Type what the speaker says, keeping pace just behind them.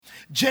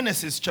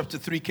Genesis chapter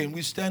 3. Can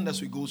we stand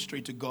as we go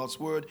straight to God's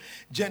word?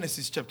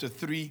 Genesis chapter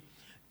 3.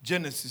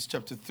 Genesis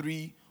chapter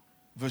 3,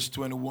 verse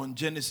 21.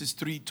 Genesis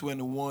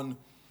 3:21.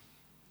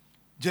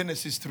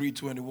 Genesis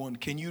 3:21.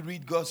 Can you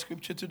read God's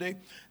scripture today?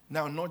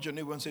 Now, nudge your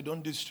neighbor and say,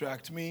 don't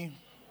distract me.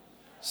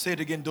 Say it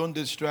again, don't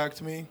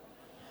distract me.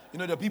 You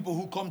know, the people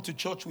who come to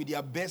church with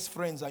their best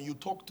friends and you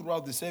talk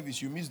throughout the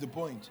service, you miss the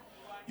point.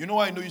 You know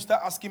why I know? You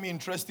start asking me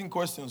interesting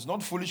questions,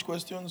 not foolish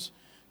questions,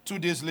 2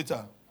 days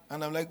later.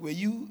 And I'm like, were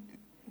you...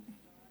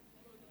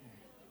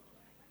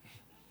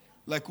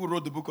 Like who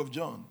wrote the book of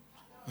John?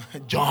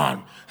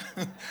 John.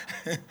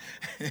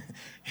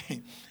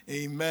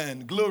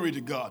 Amen. Glory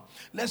to God.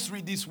 Let's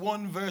read this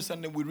one verse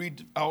and then we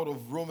read out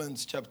of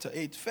Romans chapter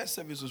 8. First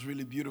service was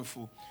really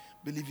beautiful.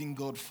 Believing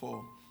God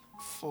for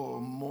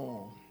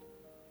more.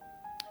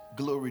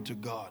 Glory to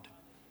God.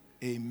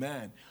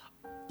 Amen.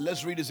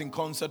 Let's read this in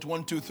concert.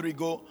 1, 2, 3,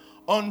 go.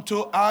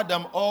 Unto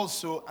Adam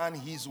also and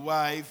his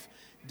wife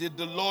did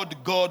the Lord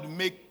God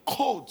make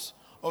coats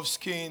of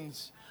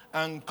skins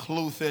and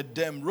clothed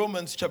them.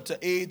 Romans chapter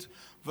 8,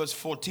 verse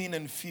 14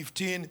 and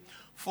 15.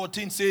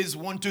 14 says,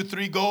 1, 2,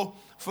 3, go.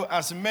 For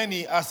as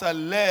many as are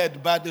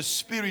led by the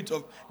Spirit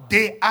of,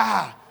 they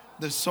are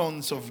the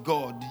sons of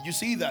God. Did you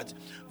see that?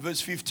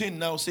 Verse 15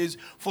 now says,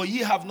 for ye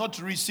have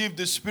not received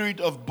the spirit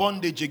of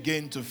bondage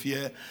again to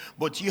fear,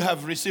 but ye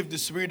have received the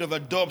spirit of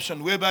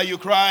adoption, whereby you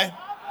cry.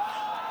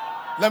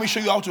 Let me show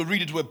you how to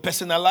read it. We'll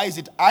personalize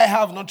it. I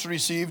have not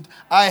received,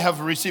 I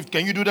have received.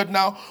 Can you do that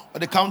now?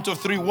 At the count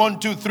of 3. 1,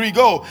 2, 3,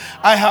 go.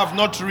 I have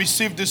not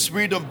received the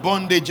spirit of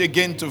bondage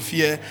again to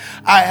fear.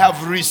 I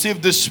have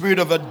received the spirit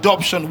of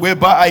adoption,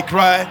 whereby I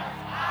cry,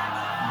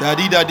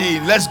 Daddy,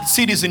 Daddy. Let's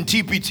see this in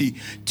TPT.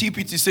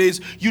 TPT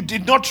says, you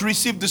did not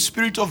receive the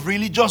spirit of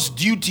religious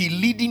duty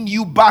leading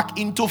you back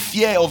into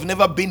fear of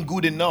never being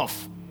good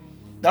enough.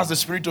 That's the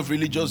spirit of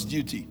religious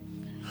duty.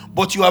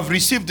 But you have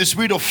received the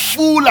spirit of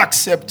full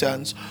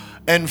acceptance,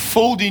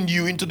 enfolding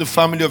you into the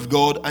family of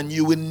God, and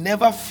you will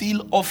never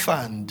feel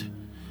orphaned.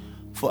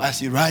 For as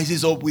he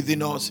rises up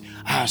within us,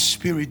 our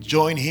spirit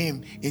join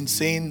him in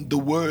saying the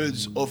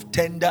words of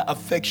tender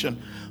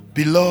affection,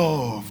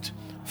 beloved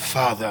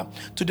Father.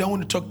 Today I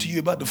want to talk to you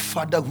about the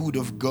fatherhood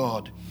of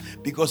God,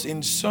 because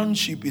in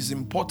sonship it's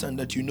important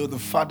that you know the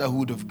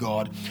fatherhood of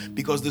God,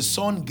 because the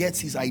son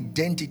gets his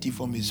identity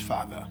from his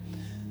father.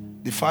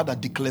 The father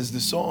declares the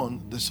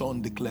son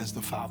declares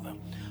the father.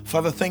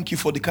 Father, thank you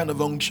for the kind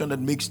of unction that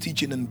makes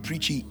teaching and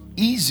preaching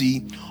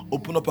easy.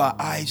 Open up our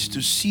eyes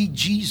to see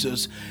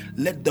Jesus.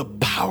 Let the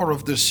power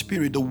of the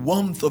Spirit, the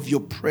warmth of your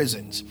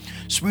presence,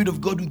 Spirit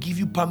of God, will give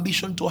you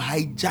permission to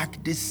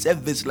hijack this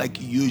service like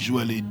you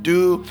usually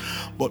do.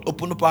 But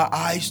open up our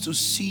eyes to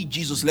see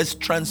Jesus. Let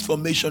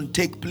transformation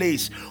take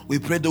place. We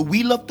pray the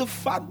will of the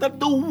Father,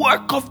 the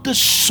work of the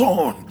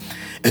Son,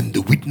 and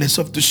the witness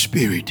of the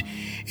Spirit.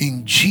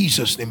 In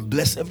Jesus' name,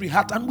 bless every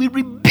heart, and we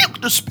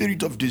rebuke the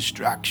spirit of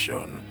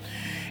distraction.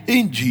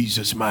 In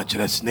Jesus'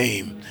 matchless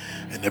name.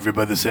 And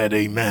everybody said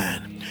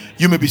amen.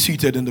 You may be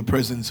seated in the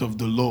presence of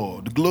the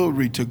Lord.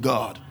 Glory to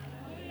God.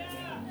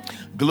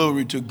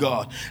 Glory to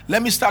God.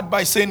 Let me start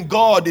by saying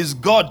God is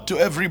God to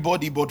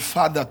everybody but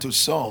Father to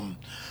some.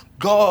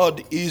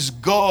 God is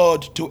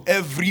God to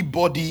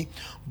everybody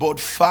but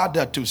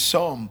Father to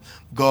some.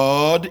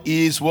 God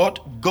is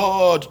what?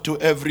 God to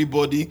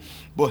everybody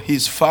but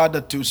his Father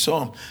to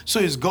some. So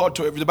is God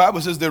to everybody. The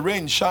Bible says the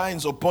rain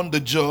shines upon the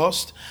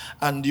just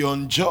and the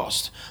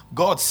unjust.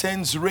 God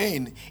sends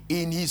rain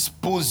in his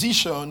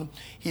position,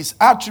 his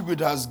attribute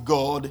as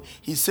God.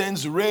 He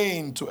sends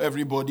rain to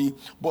everybody,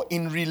 but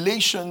in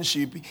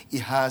relationship, he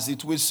has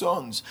it with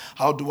sons.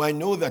 How do I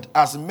know that?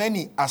 As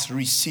many as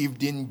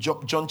received in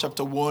John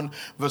chapter 1,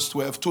 verse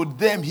 12, to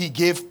them he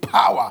gave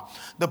power.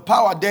 The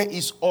power there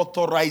is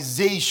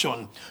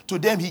authorization. To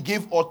them he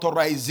gave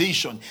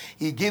authorization.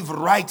 He gave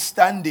right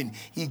standing.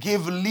 He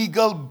gave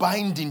legal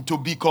binding to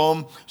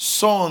become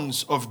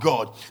sons of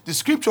God. The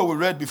scripture we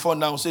read before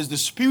now says the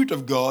Spirit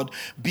of God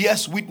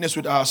bears witness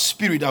with our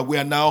spirit that we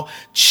are now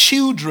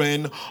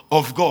children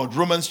of God.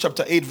 Romans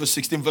chapter 8, verse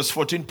 16, verse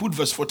 14. Put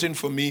verse 14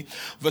 for me.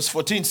 Verse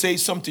 14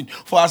 says something.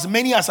 For as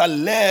many as are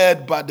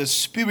led by the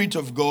Spirit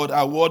of God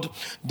are what?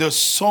 The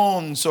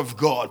sons of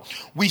God.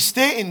 We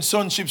stay in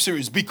sonship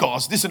series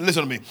because, listen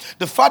to me.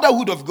 The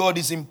fatherhood of God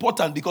is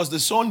important because the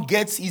son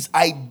gets his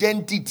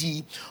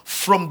identity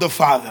from the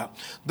father.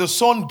 The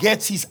son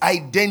gets his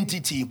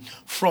identity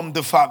from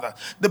the father.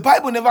 The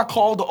Bible never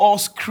called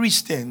us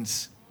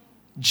Christians.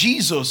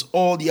 Jesus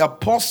or the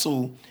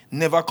apostle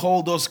never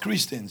called us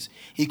Christians.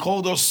 He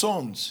called us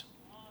sons,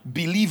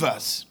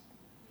 believers,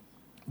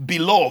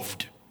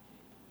 beloved.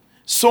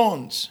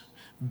 Sons,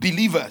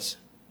 believers,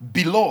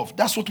 beloved.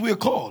 That's what we are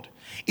called.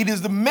 It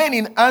is the men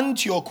in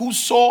Antioch who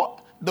saw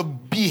the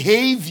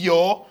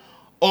behavior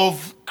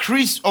of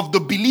the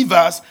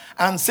believers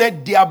and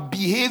said they are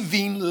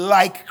behaving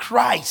like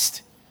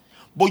Christ.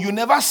 But you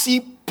never see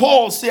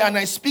Paul say, and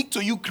I speak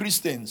to you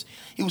Christians.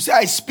 He will say,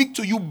 I speak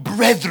to you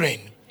brethren.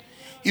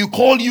 He will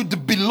call you the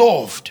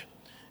beloved.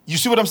 You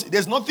see what I'm saying?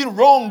 There's nothing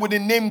wrong with the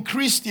name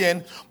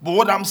Christian, but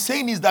what I'm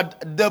saying is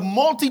that the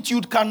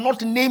multitude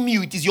cannot name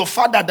you. It is your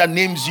Father that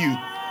names you.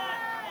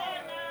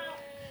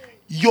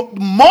 Your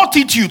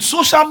multitude,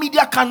 social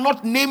media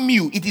cannot name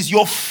you. It is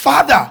your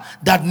Father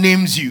that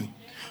names you.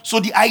 So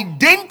the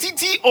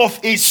identity of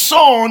a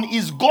son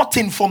is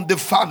gotten from the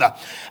Father.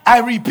 I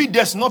repeat,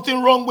 there's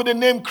nothing wrong with the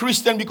name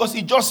Christian because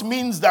it just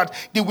means that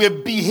they were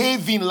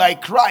behaving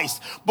like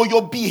Christ. But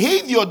your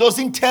behavior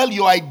doesn't tell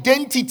your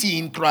identity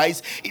in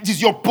Christ. It is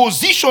your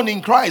position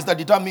in Christ that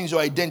determines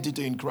your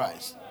identity in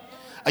Christ.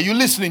 Are you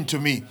listening to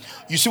me?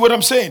 You see what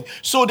I'm saying?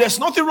 So there's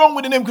nothing wrong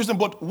with the name Christian,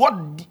 but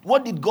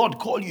what did God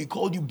call you? He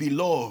called you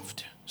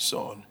beloved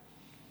son.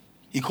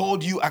 He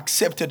called you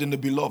accepted in the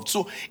beloved.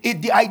 So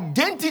the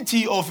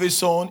identity of a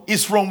son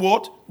is from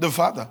what? The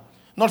Father,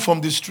 not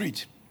from the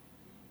street.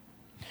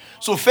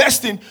 So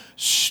first thing,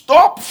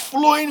 stop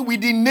flowing with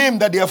the name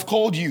that they have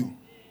called you.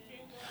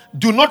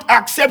 Do not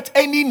accept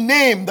any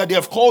name that they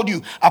have called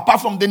you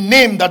apart from the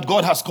name that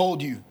God has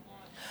called you.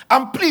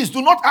 And please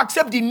do not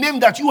accept the name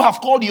that you have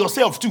called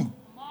yourself to.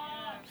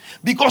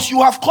 Because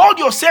you have called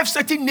yourself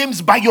certain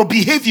names by your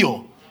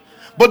behavior.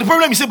 But the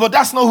problem is, but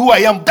that's not who I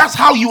am. That's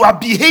how you are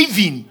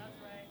behaving.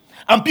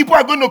 And people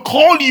are going to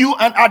call you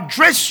and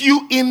address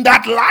you in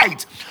that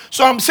light.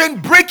 So I'm saying,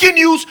 breaking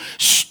news,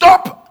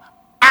 stop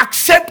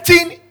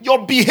accepting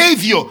your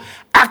behavior.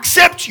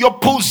 Accept your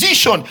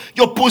position.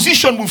 Your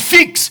position will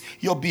fix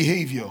your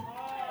behavior.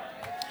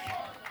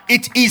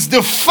 It is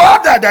the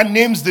Father that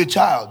names the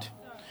child,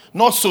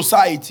 not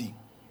society.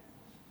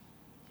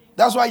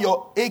 That's why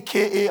your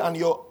AKA and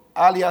your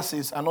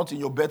aliases are not in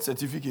your birth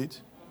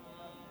certificate.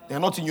 They are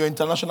not in your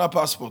international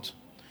passport.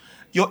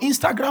 Your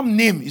Instagram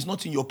name is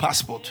not in your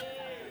passport.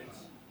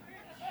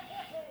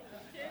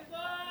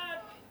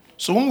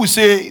 So when we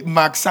say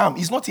Mark Sam,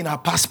 it's not in our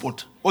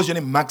passport. What's your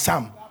name? Mark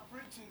Sam.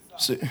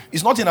 So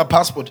it's not in our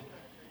passport.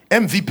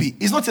 MVP,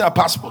 it's not in our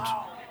passport.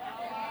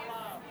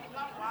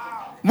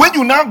 When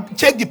you now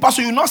check the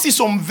passport, you now see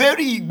some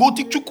very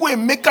Botikchukwu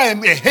and Meka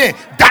and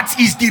that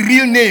is the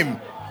real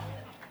name.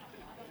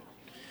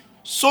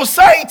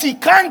 Society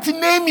can't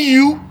name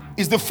you.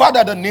 It's the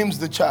Father that names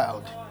the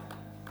child.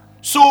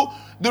 So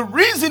the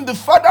reason the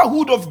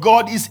fatherhood of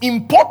God is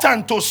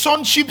important to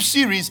sonship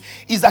series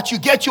is that you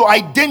get your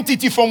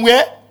identity from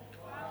where?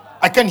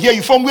 I can hear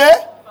you. From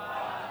where?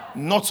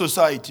 Not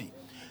society.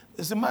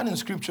 There's a man in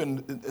scripture,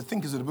 and I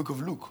think it's in the book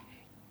of Luke.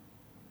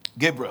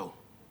 Gabriel.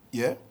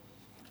 Yeah?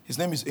 His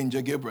name is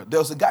Angel Gabriel. There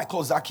was a guy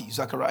called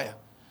Zachariah.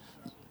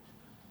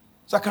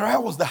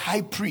 Zachariah was the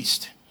high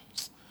priest.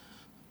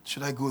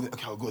 Should I go there?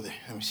 Okay, I'll go there.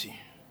 Let me see.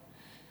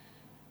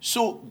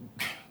 So,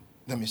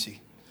 let me see.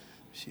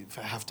 See if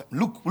I have time.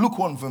 Luke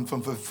 1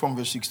 from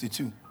verse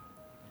 62.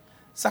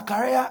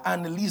 Zachariah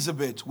and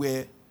Elizabeth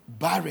were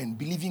barren,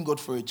 believing God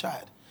for a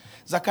child.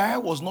 Zachariah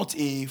was not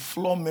a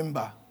floor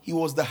member. He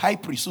was the high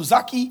priest. So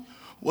Zaki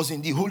was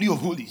in the Holy of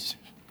Holies.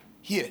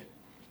 Here.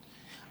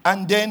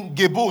 And then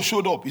Gabriel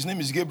showed up. His name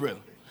is Gabriel.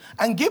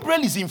 And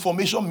Gabriel is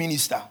information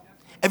minister.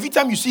 Every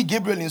time you see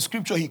Gabriel in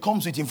scripture, he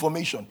comes with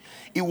information.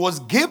 It was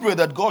Gabriel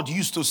that God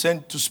used to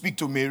send to speak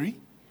to Mary.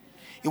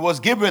 It was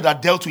Gabriel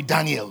that dealt with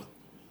Daniel.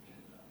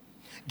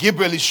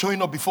 Gabriel is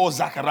showing up before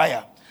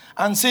Zachariah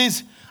and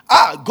says,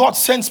 God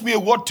sends me a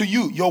word to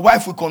you. Your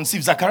wife will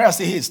conceive. Zachariah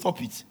says, hey,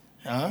 stop it.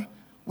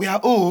 We are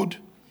old.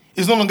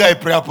 It's no longer a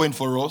prayer point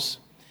for us.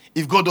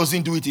 If God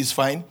doesn't do it, it's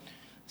fine.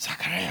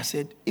 Zachariah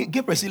said,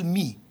 Gabriel said,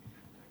 me.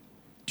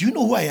 Do you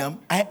know who I am?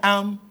 I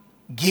am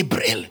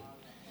Gabriel.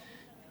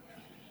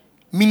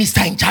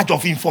 Minister in charge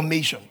of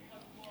information.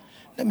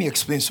 Let me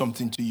explain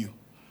something to you.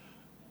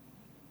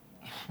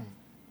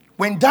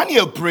 When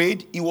Daniel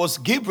prayed, it was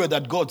Gabriel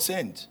that God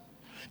sent.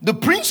 The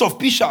prince of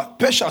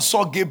Persia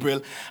saw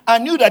Gabriel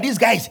and knew that this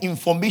guy is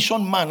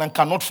information man and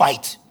cannot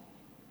fight.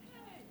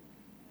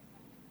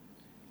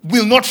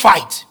 Will not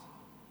fight.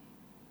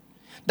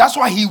 That's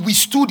why he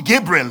withstood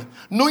Gabriel,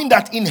 knowing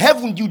that in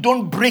heaven you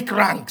don't break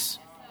ranks.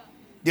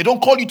 They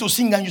don't call you to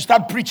sing and you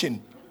start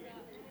preaching.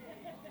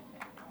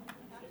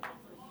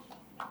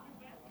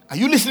 Are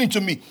you listening to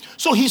me?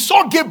 So he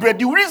saw Gabriel.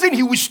 The reason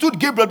he withstood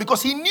Gabriel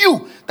because he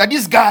knew that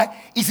this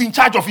guy is in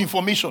charge of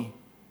information.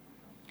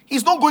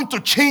 He's not going to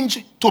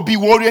change to be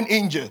warrior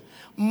angel.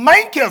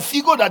 Michael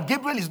figured that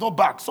Gabriel is not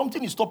back.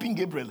 Something is stopping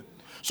Gabriel.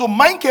 So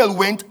Michael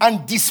went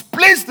and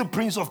displaced the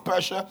prince of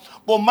Persia,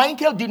 but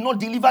Michael did not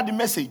deliver the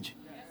message.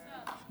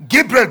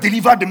 Gabriel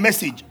delivered the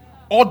message.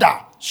 Order,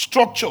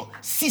 structure,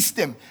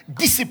 system,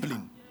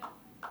 discipline.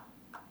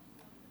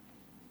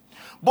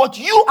 But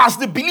you as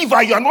the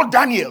believer, you are not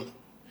Daniel.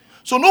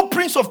 So no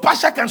prince of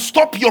Persia can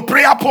stop your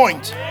prayer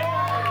point.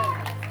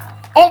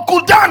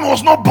 Uncle Dan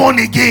was not born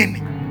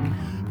again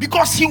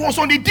because he was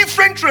on a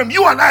different realm.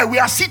 You and I, we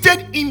are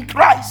seated in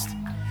Christ.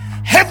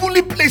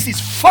 Heavenly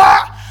places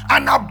far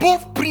and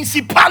above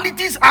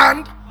principalities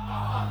and...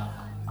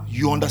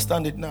 You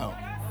understand it now?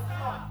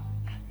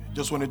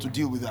 Just wanted to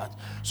deal with that.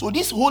 So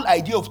this whole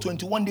idea of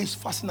 21 days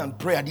fasting and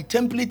prayer, the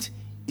template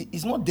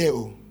is not there.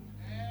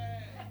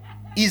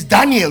 It's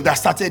Daniel that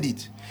started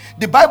it.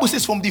 The Bible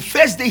says from the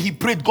first day he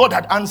prayed, God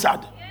had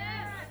answered.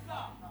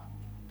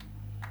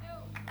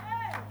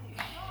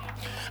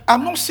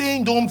 I'm not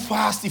saying don't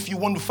fast if you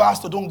want to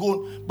fast or don't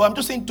go, but I'm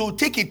just saying to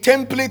take a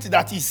template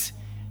that is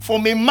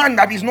from a man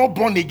that is not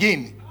born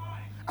again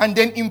and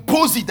then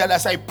impose it, that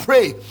as I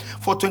pray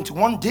for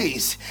 21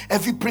 days,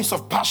 every prince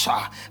of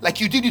Persia,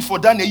 like you did it for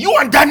Daniel. You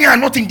and Daniel are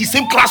not in the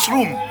same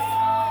classroom.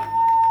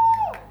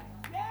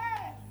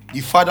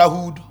 The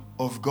fatherhood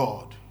of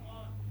God.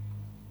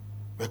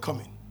 We're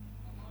coming.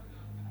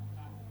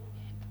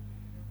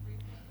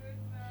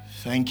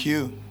 Thank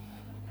you.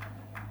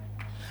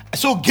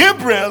 So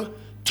Gabriel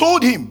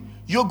told him,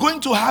 you're going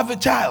to have a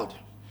child.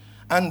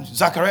 And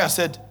Zachariah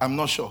said, I'm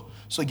not sure.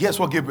 So guess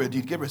what Gabriel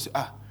did? Gabriel said,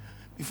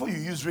 before you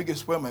use reggae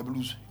spoil my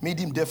blues, made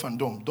him deaf and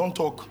dumb. Don't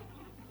talk.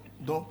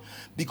 Don't.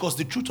 Because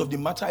the truth of the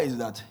matter is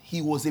that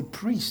he was a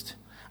priest.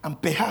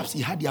 And perhaps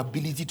he had the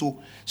ability to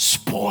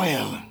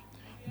spoil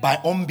by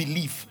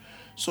unbelief.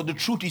 So the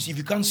truth is, if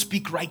you can't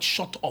speak right,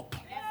 shut up.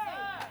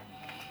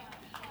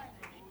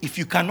 If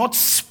you cannot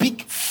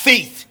speak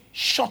faith,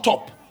 shut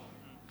up.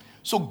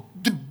 So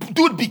the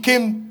dude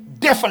became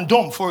deaf and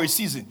dumb for a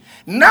season.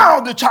 Now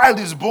the child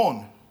is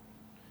born.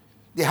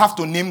 They have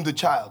to name the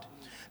child.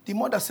 The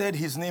mother said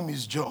his name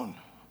is John.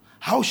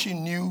 How she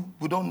knew,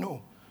 we don't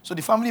know. So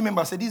the family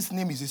member said this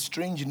name is a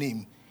strange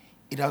name.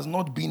 It has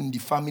not been in the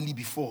family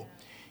before.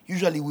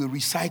 Usually we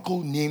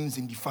recycle names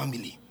in the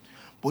family.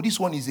 But this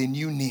one is a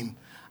new name.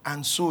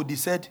 And so they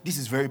said, this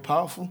is very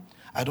powerful.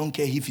 I don't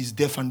care if he's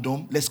deaf and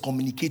dumb. Let's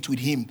communicate with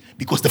him.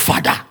 Because the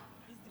father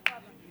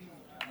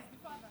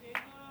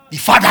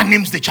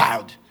names the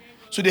child.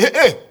 So they,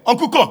 hey,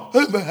 Uncle, come.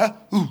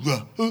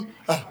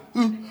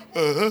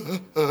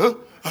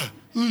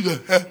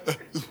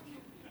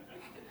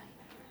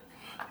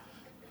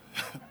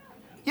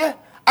 Yeah.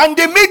 And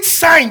they made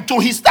sign to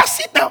his, that's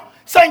it now.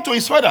 Sign to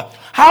his father.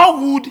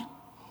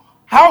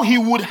 How he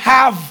would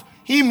have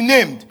him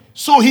named.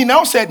 So he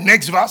now said,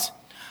 next verse.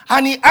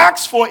 And he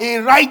asked for a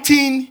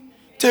writing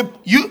tape.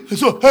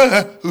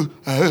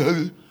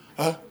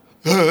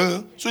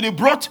 So they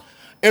brought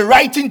a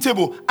writing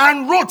table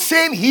and wrote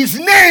saying his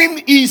name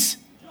is.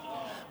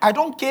 I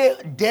don't care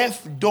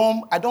deaf,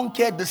 dumb. I don't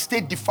care the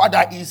state the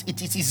father is.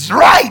 It is his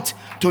right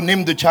to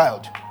name the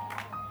child.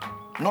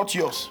 Not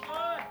yours.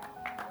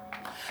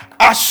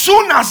 As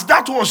soon as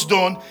that was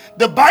done,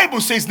 the Bible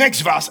says,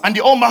 next verse, and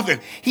they all marveled.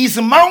 His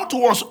mouth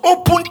was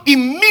opened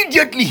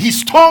immediately,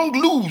 his tongue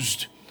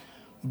loosed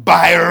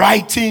by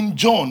writing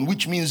John,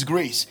 which means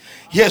grace.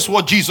 Here's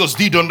what Jesus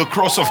did on the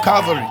cross of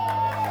Calvary.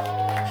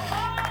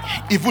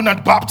 Even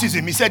at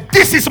baptism, he said,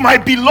 this is my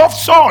beloved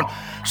son.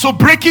 So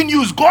breaking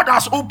news, God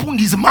has opened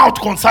his mouth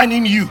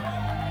concerning you.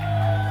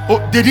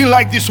 Oh, they didn't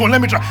like this one.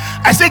 Let me try.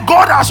 I said,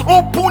 God has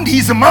opened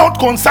his mouth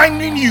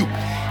concerning you.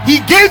 He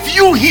gave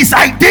you his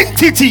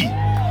identity,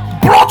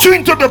 brought you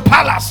into the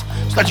palace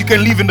so that you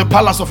can live in the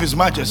palace of his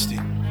majesty.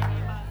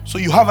 So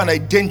you have an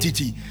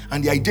identity,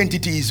 and the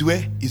identity is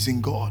where? Is in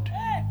God.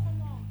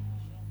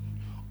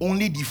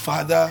 Only the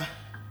father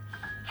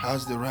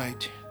has the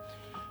right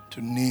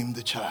to name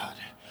the child.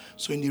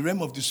 So in the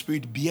realm of the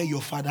spirit, bear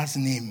your father's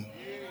name.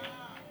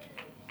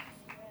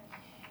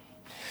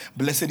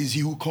 Blessed is he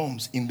who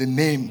comes in the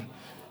name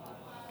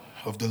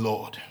of the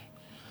Lord.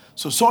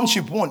 So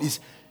sonship one is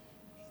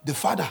the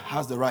father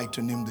has the right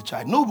to name the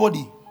child.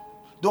 Nobody,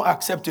 don't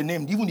accept a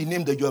name, even the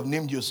name that you have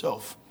named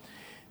yourself.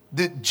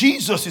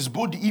 Jesus is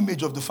both the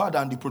image of the father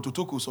and the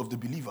prototokos of the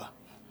believer.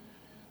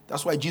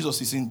 That's why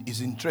Jesus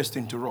is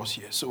interesting to us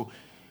here. So,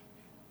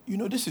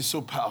 this is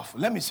so powerful.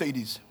 Let me say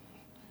this.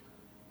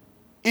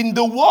 In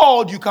the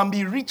world, you can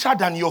be richer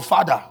than your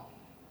father.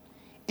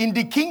 In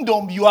the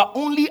kingdom, you are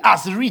only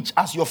as rich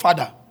as your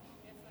father.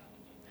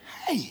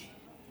 Hey.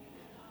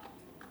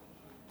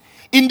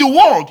 In the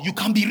world, you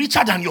can be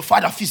richer than your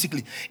father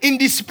physically. In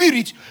the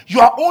spirit,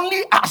 you are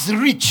only as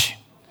rich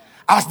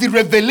as the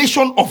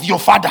revelation of your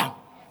father.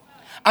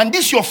 And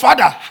this your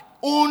father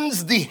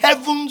owns the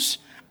heavens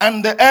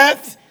and the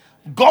earth,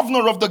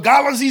 governor of the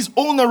galaxies,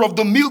 owner of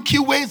the Milky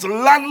Ways,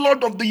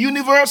 landlord of the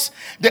universe.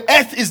 The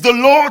earth is the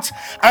Lord's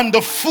and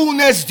the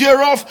fullness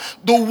thereof,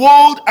 the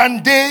world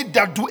and they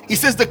that do. He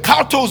says the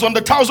cattle on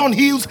the 1,000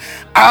 hills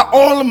are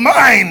all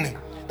mine.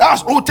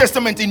 That's Old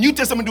Testament. In New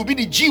Testament, it will be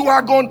the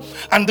G-Wagon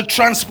and the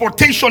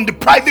transportation, the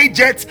private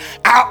jets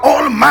are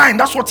all mine.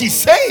 That's what he's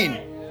saying.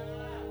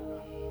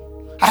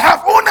 I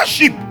have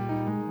ownership.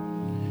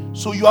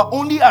 So you are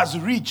only as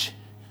rich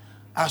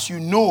as you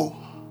know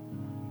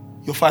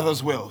your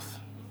father's wealth.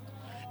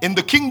 In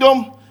the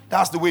kingdom,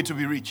 that's the way to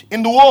be rich.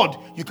 In the world,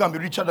 you can be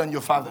richer than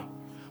your father.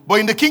 But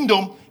in the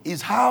kingdom,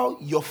 is how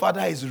your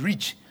father is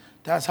rich.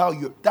 That's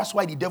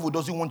why the devil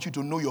doesn't want you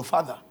to know your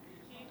father.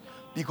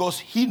 Because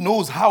he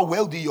knows how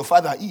wealthy your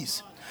father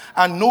is.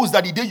 And knows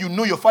that the day you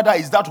know your father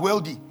is that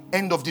wealthy,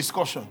 end of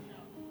discussion.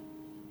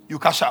 You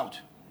cash out.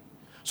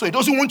 So he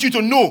doesn't want you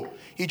to know.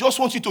 He just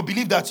wants you to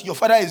believe that your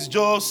father is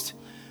just,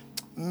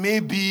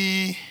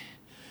 maybe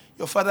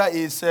your father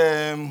is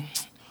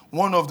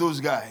one of those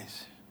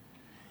guys.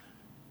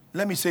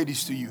 Let me say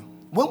this to you.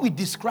 When we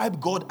describe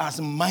God as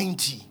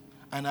mighty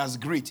and as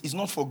great, it's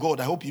not for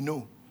God. I hope you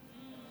know.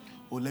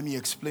 Oh, let me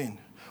explain.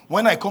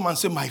 When I come and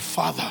say, my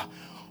father,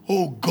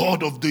 O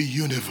God of the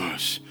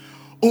universe,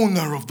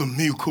 owner of the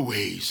Milky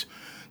Ways,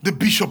 the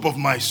bishop of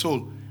my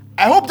soul.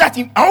 I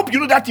hope you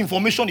know that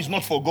information is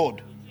not for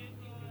God.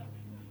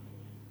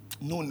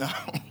 No, now.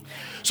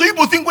 So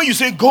people think when you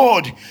say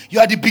God, you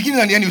are the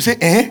beginning and the end. You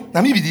say,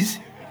 now maybe this.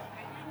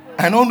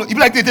 I don't know. If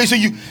like they say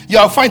you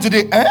are fine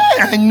today.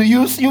 And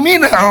you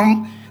mean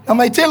am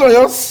I telling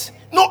yours?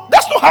 No,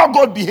 that's not how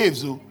God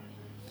behaves. Though.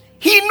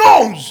 He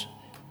knows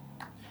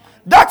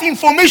that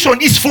information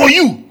is for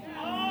you.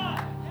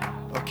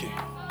 Okay.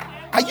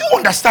 Are you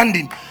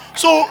understanding?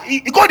 So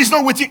God is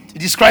not waiting to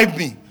describe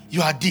me.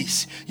 You are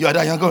this. You are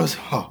that. You're going to say,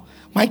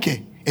 Michael,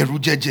 Eru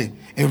Jeje,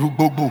 Eru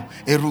Bobo,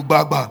 Eru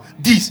Baba.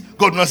 This.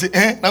 God will not say,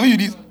 now you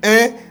this.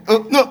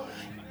 No.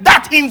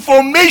 That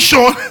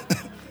information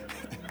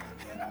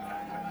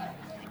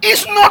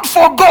is not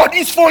for God.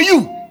 It's for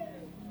you.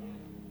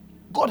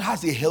 God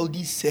has a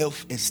healthy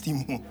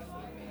self-esteem.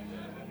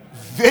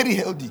 Very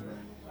healthy.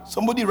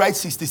 Somebody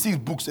writes 66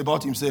 books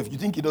about himself. You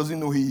think he doesn't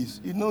know he is?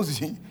 He knows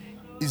he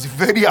is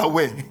very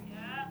aware.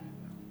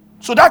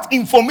 So that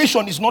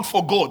information is not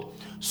for God.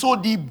 So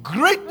the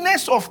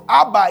greatness of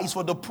Abba is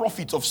for the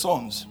profit of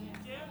sons.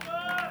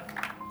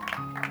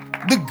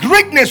 The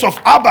greatness of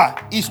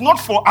Abba is not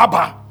for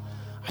Abba.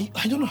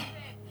 I don't know.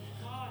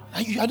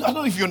 I don't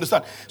know if you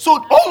understand. So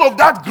all of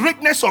that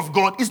greatness of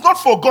God is not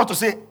for God to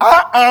say,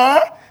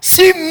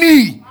 see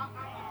me.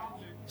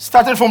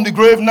 Started from the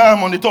grave, now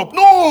I'm on the top.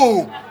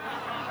 No.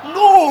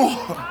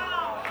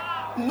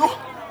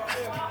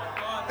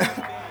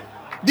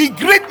 The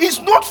great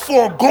is not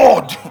for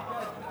God.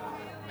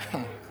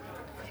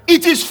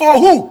 It is for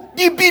who?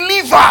 The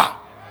believer.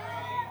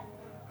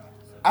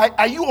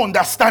 Are you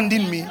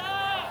understanding me?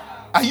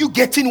 Are you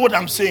getting what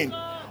I'm saying?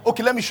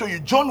 Okay, let me show you.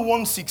 John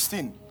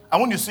 1:16. I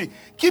want you to see.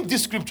 Keep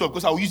this scripture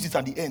because I'll use it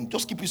at the end.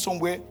 Just keep it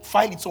somewhere.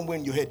 File it somewhere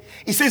in your head.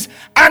 It says,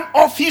 and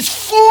of his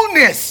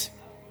fullness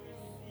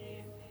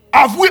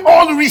have we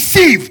all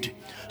received.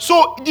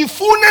 So the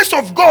fullness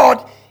of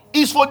God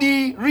is for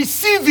the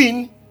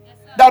receiving,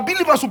 that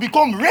believers will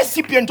become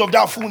recipient of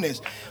that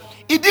fullness.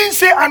 He didn't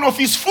say, and of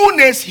his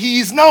fullness, he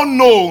is now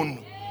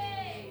known.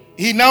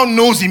 He now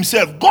knows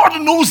himself.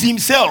 God knows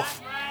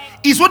himself.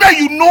 It's whether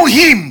you know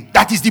him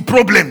that is the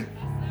problem.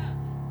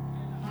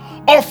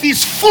 Of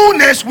his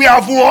fullness, we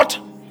have what?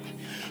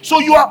 So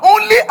you are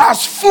only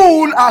as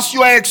full as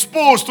you are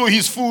exposed to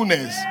his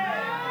fullness.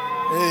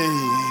 Hey,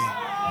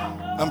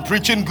 I'm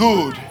preaching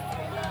good.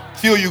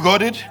 Theo, you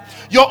got it?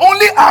 You're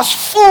only as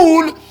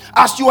full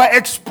as you are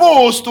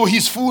exposed to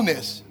his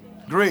fullness.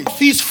 Great. Of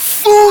his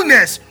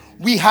fullness,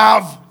 we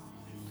have,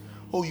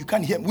 you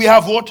can't hear me. We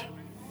have what?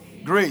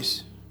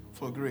 Grace.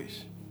 For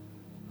grace.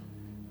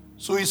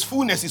 So his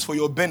fullness is for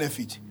your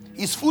benefit.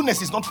 His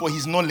fullness is not for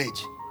his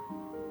knowledge.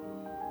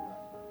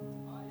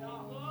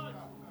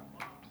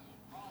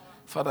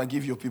 Father,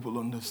 give your people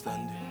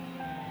understanding.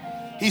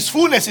 His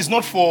fullness is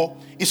not for,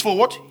 is for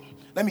what?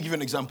 Let me give you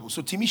an example.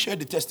 So Timmy shared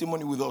the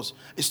testimony with us,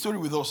 a story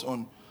with us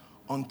on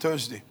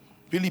Thursday.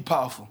 Really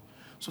powerful.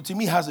 So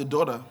Timmy has a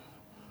daughter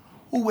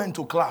who went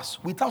to class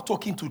without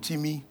talking to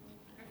Timmy.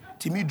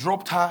 Timmy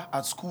dropped her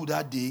at school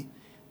that day.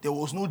 There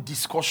was no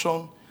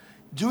discussion.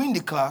 During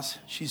the class,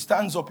 she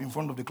stands up in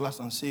front of the class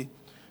and says,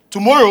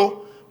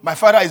 tomorrow, my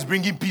father is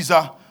bringing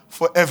pizza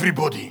for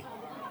everybody.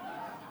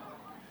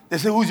 They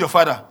say, who's your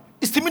father?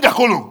 It's Timmy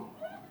Dakolo.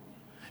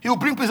 He will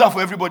bring pizza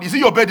for everybody. Is it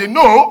your birthday?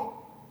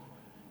 No.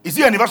 Is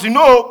it your anniversary?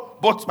 No.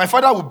 But my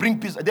father will bring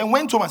pizza. Then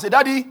went home and said,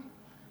 Daddy,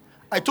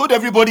 I told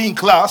everybody in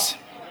class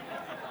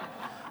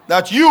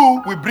that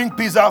you will bring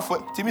pizza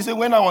for... Timmy said,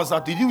 when I was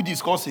at, did you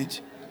discuss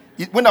it?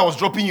 When I was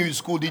dropping you in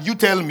school, did you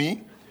tell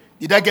me?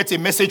 Did I get a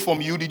message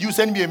from you? Did you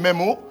send me a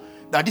memo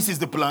that this is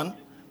the plan?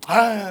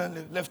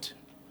 Left.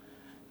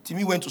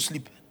 Timmy went to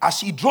sleep.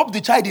 As he dropped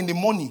the child in the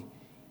morning,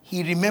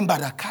 he remembered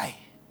Akai.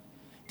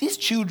 These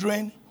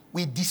children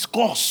will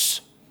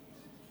discuss.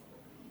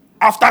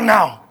 After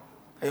now,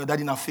 your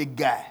daddy is a fake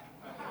guy.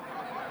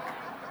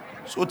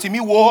 So Timmy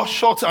wore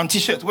shorts and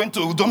t-shirt, went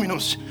to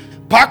Domino's,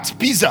 packed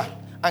pizza,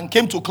 and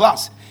came to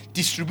class,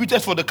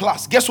 distributed for the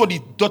class. Guess what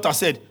the daughter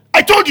said?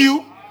 I told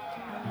you.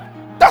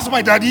 That's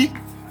my daddy,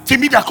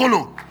 Timmy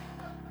Dakolo.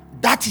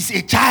 That is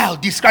a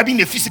child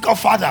describing a physical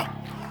father.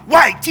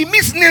 Why?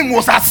 Timmy's name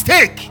was at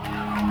stake.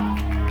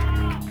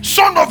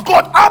 Son of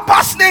God,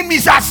 Abba's name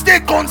is at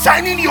stake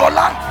concerning your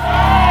life.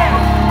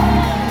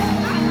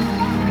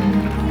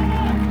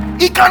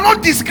 He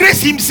cannot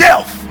disgrace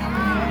himself.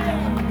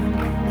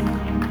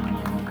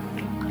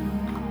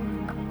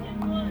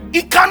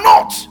 He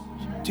cannot.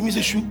 Timmy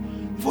says,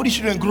 before the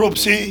children grow up,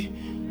 say,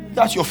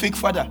 that's your fake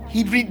father.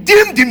 He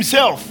redeemed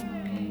himself.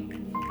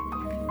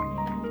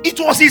 It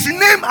was his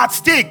name at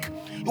stake.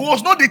 It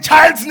was not the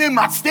child's name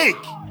at stake.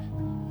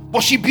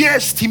 But she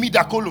bears Timmy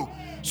Dakolo.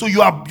 So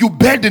you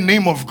bear the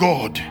name of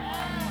God.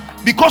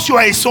 Because you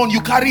are a son, you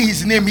carry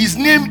his name. His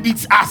name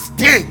is at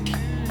stake.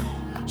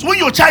 So when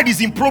your child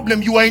is in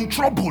problem, you are in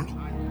trouble.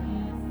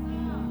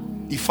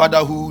 The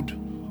fatherhood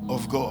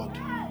of God.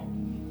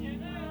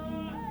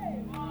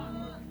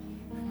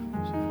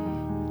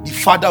 The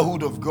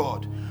fatherhood of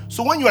God.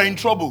 So when you are in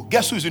trouble,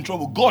 guess who is in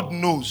trouble? God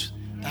knows.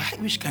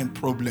 Which kind of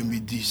problem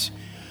with this?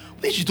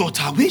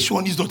 Which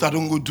one is daughter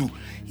don't go do?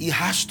 He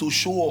has to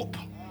show up.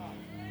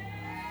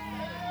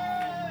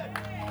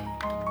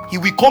 He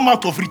will come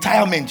out of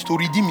retirement to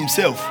redeem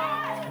himself.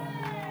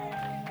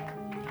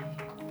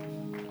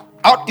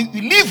 He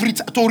will leave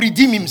to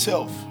redeem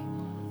himself.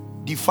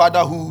 The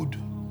fatherhood.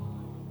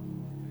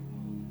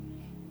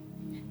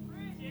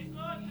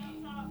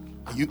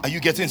 Are you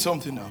getting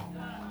something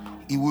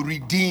now? He will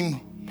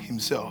redeem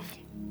himself.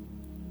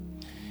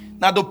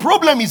 Now the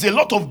problem is a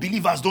lot of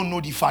believers don't know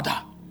the Father.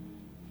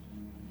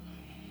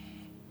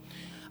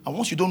 And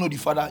once you don't know the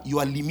Father, you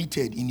are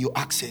limited in your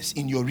access,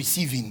 in your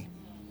receiving.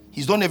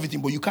 He's done everything,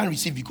 but you can't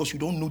receive because you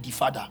don't know the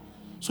Father.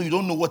 So you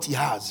don't know what he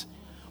has.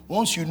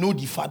 Once you know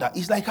the Father,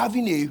 it's like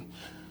having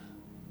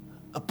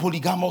a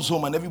polygamous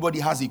home and everybody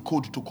has a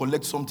code to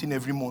collect something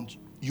every month.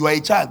 You are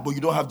a child, but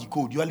you don't have the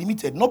code. You are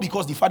limited. Not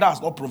because the Father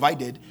has not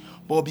provided,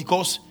 but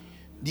because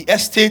the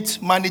estate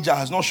manager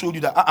has not showed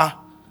you that,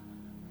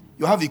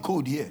 you have a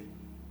code here.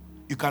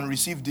 You can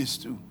receive this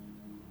too.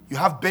 You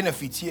have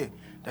benefits here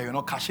that you're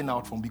not cashing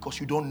out from because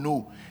you don't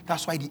know.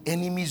 That's why the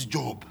enemy's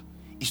job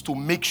is to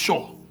make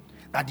sure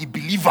that the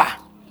believer.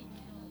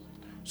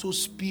 So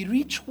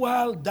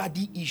spiritual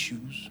daddy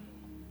issues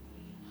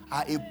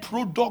are a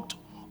product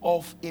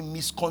of a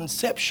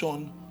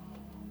misconception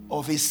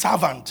of a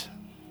servant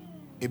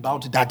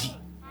about daddy.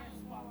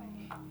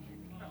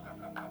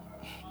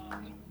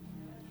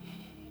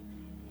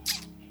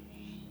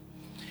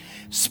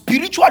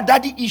 Spiritual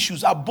daddy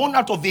issues are born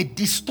out of a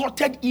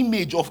distorted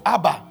image of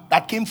Abba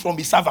that came from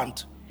a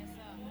servant.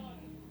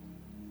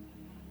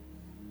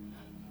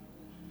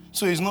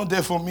 So he's not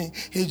there for me.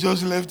 He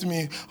just left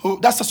me. Oh,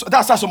 that's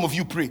how some of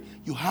you pray.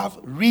 You have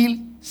real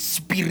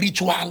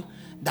spiritual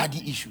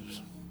daddy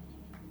issues.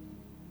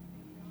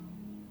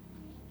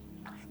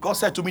 God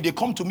said to me, they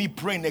come to me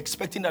praying,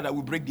 expecting that I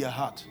will break their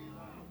heart.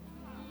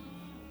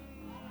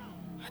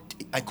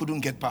 I couldn't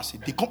get past it.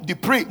 They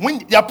pray.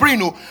 When they are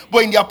praying,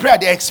 but in their prayer,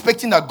 they're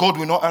expecting that God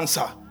will not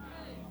answer.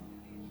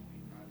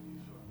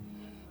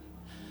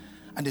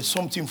 And there's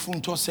something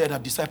Funto said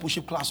at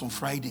discipleship class on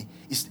Friday.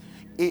 It's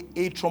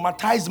a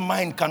traumatized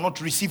mind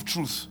cannot receive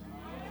truth.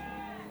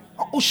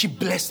 Oh, she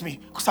blessed me.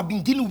 Because I've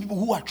been dealing with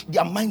people who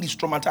their mind is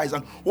traumatized.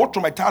 And what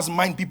traumatized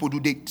mind people do?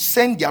 They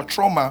send their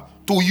trauma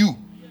to you.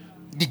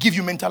 They give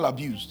you mental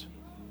abuse.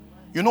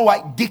 You know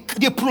why?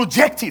 They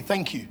project it.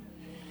 Thank you.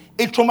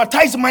 A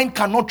traumatized mind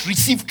cannot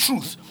receive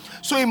truth.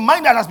 So a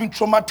mind that has been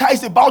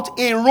traumatized about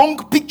a wrong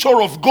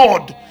picture of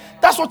God,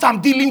 that's what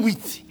I'm dealing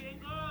with.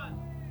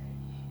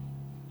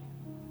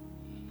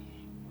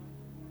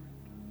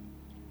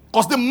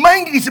 Because the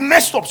mind is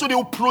messed up, so they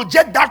will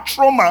project that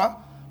trauma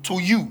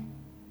to you.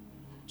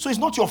 So it's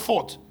not your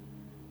fault.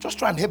 Just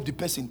try and help the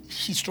person.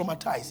 He's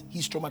traumatized.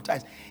 He's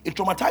traumatized. A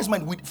traumatized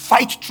mind will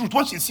fight truth.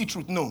 Once you see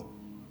truth, no.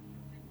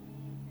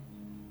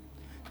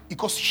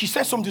 Because she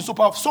said something so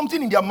powerful.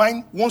 Something in their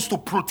mind wants to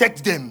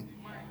protect them.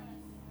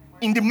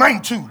 In the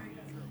mind too.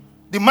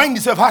 The mind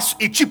itself has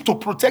a chip to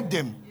protect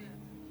them.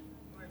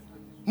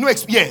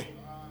 Yeah.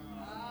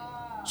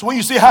 So when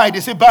you say hi,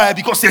 they say bye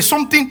because there's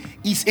something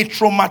is a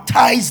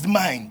traumatized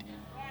mind.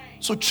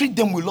 So treat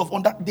them with love.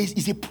 On that, there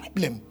is a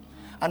problem.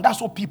 And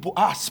that's what people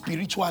are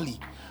spiritually.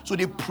 So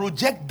they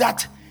project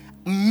that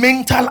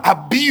mental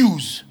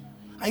abuse.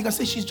 And you can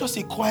say, she's just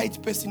a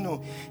quiet person.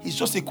 No, he's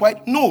just a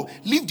quiet. No,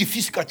 leave the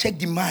physical, check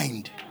the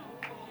mind.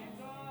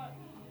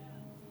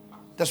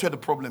 That's where the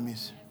problem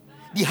is.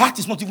 The heart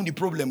is not even the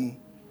problem.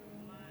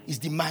 It's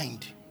the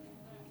mind.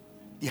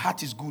 The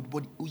heart is good,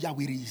 but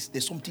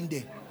there's something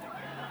there.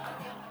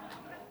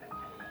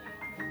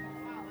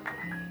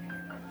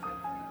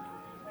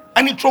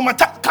 And it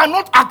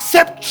cannot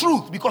accept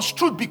truth because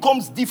truth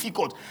becomes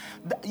difficult.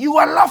 You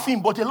are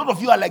laughing, but a lot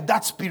of you are like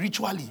that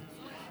spiritually.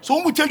 So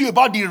when we tell you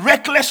about the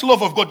reckless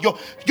love of God, your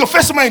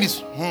first mind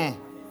is, Where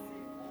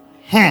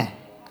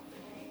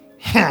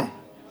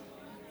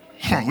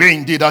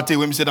indeed that day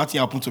when we said that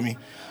thing happened to me,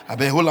 I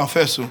better hold on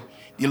first. So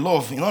the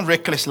love, you're not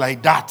reckless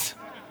like that.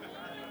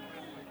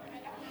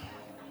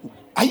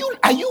 Are you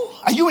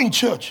in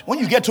church? When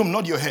you get home,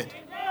 nod your head.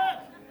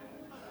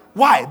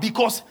 Why?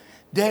 Because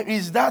there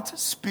is that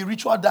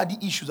spiritual daddy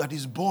issue that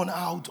is born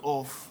out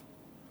of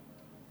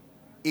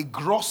a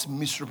gross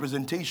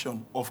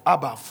misrepresentation of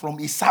Abba from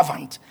a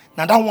servant.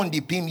 Now that one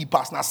they pay me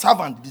pass. Now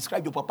servant,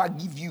 describe your papa,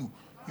 give you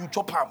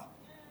chop him.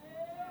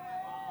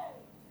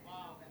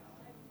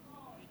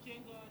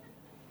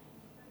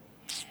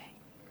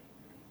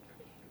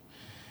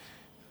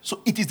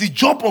 So it is the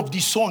job of the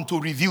son to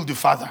reveal the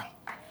father.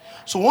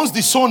 So once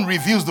the son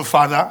reveals the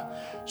father,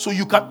 so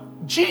you can,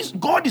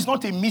 God is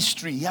not a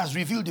mystery. He has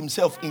revealed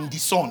himself in the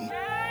son.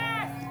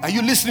 Are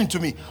you listening to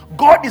me?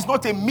 God is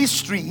not a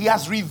mystery. He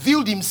has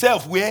revealed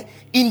himself where?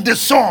 In the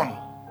Son.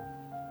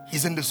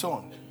 He's in the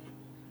Son.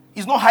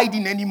 He's not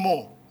hiding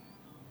anymore.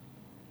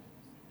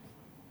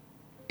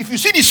 If you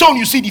see the Son,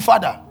 you see the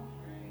Father.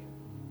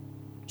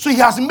 So he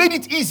has made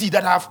it easy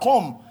that I have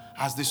come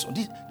as the Son.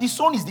 The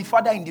Son is the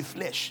Father in the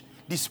flesh.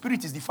 The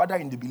Spirit is the Father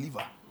in the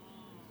believer.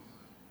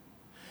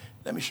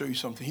 Let me show you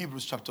something.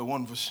 Hebrews chapter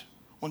 1, verse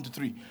 1 to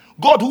 3.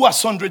 God, who has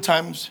sundry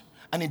times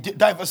and in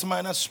diverse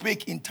manners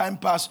spake in time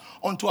past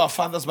unto our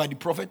fathers by the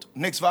prophet.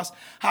 Next verse.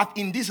 Hath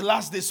in this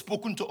last day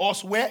spoken to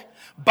us where?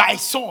 By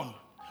Son,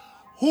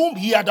 whom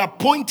he had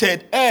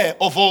appointed heir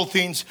of all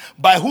things,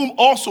 by whom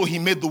also he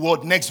made the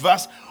world. Next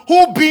verse.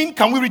 Who being,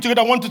 can we read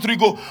together? 1, 2, 3,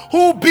 go.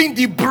 Who being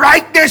the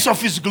brightness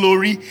of his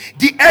glory,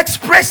 the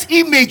express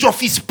image of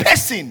his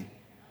person.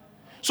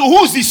 So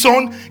who's the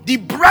Son? The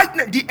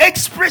brightness, the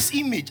express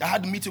image. I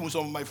had a meeting with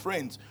some of my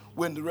friends.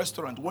 We're in the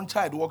restaurant. One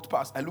child walked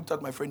past. I looked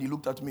at my friend. He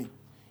looked at me.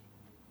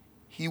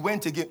 He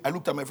went again. I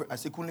looked at my friend. I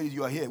said, Kunle,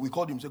 you are here. We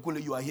called him. Said,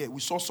 Kunle, you are here.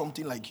 We saw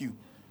something like you.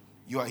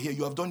 You are here.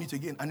 You have done it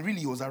again. And really,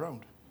 he was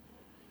around.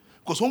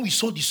 Because when we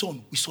saw the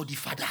Son, we saw the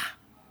Father.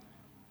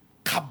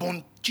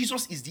 Carbon.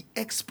 Jesus is the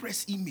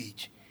express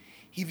image.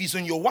 If he's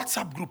on your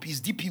WhatsApp group,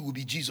 his DP will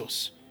be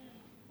Jesus.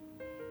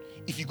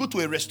 If you go to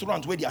a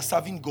restaurant where they are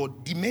serving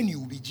God, the menu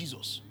will be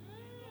Jesus.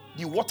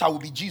 The water will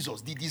be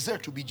Jesus. The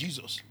dessert will be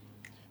Jesus.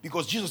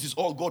 Because Jesus is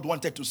all God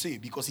wanted to say,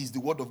 because he's the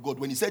word of God.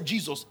 When he said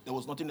Jesus, there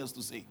was nothing else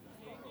to say.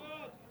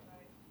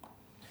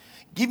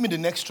 Give me the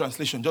next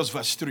translation, just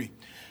verse 3.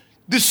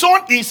 The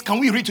Son is, can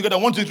we read together?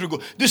 1, 2, 3,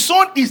 go. The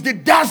Son is the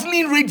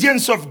dazzling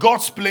radiance of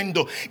God's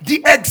splendor,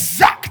 the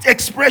exact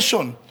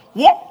expression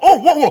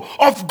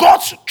of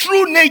God's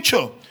true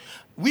nature.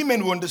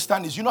 Women will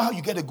understand this. You know how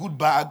you get a good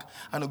bag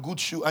and a good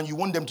shoe and you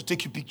want them to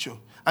take your picture.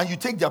 And you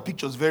take their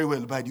pictures very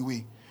well, by the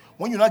way.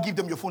 When you now give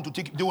them your phone to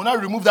take, they will now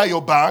remove that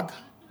your bag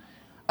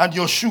and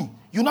your shoe.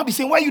 You'll not be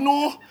saying, why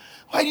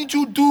did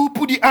you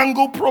put the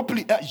angle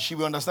properly? She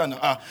will understand.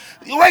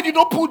 Why did you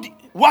not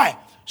why?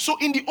 So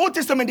in the Old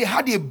Testament, they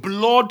had a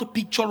blurred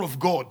picture of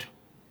God.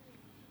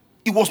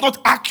 It was not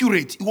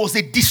accurate. It was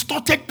a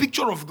distorted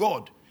picture of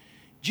God.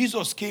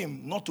 Jesus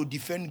came not to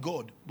defend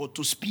God, but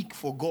to speak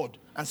for God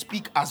and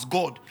speak as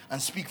God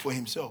and speak for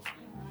himself.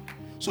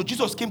 So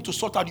Jesus came to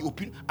sort out the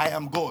opinion. I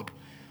am God.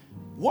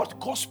 What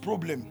caused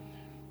problem?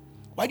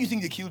 Why do you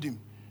think they killed him?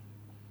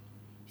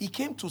 He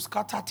came to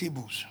scatter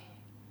tables.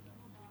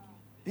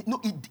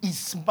 No, he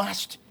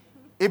smashed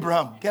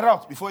Abraham. Get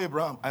out. Before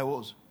Abraham, I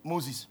was.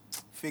 Moses,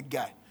 fake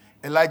guy.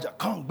 Elijah,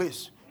 come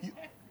base.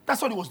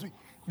 That's what he was doing.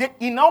 Then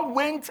he now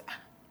went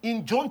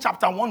in John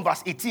chapter 1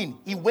 verse 18.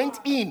 He went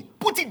in,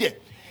 put it there.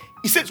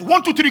 He says,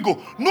 1, 2, 3, go.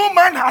 No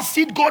man has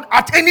seen God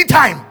at any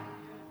time.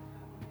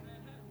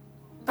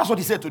 That's what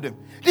he said to them.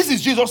 This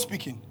is Jesus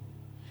speaking.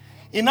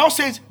 He now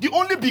says, the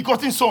only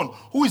begotten Son,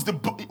 who is in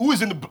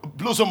the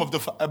bosom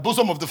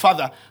of the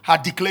Father,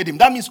 had declared him.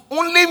 That means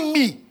only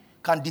me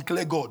can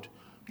declare God.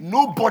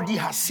 Nobody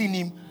has seen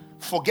him.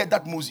 Forget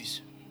that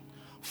Moses.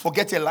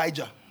 Forget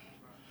Elijah.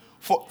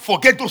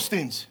 Forget those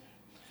things.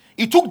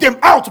 He took them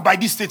out by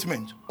this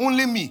statement.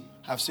 Only me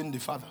have seen the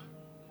Father.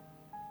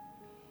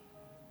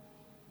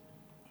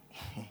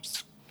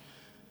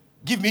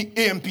 Give me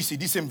AMPC,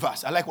 this same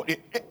verse.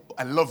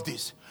 I love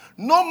this.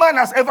 No man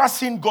has ever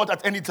seen God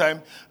at any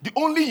time. The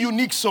only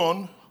unique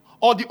Son,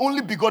 or the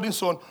only begotten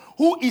Son,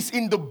 who is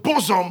in the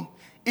bosom,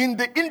 in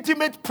the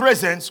intimate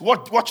presence,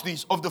 watch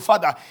this, of the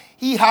Father.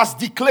 He has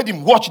declared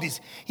him, watch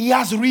this. He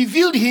has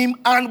revealed him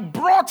and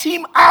brought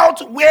him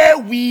out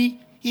where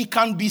he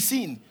can be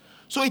seen.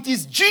 So it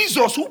is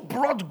Jesus who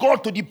brought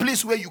God to the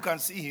place where you can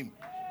see him.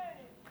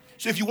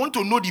 So if you want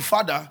to know the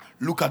Father,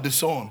 look at the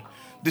Son.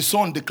 The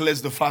Son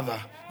declares the Father.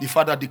 The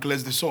Father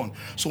declares the Son.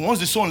 So once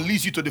the Son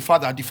leads you to the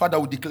Father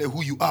will declare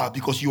who you are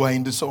because you are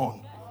in the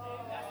Son.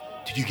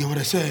 Did you get what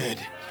I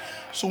said?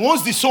 So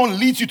once the Son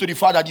leads you to the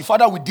Father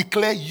will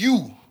declare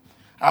you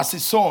as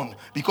his Son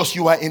because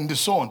you are in the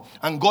Son.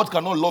 And God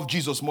cannot love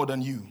Jesus more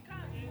than you.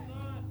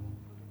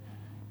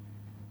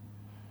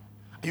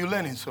 Are you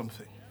learning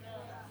something?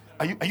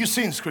 Are you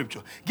seeing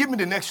scripture? Give me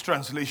the next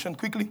translation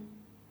quickly.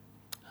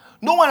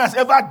 No one has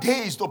ever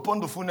gazed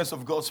upon the fullness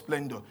of God's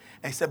splendor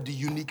except the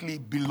uniquely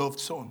beloved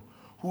Son,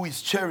 who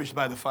is cherished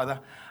by the Father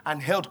and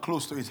held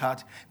close to his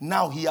heart.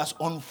 Now he has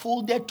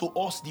unfolded to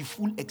us the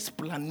full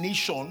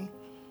explanation.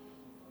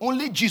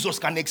 Only Jesus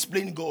can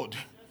explain God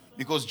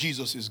because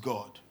Jesus is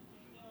God.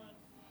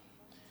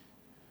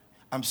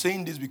 I'm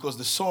saying this because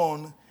the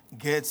Son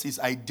gets his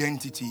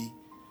identity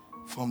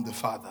from the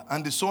Father.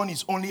 And the Son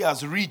is only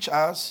as rich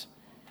as,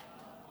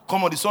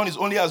 the Son is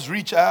only as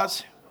rich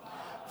as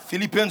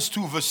Philippians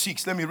 2 verse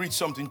 6. Let me read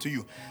something to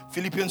you.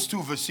 Philippians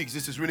 2 verse 6.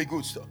 This is really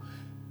good stuff.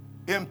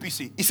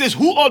 MPC. It says,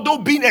 who although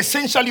being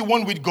essentially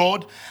one with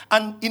God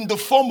and in the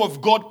form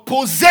of God,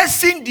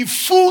 possessing the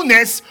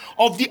fullness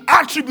of the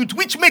attribute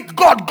which make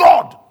God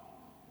God.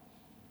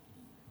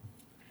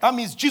 That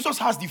means Jesus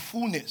has the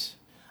fullness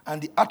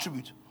and the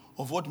attribute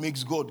of what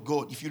makes God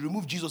God. If you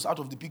remove Jesus out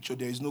of the picture,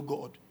 there is no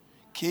God.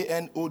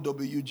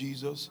 K-N-O-W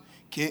Jesus,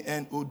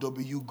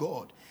 K-N-O-W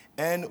God.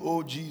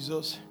 N-O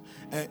Jesus,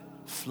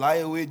 fly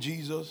away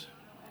Jesus,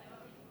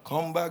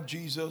 come back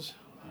Jesus.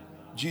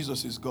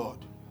 Jesus is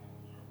God.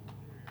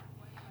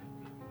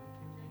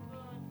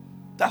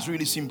 That's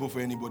really simple for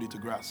anybody to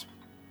grasp.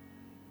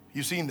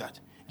 You seen that?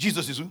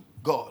 Jesus is who?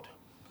 God.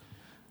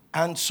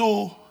 And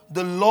so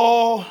the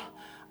law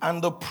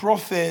and the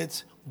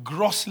prophets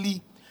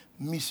grossly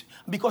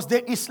Because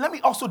there is, let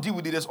me also deal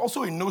with it. There's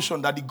also a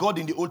notion that the God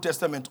in the Old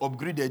Testament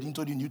upgraded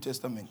into the New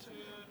Testament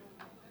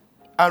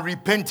and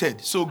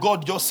repented. So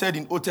God just said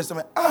in Old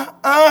Testament,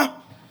 I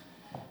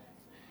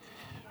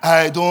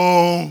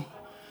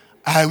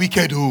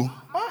wicked,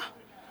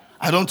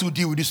 I don't to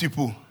deal with these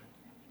people.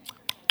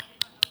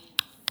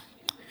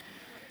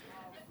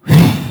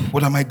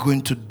 What am I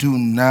going to do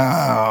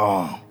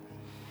now?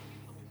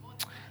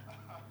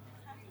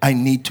 I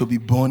need to be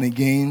born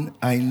again.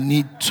 I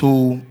need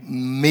to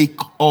make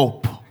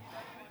up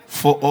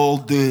for all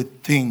the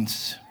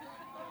things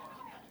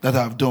that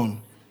I've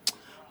done.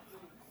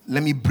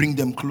 Let me bring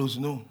them close.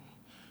 No.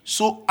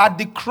 So at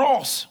the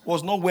cross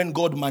was not when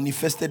God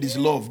manifested his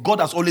love. God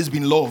has always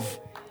been love.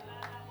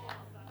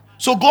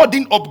 So God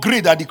didn't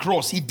upgrade at the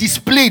cross. He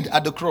displayed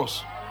at the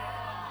cross.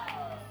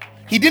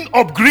 He didn't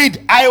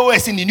upgrade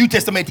iOS in the New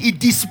Testament. He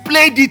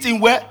displayed it in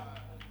where?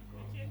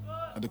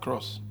 At the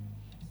cross.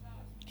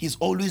 He's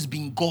always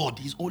been God.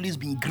 He's always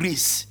been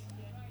grace.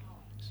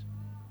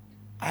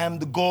 I am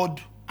the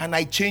God and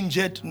I change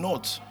it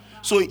not.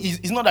 So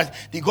it's not that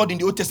the God in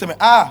the Old Testament,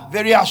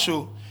 very harsh.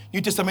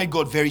 New Testament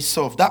God, very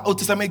soft. That Old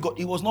Testament God,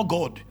 he was not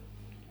God.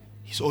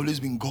 He's always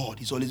been God.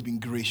 He's always been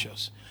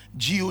gracious.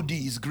 God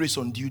is grace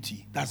on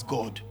duty. That's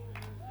God.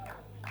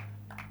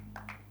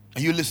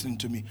 Are you listening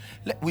to me?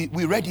 We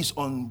read this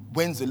on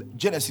Wednesday,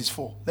 Genesis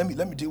 4. Let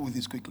me deal with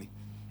this quickly.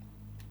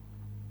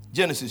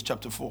 Genesis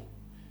chapter 4.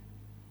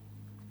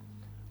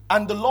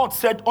 And the Lord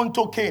said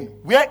unto Cain,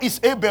 where is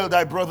Abel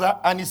thy brother?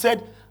 And he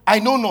said, I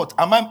know not.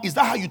 Is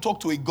that how you talk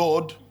to a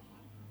God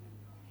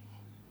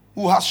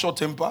who has short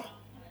temper?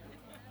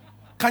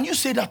 Can you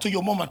say that to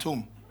your mom at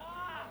home?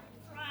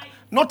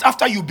 Not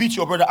after you beat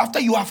your brother, after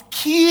you have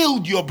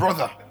killed your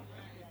brother.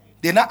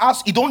 They now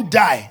ask, you don't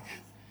die.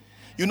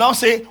 You now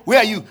say, where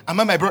are you? Am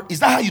I my brother?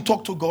 Is that how you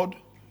talk to God?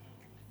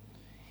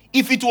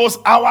 If it was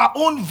our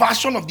own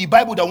version of the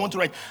Bible that I want to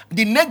write,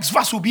 the next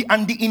verse will be,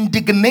 and the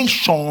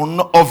indignation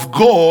of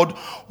God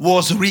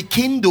was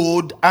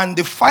rekindled, and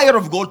the fire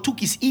of God took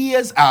his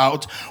ears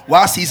out,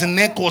 whilst his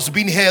neck was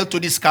being held to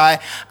the sky,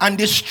 and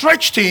they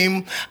stretched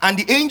him, and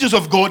the angels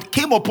of God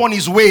came upon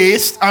his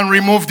waist and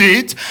removed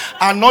it.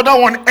 Another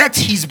one ate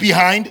his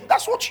behind.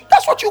 That's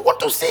what you want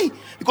to see,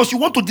 because you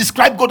want to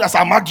describe God as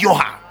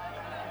Amagioha.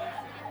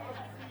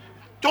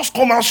 Just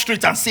come out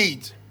straight and say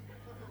it.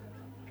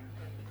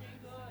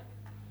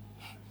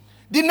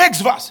 The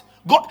next verse,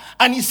 God,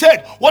 and he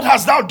said, what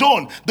hast thou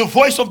done? The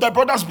voice of thy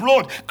brother's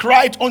blood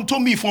cried unto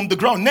me from the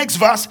ground. Next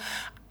verse,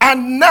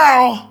 and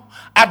now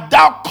art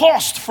thou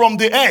cursed from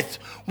the earth,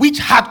 which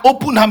had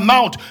opened her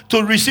mouth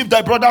to receive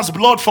thy brother's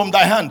blood from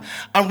thy hand.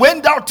 And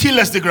when thou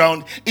tillest the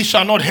ground, it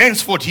shall not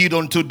henceforth yield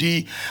unto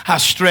thee her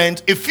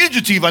strength. A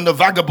fugitive and a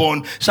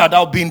vagabond shalt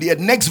thou be in the earth.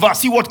 Next verse,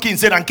 see what Cain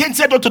said. And Cain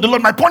said unto the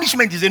Lord, my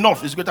punishment is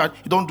enough. It's greater.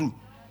 You don't do.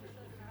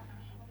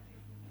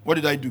 What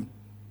did I do?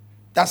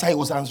 That's how he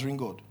was answering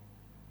God.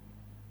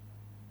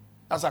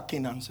 That's how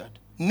Cain answered.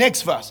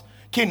 Next verse.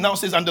 Cain now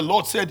says, and the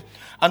Lord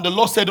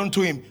said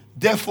unto him,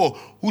 therefore,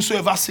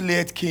 whosoever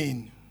slayeth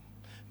Cain,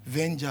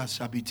 vengeance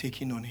shall be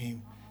taken on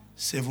him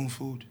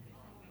sevenfold.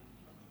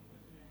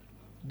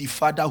 The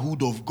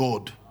fatherhood of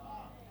God.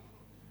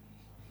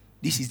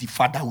 This is the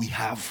father we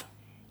have.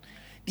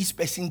 This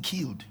person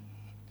killed.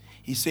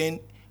 He's saying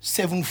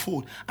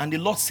sevenfold. And the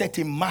Lord set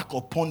a mark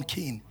upon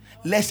Cain,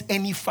 lest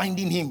any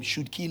finding him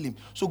should kill him.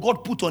 So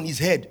God put on his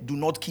head, do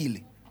not kill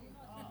him.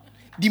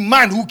 The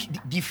man who,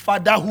 the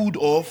fatherhood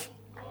of,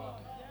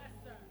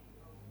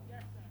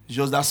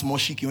 just that small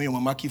chicken when your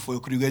mama keep for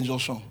your Korean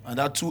junction, and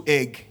that 2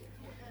 egg,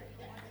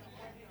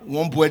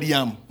 1 boiled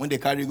yam when they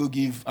carry go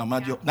give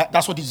Amadio.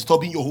 That's what is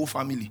disturbing your whole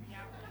family.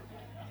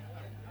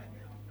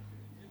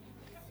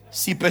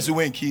 See person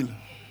when kill.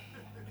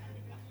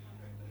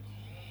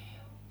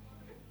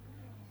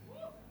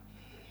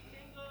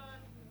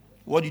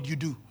 What did you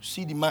do?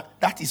 See the man.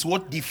 That is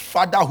what the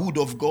fatherhood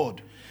of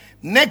God.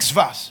 Next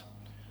verse.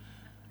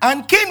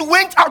 And Cain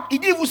went out. He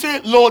didn't even say,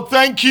 Lord,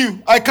 thank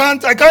you. I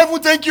can't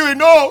even thank you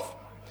enough.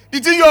 The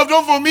thing you have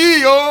done for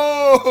me.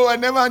 Oh, I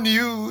never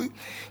knew.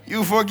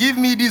 You forgive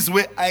me this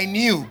way. I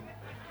knew.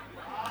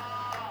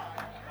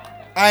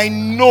 I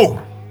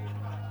know.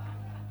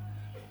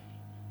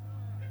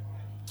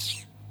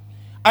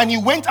 And he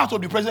went out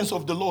of the presence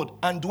of the Lord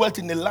and dwelt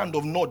in the land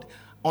of Nod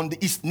on the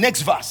east.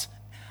 Next verse.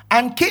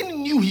 And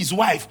Cain knew his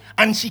wife,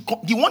 and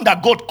the one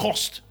that God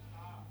cursed.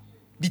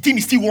 The thing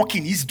is still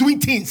working. He's doing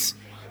things.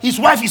 His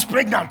wife is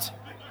pregnant.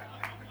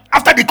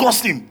 After they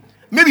cursed him.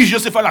 Maybe it's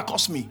just a fellow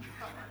cursed me.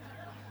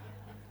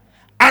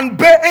 And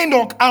bare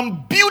Enoch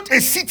and built a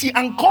city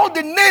and called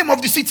the name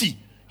of the city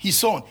his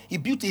son. He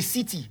built a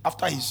city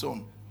after his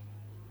son.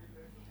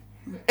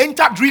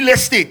 Entered real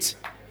estate.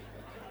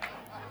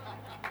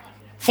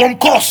 From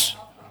curse.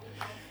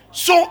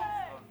 So,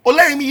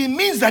 Olayemi, it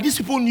means that these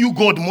people knew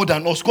God more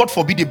than us. God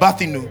forbid a bad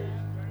thing, no.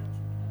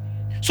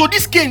 So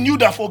this Cain knew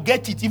that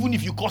forget it. Even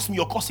if you curse me,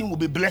 your cursing will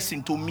be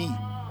blessing to me.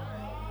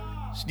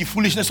 The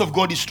foolishness of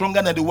God is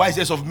stronger than the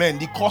wisest of men.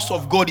 The curse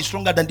of God is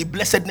stronger than the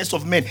blessedness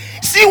of men.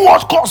 See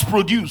what curse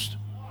produced.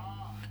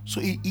 So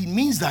it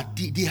means that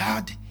they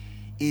had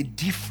a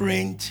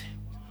different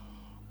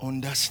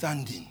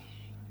understanding.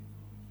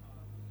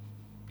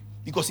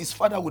 Because his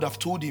father would have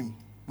told him,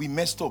 we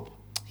messed up.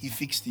 He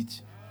fixed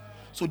it.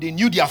 So they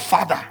knew their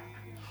father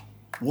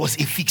was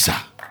a fixer.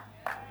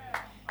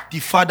 The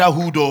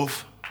fatherhood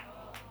of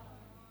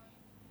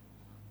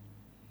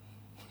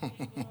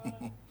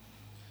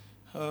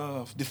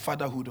the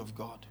fatherhood of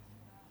God.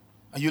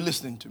 Are you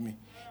listening to me?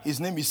 His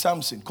name is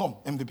Samson. Come,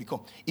 MVP,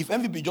 come. If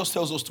MVP just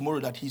tells us tomorrow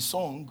that his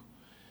song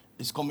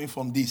is coming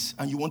from this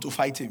and you want to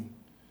fight him,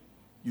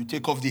 you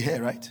take off the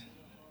hair, right?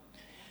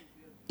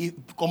 If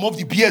come off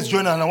the beards,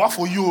 join and what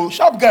for you?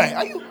 Sharp guy,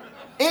 are you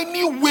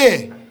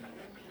anywhere?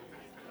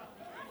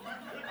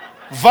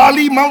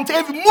 Valley,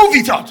 mountain, move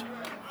it out.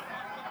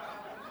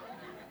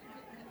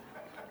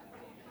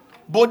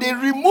 But they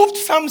removed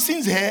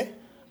Samson's hair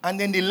and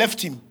then they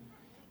left him.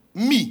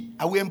 Me,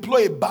 I will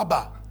employ a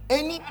barber.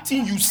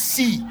 Anything you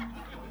see.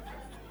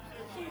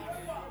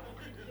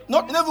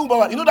 Never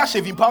barber. You know that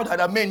shaving powder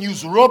that men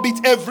use? Rub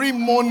it every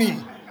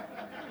morning.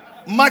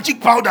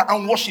 Magic powder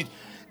and wash it.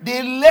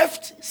 They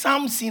left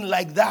Samson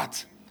like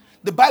that.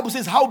 The Bible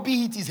says,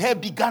 howbeit his hair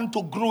began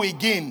to grow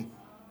again.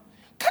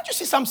 Can't you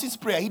see Samson's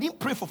prayer? He didn't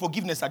pray for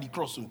forgiveness at the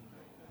cross.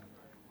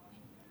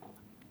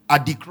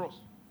 At the cross.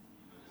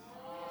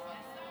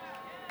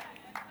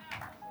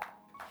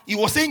 He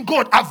was saying,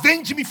 God,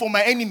 avenge me for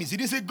my enemies. He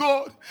didn't say,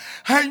 God,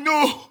 I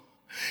know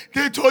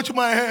they touched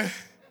my hair.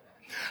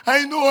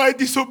 I know I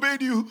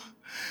disobeyed you.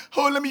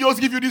 Oh, let me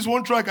just give you this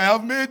one track. I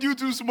have made you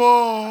too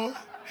small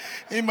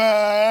in my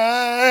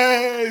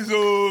eyes,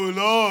 oh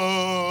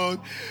Lord.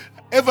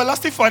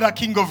 Everlasting Father,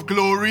 King of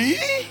glory,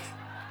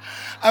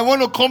 I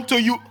want to come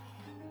to you.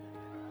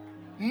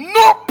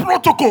 No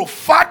protocol.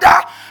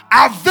 Father,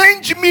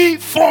 avenge me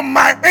for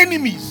my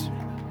enemies.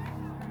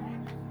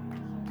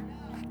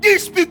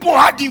 These people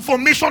had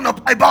information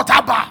about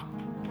Abba.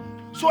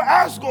 So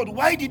I asked God,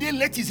 why did they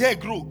let his hair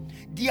grow?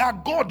 Their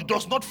God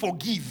does not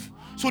forgive.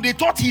 So they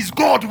thought his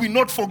God will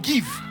not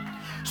forgive.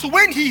 So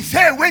when his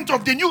hair went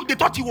off, they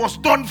thought he was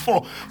done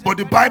for. But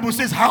the Bible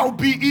says,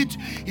 howbeit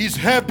his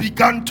hair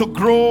began to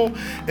grow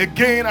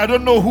again. I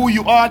don't know who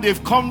you are.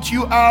 They've counted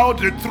you out.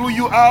 They threw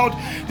you out.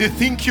 They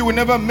think you will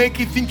never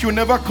make it, think you will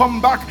never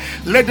come back.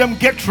 Let them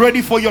get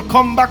ready for your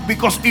comeback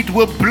because it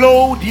will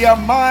blow their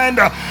mind.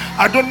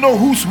 I don't know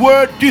whose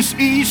word this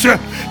is.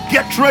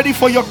 Get ready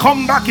for your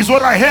comeback is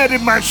what I heard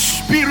in my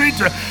spirit.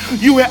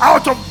 You were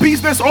out of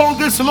business all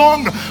this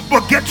long,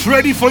 but get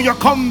ready for your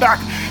comeback.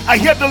 I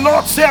hear the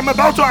Lord say, I'm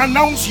about to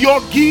announce your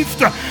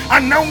gift,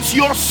 announce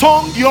your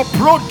song, your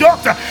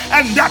product,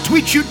 and that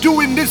which you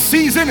do in this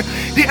season.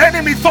 The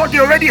enemy thought they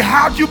already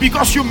had you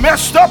because you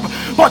messed up,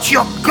 but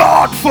your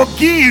God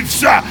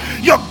forgives,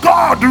 your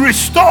God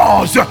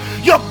restores,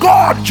 your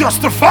God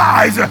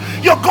justifies,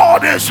 your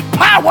God is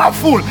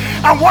powerful.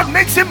 And what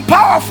makes him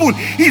powerful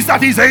is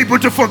that he's able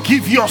to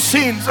forgive your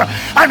sins,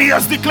 and he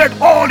has declared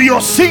all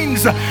your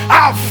sins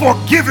are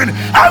forgiven.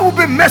 I will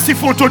be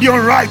merciful to your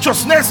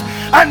unrighteousness,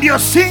 and your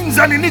sins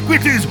and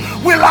iniquities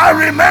will I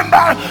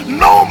remember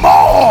no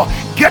more.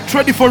 Get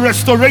ready for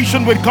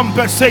restoration with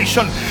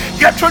compensation.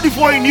 Get ready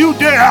for a new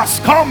day has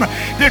come.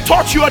 They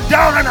thought you are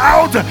down and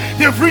out.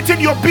 They've written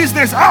your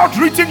business out,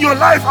 written your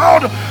life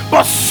out,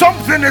 but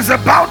something is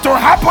about to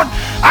happen.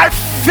 I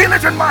feel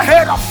it in my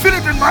head. I feel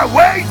it in my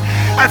waist.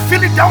 I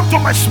feel it down to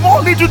my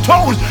small little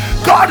toes.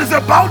 God is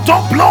about to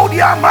blow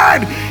their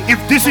mind. If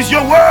this is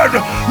your word,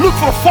 look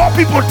for 4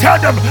 people. Tell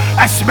them,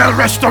 I smell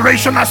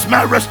restoration. I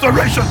smell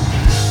restoration.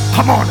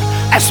 Come on.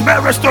 I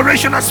smell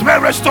restoration. I smell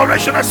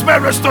restoration. I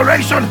smell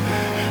restoration.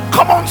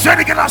 Come on, say it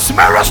again. I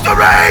smell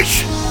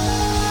restoration.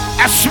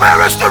 I smell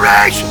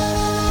restoration.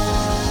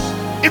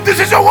 If this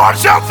is your word,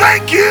 shout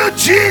thank you,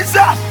 Jesus.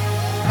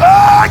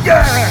 Oh,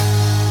 yeah.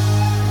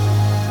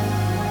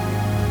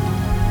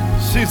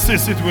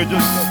 Sit. We're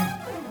just...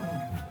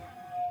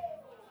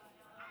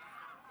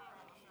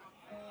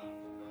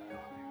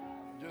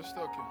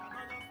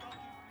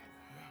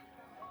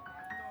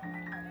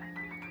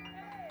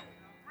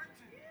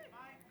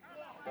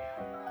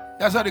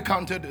 That's how they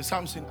counted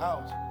Samson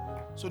out.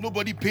 So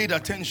nobody paid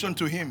attention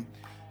to him.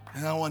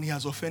 And now when he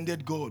has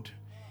offended God,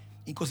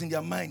 because in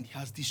their mind, he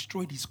has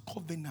destroyed his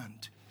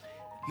covenant.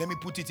 Let me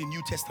put it in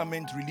New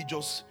Testament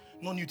religious,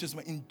 not New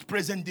Testament, in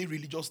present day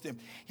religious term.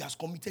 He has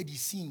committed a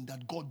sin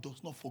that God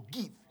does not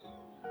forgive.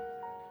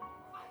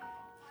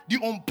 The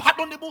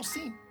unpardonable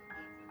sin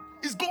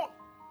is gone.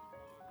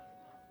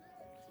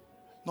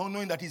 Not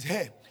knowing that his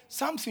hair.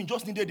 Samson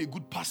just needed a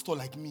good pastor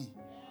like me.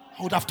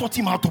 I would have taught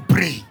him how to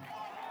pray.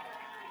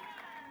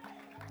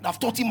 I've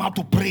taught him how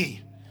to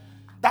pray.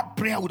 That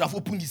prayer would have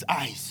opened his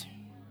eyes.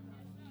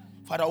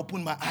 Father,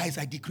 open my eyes.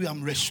 I decree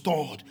I'm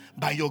restored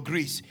by your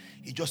grace.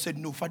 He just said,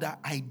 no, Father,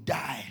 I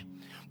die.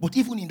 But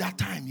even in that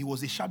time, he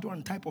was a shadow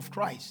and type of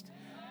Christ,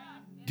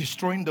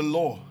 destroying the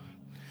law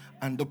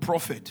and the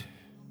prophet.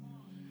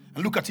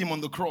 And look at him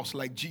on the cross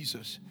like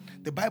Jesus.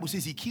 The Bible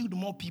says he killed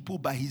more people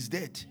by his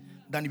death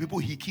than the people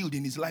he killed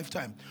in his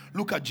lifetime.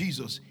 Look at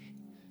Jesus.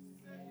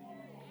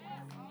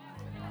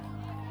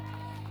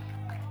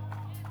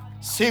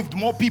 Saved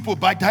more people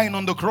by dying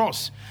on the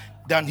cross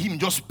than him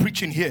just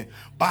preaching here.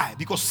 Why?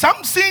 Because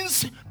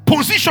Samson's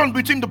position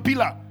between the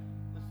pillar,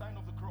 the sign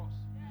of the cross.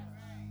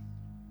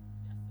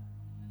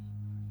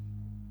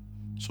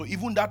 So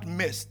even that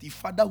mess, the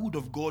fatherhood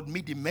of God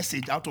made a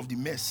message out of the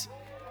mess.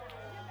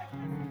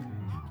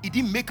 He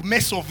didn't make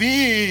mess of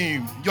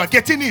him. You are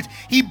getting it?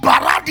 He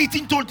barred it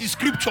into the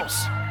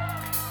scriptures.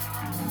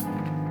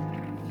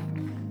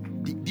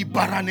 The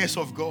barrenness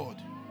of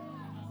God.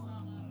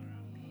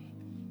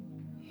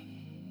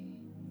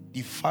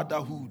 The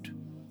fatherhood.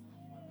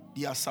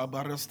 The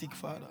asabaristic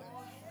father.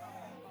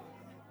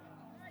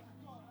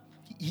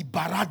 He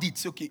barred it.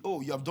 Say, okay,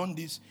 oh, you have done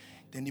this.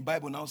 Then the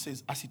Bible now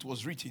says, as it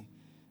was written.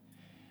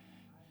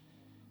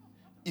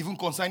 Even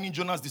concerning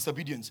Jonah's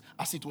disobedience,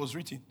 as it was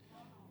written.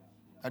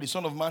 That the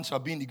Son of Man shall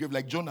be in the grave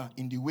like Jonah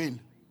in the whale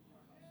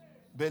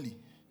belly.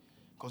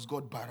 Because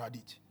God barred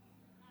it.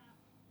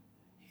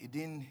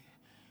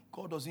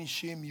 God doesn't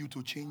shame you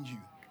to change you.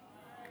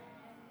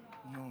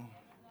 No.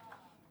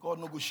 God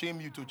no go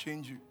shame you to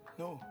change you.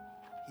 No.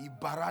 He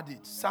barred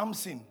it.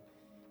 Samson.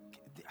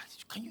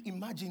 Can you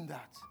imagine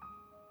that?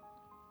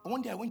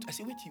 One day I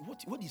said, wait,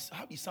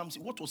 how is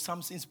Samson? What was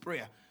Samson's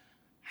prayer?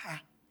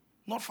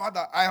 Not,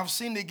 Father, I have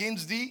sinned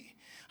against thee,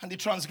 and the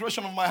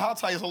transgression of my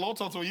heart is a lot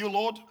unto you,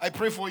 Lord. I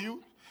pray for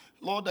you,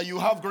 Lord, that you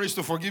have grace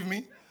to forgive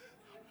me.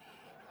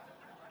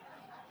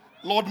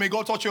 Lord, may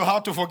God touch your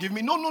heart to forgive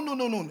me.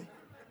 No.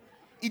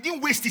 He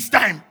didn't waste his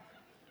time.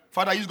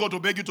 Father, he's got to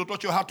beg you to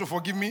touch your heart to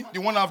forgive me. The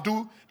one I've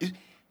do.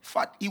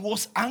 He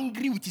was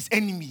angry with his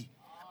enemy.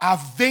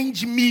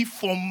 Avenge me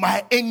from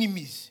my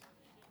enemies.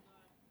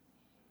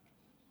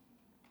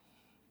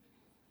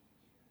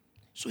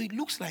 So it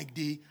looks like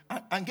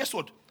and guess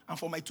what? And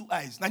for my two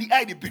eyes. Now the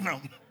eye they pin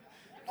now.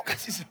 Look at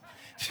this.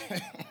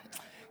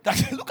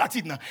 Look at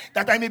it now.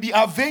 That I may be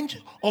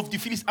avenged of the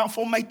Philistines. And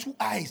for my two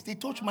eyes, they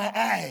touch my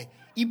eye.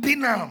 He pin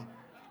now.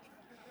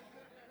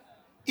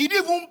 He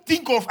didn't even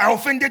think of I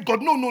offended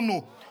God.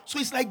 No. So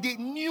it's like they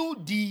knew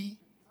they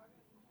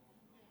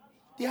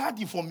had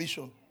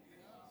information.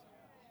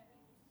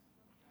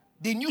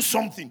 They knew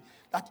something.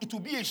 That it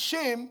would be a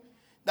shame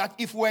that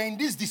if we're in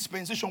this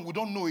dispensation, we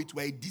don't know it,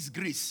 we're a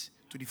disgrace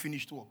to the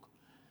finished work.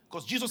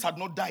 Because Jesus had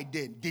not died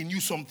then. They knew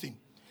something.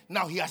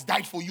 Now he has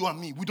died for you and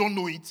me. We don't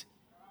know it.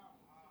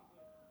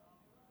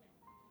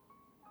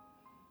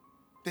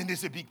 Then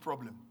there's a big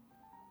problem.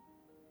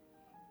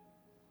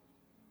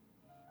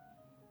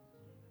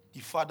 The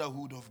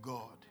fatherhood of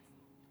God.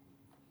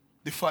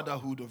 The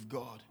fatherhood of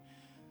God.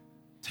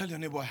 Tell your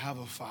neighbor, I have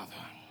a father.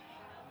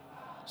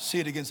 Say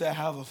it again. Say, I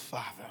have a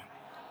father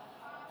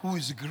who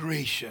is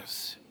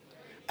gracious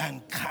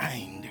and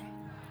kind.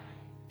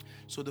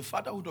 So the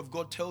fatherhood of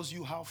God tells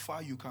you how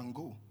far you can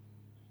go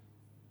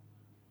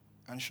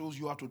and shows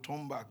you how to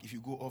turn back if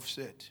you go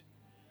offset.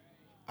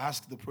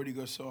 Ask the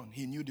prodigal son.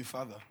 He knew the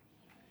father.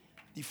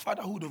 The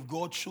fatherhood of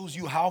God shows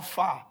you how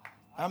far.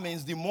 That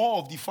means the more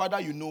of the father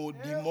you know,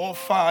 the more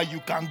far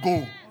you can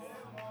go.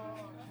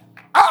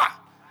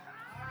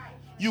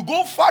 You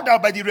go further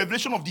by the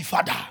revelation of the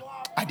father.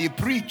 And they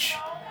preach.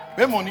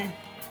 Where money?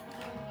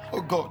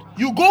 Oh God.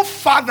 You go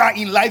further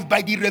in life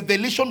by the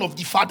revelation of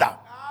the father.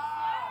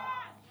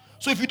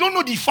 So if you don't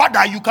know the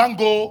father, you can't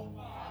go.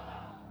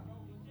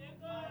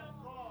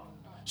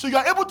 So you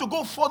are able to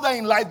go further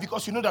in life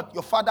because you know that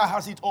your father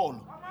has it all.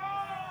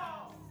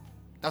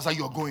 That's how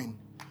you're going.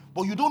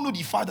 But you don't know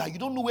the father. You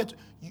don't know where to,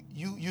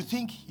 you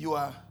think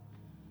you're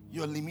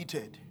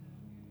limited.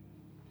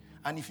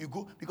 And if you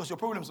go, because your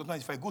problem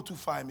sometimes, if I go too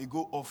far, I may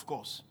go off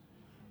course.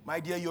 My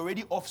dear, you're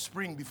already off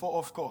spring before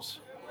off course.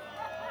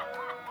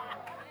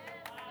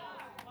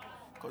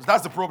 Because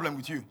that's the problem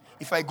with you.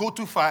 If I go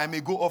too far, I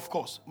may go off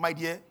course. My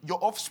dear, your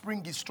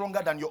offspring is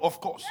stronger than your off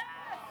course.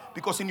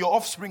 Because in your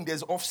offspring,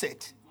 there's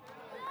offset.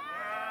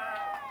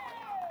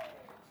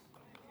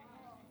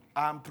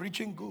 I'm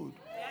preaching good.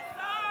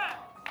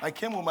 I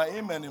came with my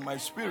amen in my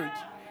spirit.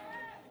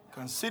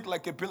 Can sit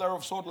like a pillar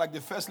of salt, like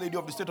the first lady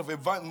of the state of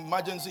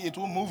emergency. It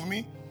won't move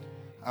me.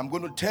 I'm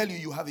going to tell you,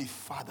 you have a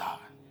father.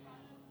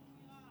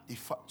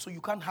 So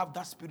you can't have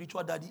that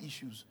spiritual daddy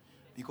issues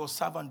because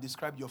servant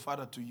described your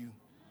father to you.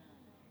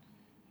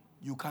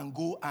 You can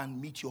go and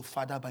meet your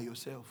father by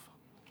yourself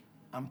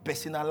and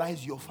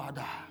personalize your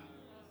father.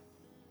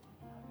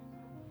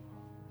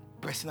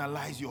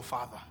 Personalize your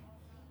father.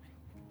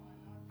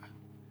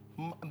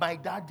 My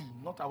daddy,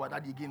 not our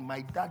daddy again.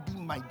 My daddy.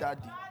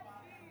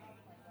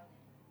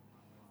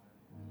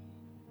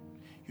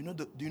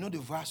 Do you know the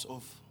verse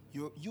of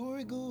you're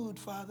a good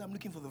father? I'm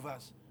looking for the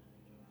verse.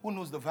 Who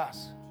knows the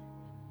verse?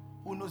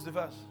 Who knows the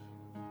verse?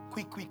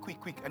 Quick.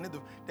 I need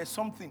there's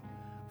something.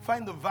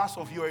 Find the verse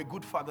of you're a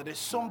good father. There's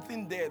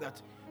something there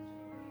that.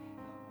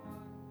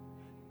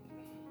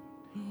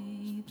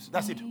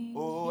 That's it.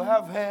 Oh,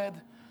 I've heard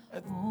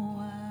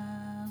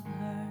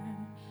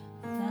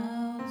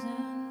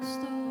 1,000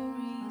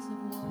 stories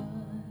of what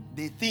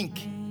they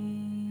think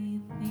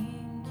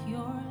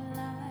you're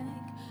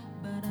like,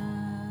 but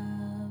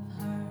I've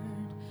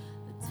heard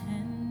the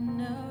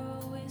tender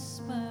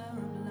whisper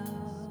of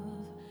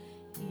love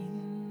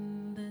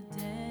in the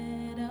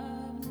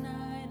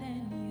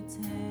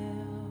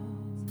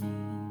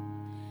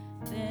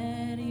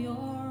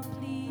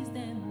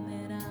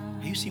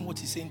you seeing what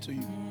he's saying to you?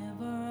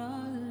 Never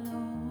alone.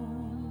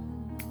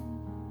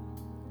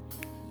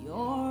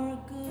 You're a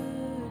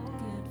good,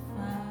 good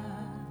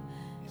Father.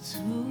 It's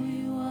who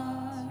you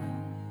are.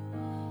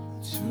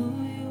 It's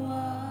who you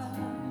are.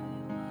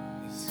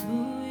 It's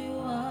who you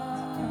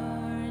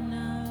are. And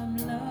I'm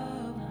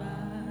loved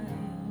by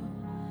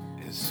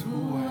you. It's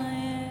Who I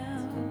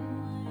am.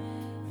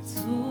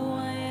 It's who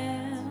I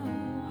am.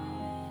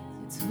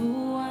 It's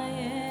who I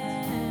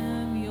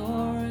am.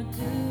 You're a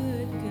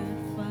good, good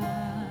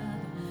Father.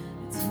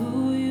 It's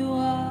who you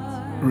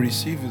are.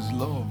 Receive his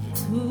love.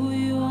 It's who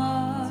you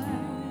are.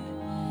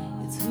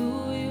 It's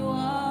who you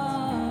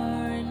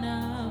are. And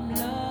I'm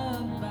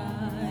loved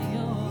by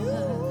your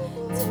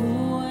love. It's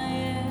who I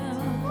am.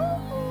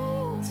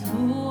 It's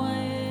who I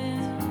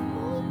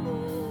am.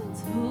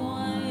 It's who I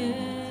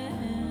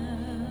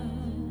am.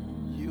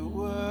 You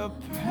were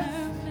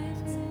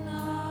Perfect in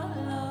all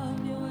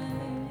of your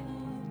ways.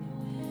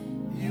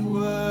 You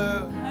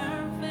were.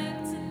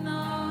 Perfect in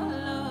all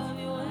of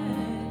your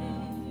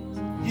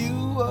ways.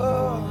 You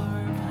were.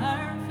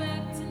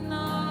 Perfect in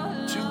all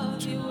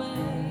of your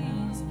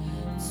ways.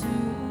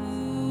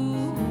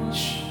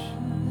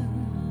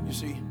 You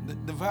see,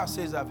 the verse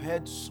says, I've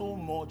heard so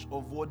much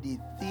of what they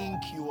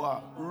think you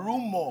are.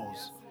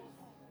 Rumors.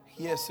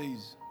 Here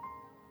says,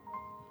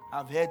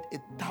 I've heard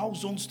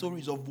 1,000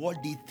 stories of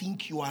what they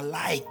think you are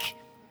like.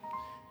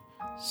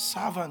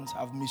 Servants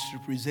have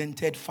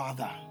misrepresented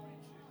Father.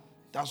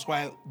 That's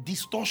why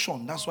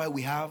distortion, that's why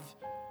we have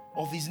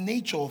of his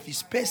nature, of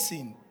his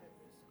person.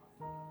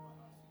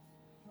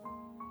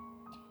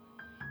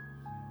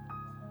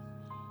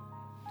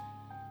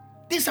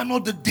 These are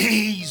not the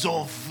days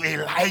of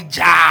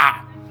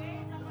Elijah.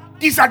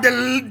 These are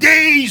the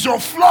days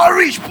of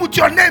Flourish. Put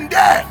your name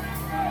there.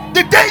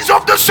 The days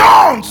of the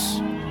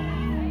sons.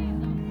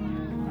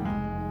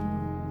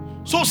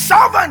 So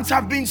servants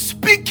have been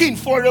speaking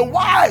for a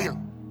while.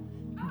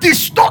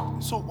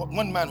 So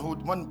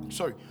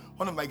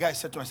one of my guys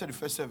said to me, I said the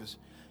first service,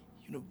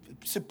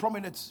 it's a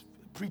prominent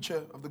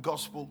preacher of the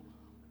gospel.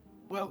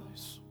 Well,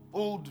 he's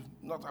old,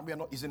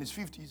 he's in his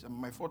 50s, I'm in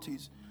my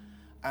 40s,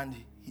 and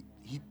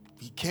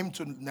he came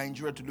to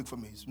Nigeria to look for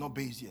me. He's not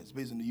based here, he's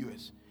based in the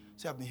US.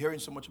 So I've been hearing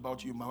so much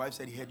about you. My wife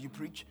said he heard you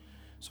preach,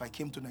 so I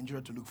came to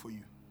Nigeria to look for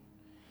you.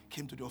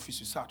 Came to the office,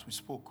 we sat, we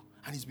spoke,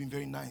 and he's been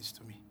very nice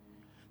to me.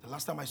 The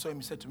last time I saw him,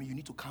 he said to me, you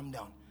need to calm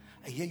down.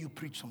 I hear you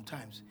preach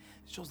sometimes.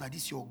 It's just that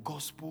this is your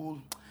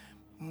gospel.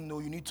 No,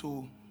 you need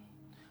to.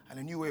 And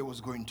I knew where he was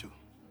going to.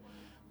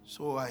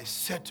 So I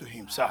said to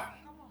him, sir,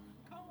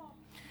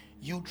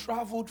 you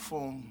traveled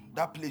from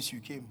that place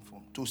you came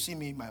from to see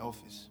me in my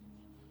office,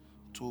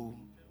 to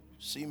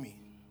see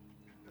me,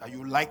 that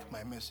you like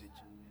my message.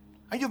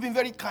 And you've been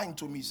very kind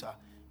to me, sir.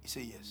 He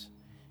said, yes.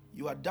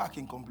 You are dark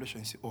in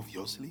complexion. He said,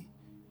 obviously.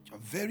 You are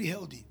very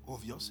healthy,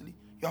 obviously.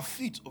 You are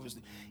fit,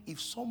 obviously. If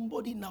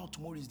somebody now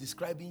tomorrow is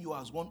describing you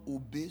as one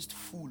obese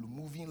fool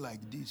moving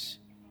like this,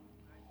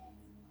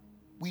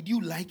 would you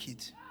like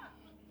it?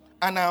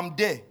 And I'm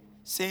there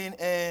saying,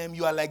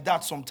 you are like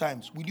that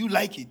sometimes. Will you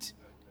like it?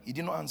 He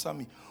did not answer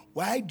me.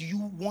 Why do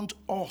you want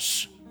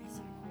us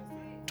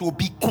to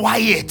be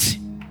quiet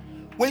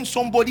when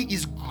somebody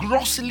is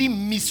grossly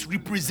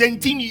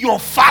misrepresenting your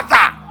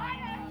Father?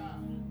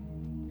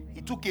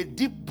 He took a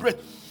deep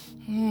breath.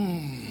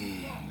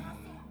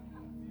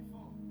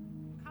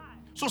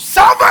 So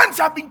servants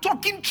have been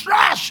talking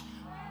trash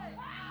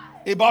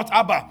about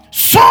Abba.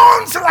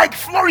 Sons like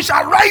Flourish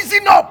are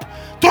rising up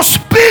to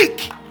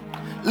speak.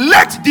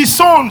 Let the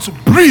sons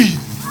breathe.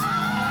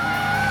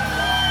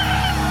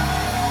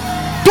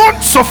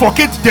 Don't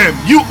suffocate them.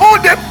 You owe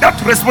them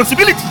that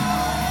responsibility.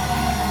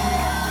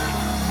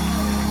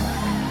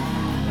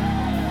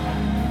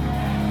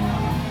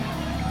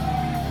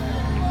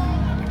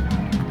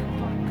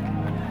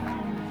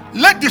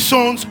 Let the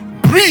sons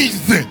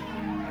breathe.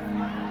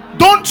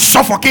 Don't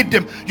suffocate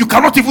them. You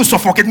cannot even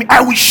suffocate me. I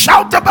will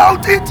shout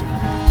about it.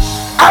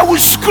 I will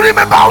scream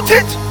about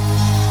it.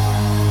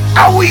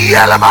 I will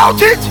yell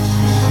about it.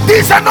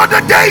 These are not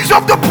the days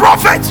of the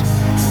prophet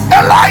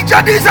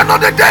Elijah. These are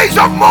not the days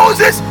of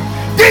Moses.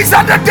 These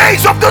are the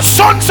days of the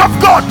sons of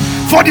God.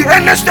 For the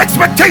earnest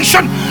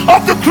expectation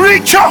of the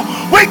creature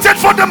waited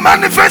for the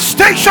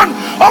manifestation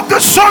of the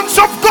sons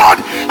of God.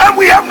 And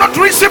we have not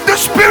received the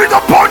spirit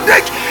of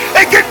bondage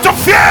again to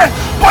fear,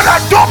 but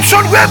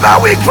adoption whereby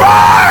we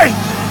cry.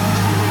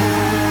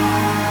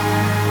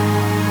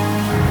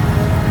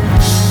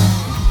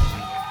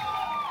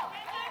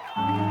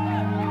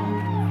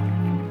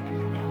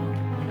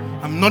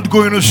 I'm not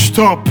going to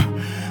stop.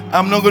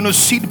 I'm not going to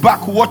sit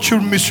back, watch you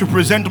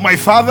misrepresent my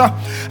Father.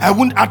 I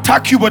won't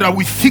attack you, but I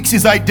will fix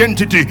his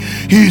identity.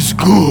 He is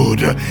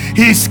good.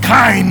 He is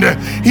kind.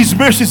 His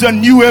mercies are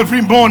new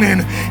every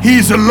morning. He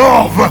is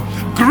love.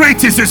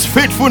 Great is his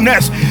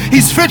faithfulness.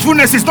 His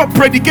faithfulness is not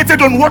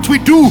predicated on what we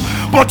do,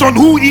 but on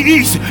who he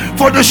is.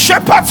 For the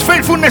shepherd's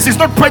faithfulness is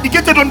not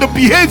predicated on the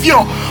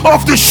behavior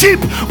of the sheep,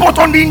 but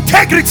on the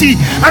integrity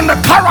and the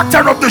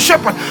character of the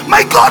shepherd.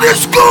 My God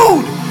is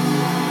good.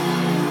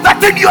 That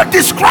thing you are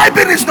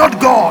describing is not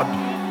God.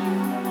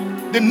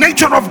 The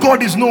nature of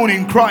God is known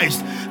in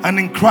Christ, and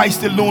in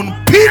Christ alone,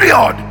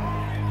 period.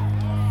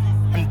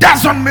 And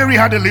that's when Mary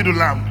had a little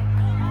lamb.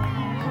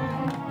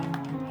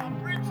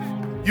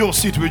 You'll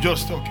sit, we're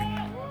just talking.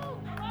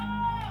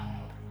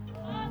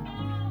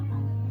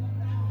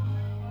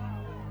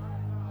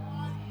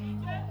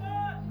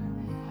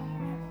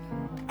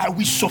 I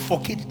will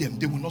suffocate them,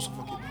 they will not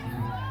suffocate me.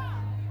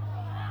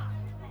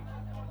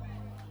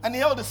 And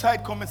he held the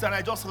side comments, and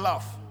I just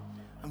laugh.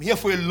 I'm here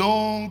for a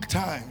long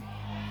time.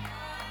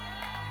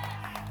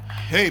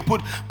 Hey,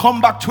 come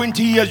back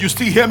 20 years, you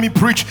still hear me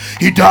preach.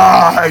 He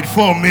died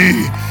for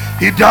me.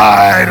 He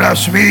died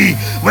as me.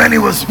 When he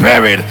was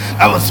buried,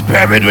 I was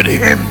buried with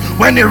him.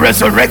 When he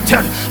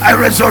resurrected, I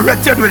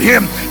resurrected with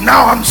him.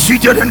 Now I'm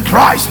seated in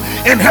Christ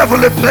in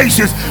heavenly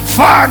places,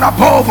 far and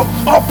above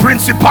all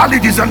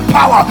principalities and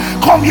power.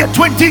 Come here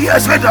 20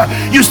 years later,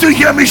 you still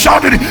hear me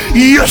shouting,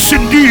 yes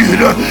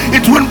indeed,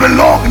 it will be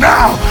long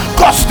now.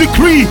 God's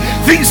decree,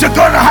 things are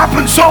gonna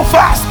happen so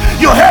fast.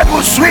 Your head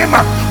will swim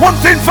one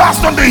thing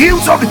fast on the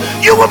heels of it.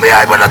 You will be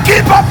able to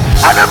keep up,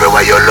 and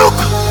everywhere you look,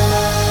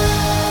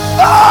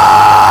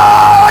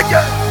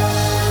 yeah.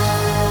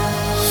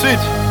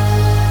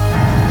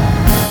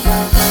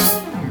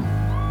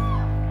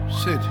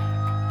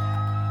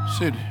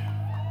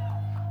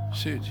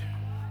 Sit.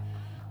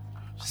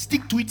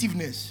 Stick to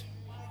itiveness.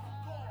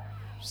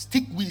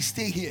 Will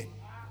stay here.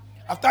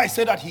 After I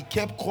said that, he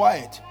kept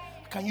quiet.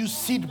 Can you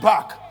sit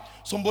back?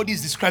 Somebody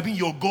is describing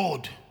your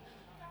God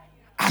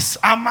as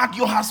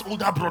Amadioha's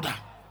older brother,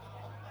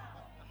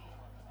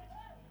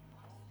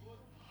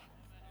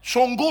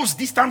 Shongo's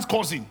distant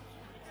cousin,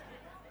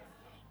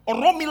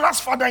 Oromila's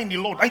father in the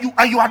Lord,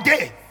 and you are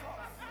there.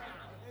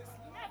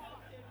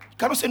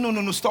 Can you say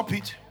no, stop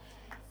it?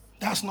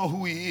 That's not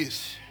who he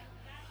is.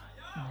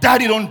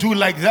 Daddy don't do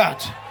like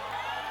that.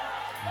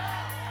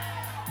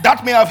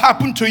 That may have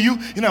happened to you.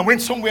 I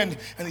went somewhere and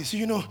they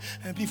say,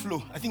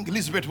 P-Flow, I think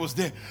Elizabeth was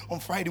there on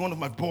Friday. One of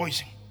my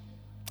boys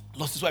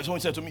lost his wife. Someone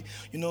said to me,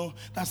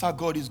 that's how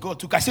God is. God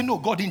took her. I said, no,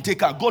 God didn't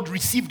take her. God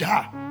received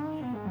her.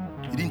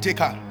 He didn't take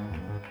her.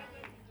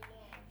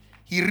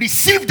 He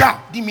received her.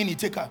 Didn't mean he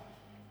took her.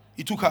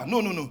 He took her.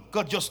 No.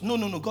 God just,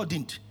 no, God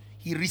didn't.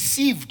 He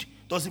received.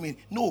 Doesn't mean,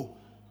 no,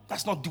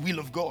 that's not the will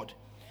of God.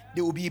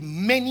 There will be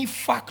many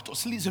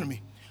factors. Listen to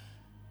me.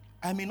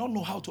 I may not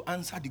know how to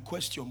answer the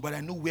question, but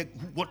I know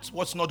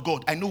what's not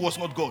God. I know what's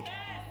not God.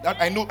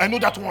 I know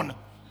that one.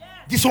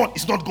 This one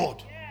is not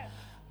God.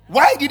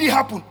 Why did it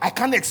happen? I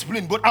can't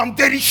explain, but I'm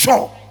very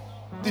sure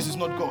this is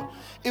not God.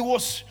 It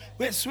was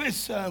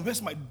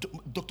where's my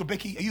Dr.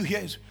 Becky? Are you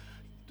here?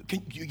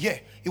 Yeah,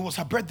 it was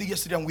her birthday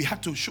yesterday, and we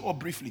had to show up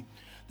briefly.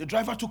 The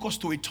driver took us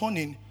to a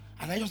turning,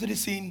 and I just started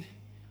seeing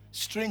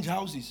strange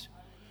houses.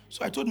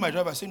 So I told my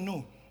driver, I said,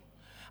 no,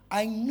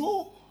 I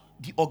know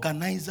the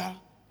organizer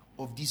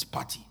of this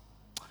party.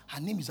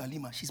 Her name is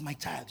Alima. She's my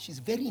child. She's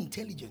very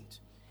intelligent.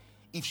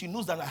 If she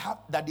knows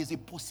that there's a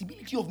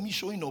possibility of me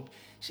showing up,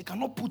 she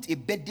cannot put a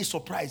birthday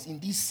surprise in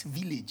this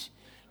village.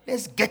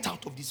 Let's get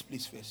out of this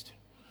place first.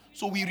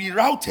 So we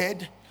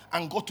rerouted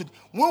and got to.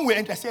 When we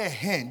entered, I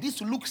said,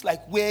 this looks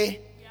like where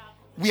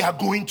we are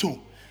going to.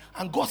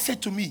 And God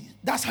said to me,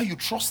 that's how you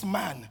trust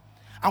man.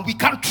 And we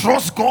can't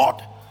trust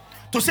God.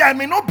 To say, I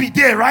may not be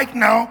there right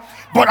now,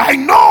 but I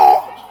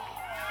know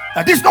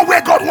that this is not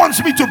where God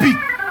wants me to be.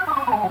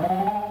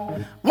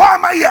 Why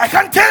am I here? I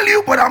can't tell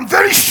you, but I'm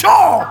very sure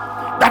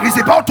that he's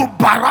about to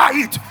bara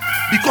it,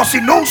 because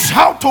he knows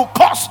how to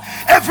cause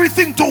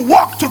everything to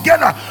work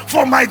together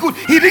for my good.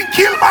 He didn't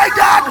kill my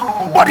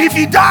dad, but if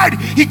he died,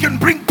 he can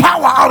bring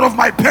power out of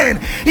my pain.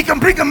 He can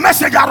bring a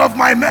message out of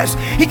my mess.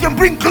 He can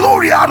bring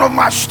glory out of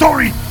my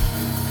story.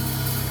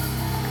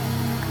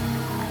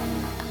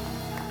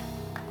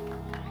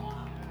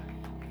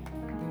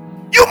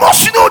 You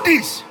must know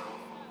this.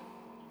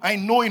 I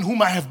know in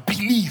whom I have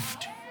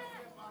believed.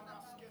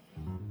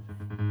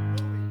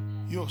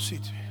 Yo,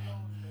 sit.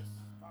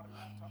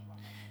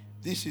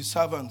 This is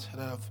servants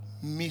that have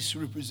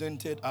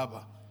misrepresented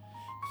Abba.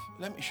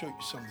 Let me show you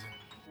something.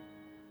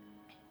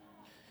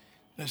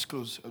 Let's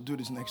close. I'll do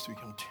this next week.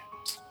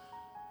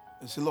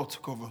 There's a lot to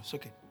cover. It's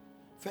okay.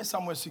 1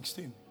 Samuel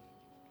 16.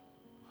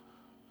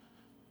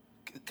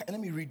 Let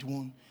me read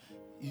one.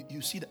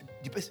 You see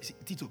that the person,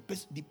 Tito,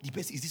 the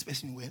person, is this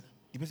person well?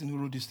 The person who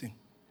wrote this thing.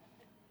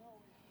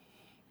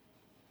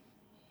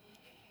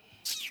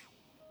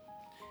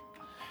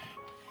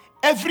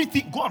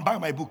 Everything, go and buy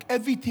my book.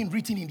 Everything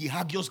written in the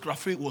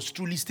hagiography was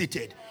truly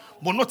stated,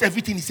 but not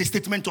everything is a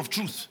statement of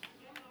truth.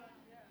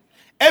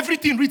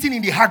 Everything written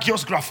in the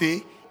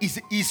hagiography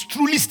is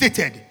truly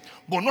stated,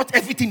 but not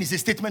everything is a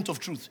statement of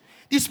truth.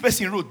 This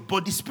person wrote,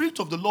 but the Spirit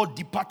of the Lord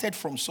departed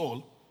from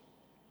Saul.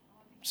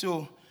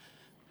 So,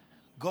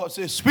 God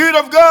says, Spirit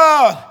of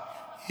God,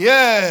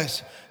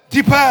 yes,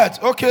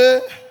 depart,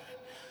 okay,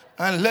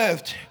 and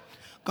left.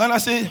 God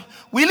said,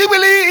 Willie,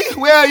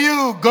 where are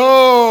you?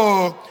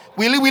 Go.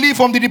 Willie,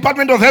 from the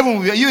Department of Heaven,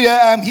 are you here?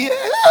 I'm here.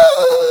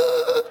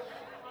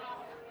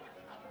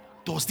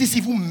 Does this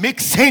even make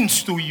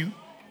sense to you?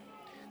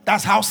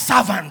 That's how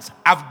servants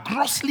have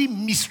grossly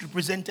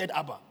misrepresented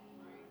Abba.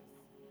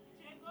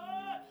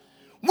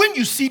 When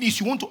you see this,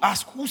 you want to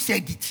ask, who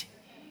said it?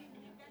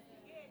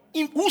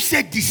 Who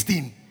said this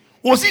thing?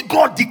 Was it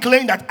God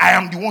declaring that I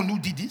am the one who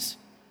did this?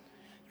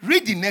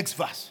 Read the next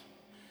verse.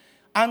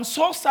 And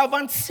Saul's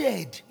servant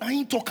said, now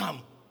he took him.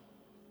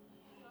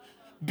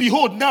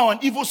 Behold, now an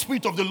evil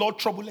spirit of the Lord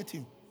troubleth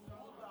him.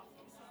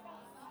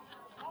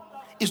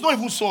 It's not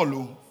even Saul.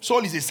 Oh.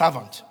 Saul is a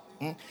servant.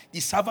 The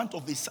servant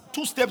of a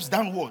 2 steps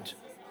downward.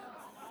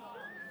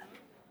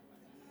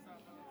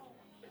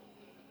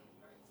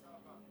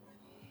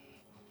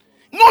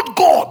 Not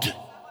God.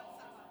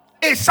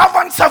 A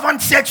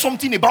servant said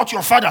something about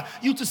your father.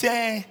 You to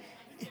say,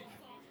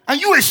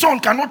 and you a son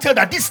cannot tell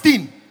that this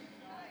thing,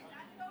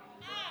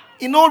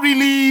 you know,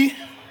 really.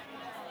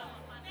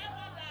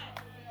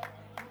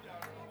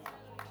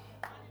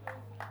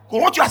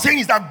 But what you are saying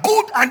is that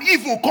good and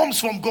evil comes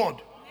from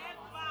God.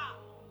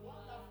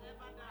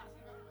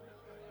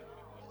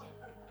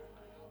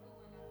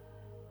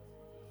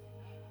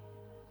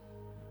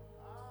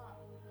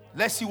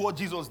 Let's see what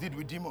Jesus did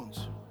with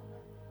demons.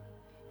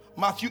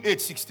 Matthew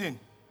 8:16.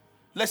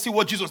 Let's see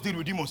what Jesus did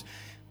with demons.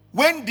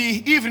 When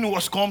the evening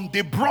was come,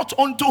 they brought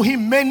unto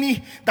him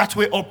many that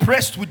were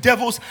oppressed with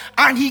devils,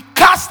 and he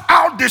cast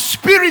out the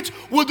spirit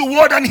with the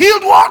word and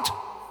healed what?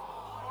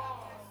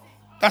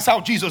 That's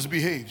how Jesus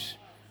behaves.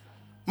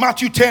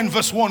 Matthew 10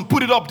 verse 1.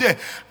 Put it up there.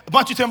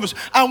 Matthew 10 verse.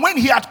 And when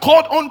he had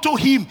called unto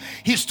him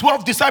his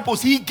 12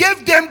 disciples, he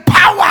gave them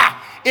power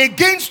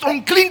against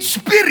unclean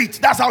spirits.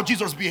 That's how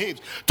Jesus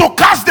behaves. To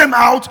cast them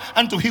out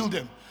and to heal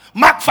them.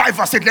 Mark 5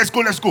 verse 8.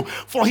 Let's go.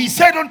 For he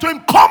said unto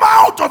him, come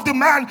out of the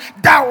man,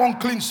 thou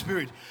unclean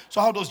spirit.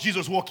 So how does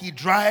Jesus work? He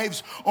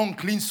drives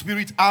unclean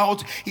spirit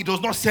out. He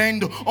does not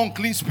send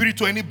unclean spirit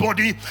to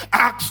anybody.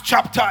 Acts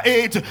chapter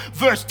 8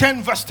 verse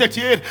 10 verse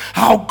 38.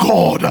 How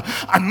God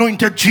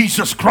anointed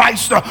Jesus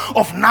Christ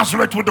of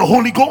Nazareth with the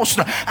Holy Ghost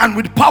and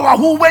with power,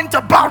 who went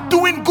about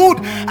doing good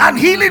and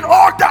healing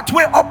all that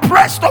were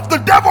oppressed of the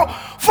devil.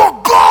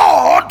 For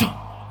God,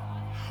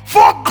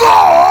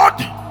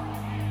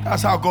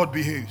 that's how God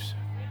behaves.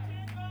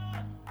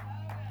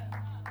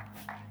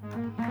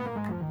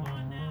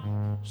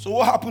 So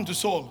what happened to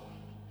Saul?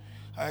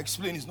 I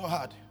explain, it's not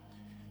hard.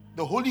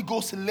 The Holy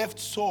Ghost left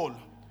Saul,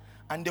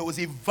 and there was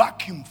a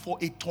vacuum for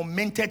a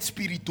tormented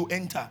spirit to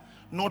enter,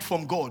 not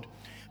from God.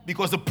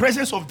 Because the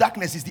presence of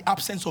darkness is the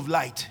absence of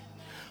light.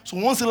 So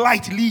once the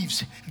light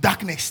leaves,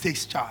 darkness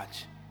takes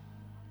charge.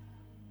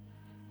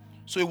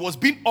 So it was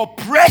being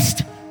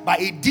oppressed by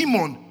a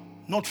demon,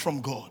 not from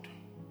God.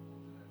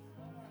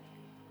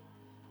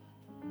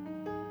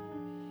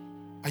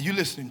 Are you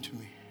listening to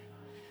me?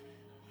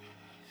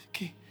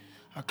 Okay,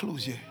 I'll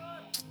close here.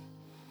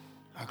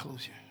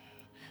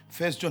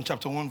 1 John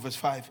chapter 1 verse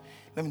 5.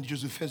 Let me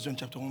just do 1 John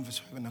chapter 1 verse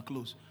 5 and I'll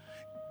close.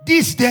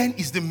 This then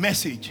is the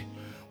message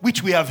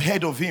which we have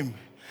heard of him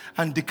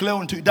and declare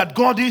unto you, that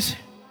God is,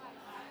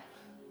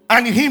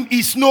 and in him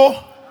is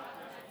no.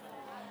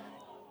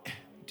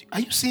 Are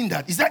you seeing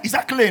that? Is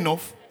that clear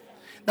enough?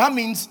 That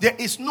means there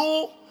is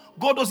no,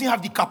 God doesn't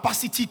have the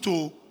capacity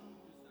to.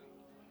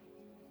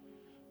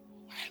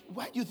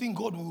 Why do you think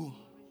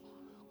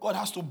God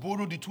has to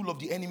borrow the tool of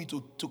the enemy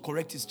to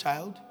correct his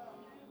child?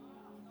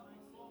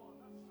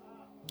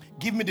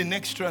 Give me the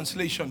next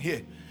translation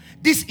here.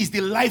 This is the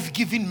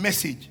life-giving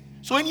message.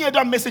 So any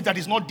other message that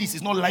is not this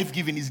is not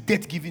life-giving, it's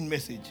death-giving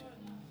message.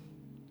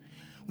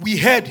 We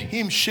heard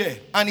him share,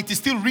 and it is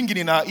still ringing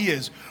in our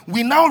ears.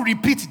 We now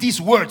repeat these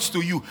words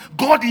to you.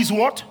 God is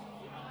what?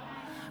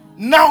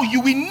 Now you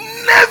will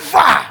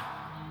never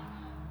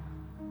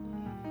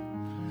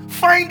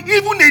find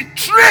even a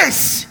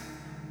trace.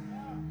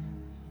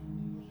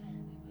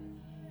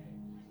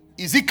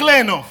 Is it clear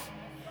enough?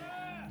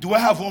 Do I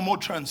have one more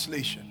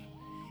translation?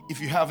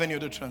 If you have any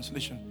other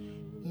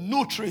translation,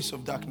 no trace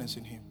of darkness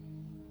in him.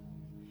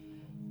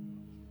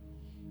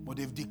 But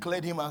they've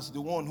declared him as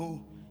the one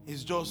who he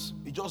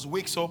just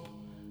wakes up,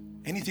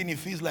 anything he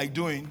feels like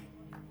doing,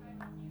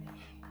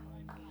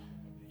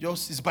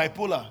 just is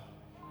bipolar.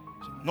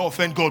 No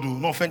offend God,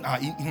 no offend.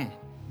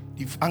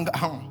 If anger,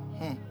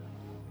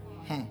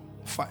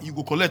 you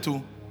go collect.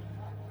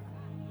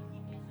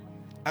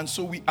 And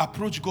so we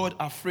approach God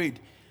afraid.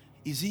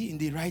 Is he in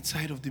the right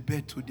side of the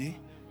bed today?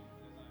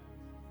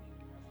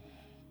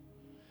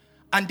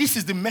 And this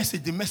is the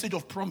message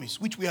of promise,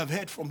 which we have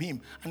heard from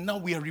him. And now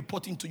we are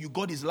reporting to you,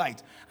 God is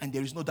light, and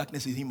there is no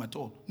darkness in him at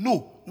all.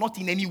 No, not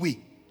in any way.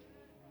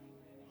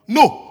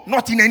 No,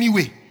 not in any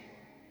way.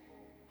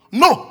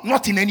 No,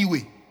 not in any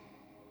way.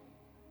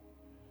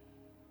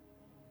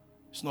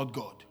 It's not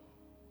God.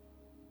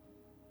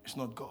 It's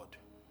not God.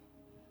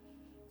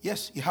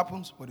 Yes, it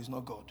happens, but it's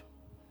not God.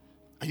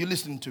 Are you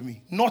listening to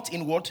me? Not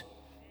in what?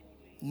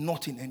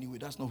 Not in any way.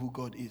 That's not who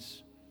God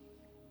is.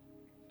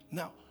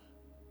 Now,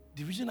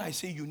 the reason I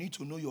say you need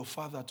to know your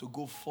father to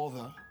go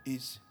further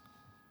is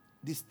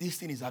this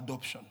thing is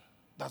adoption.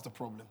 That's the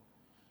problem.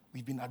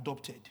 We've been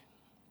adopted,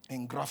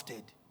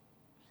 engrafted.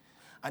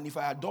 And if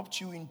I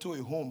adopt you into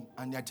a home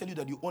and I tell you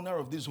that the owner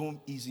of this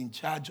home is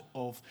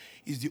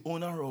the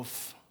owner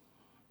of,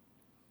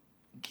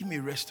 give me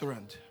a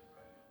restaurant,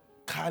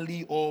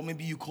 Kali, or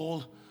maybe you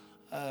call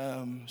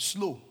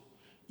slow,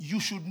 you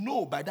should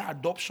know by that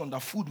adoption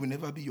that food will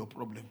never be your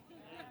problem.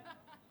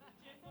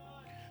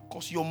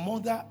 Because your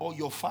mother or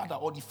your father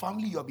or the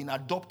family you have been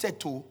adopted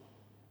to,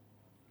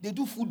 they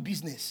do food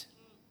business.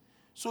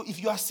 So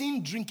if you are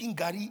seen drinking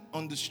gari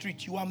on the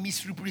street, you are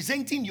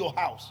misrepresenting your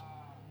house.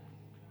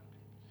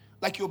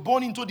 Like you're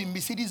born into the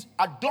Mercedes,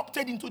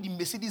 adopted into the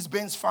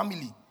Mercedes-Benz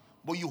family,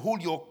 but you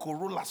hold your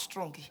Corolla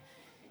strong.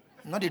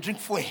 You know they drink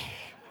fuel.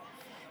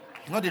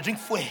 You know they drink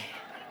fuel.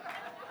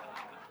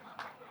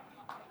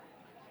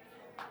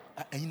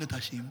 Are you not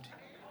ashamed?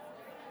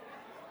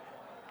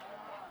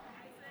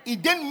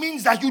 It then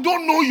means that you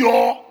don't know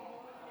your.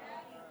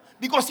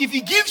 Because if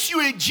he gives you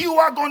a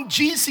G-Wagon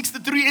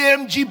G63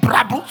 AMG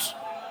Brabus,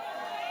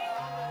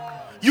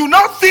 you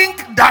now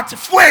think that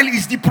fuel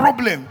is the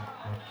problem.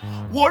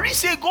 Worry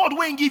say God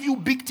won't give you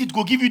big teeth,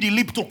 go give you the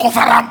lip to cover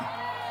them.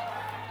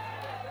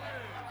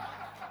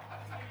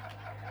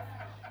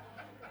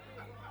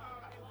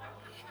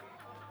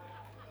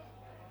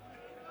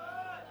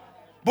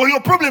 But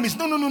your problem is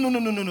no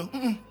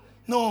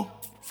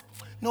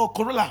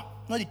Corolla,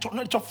 not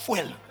the chop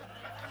fuel.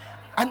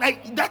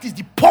 And that is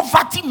the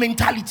poverty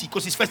mentality,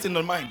 because it's first in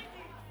the mind.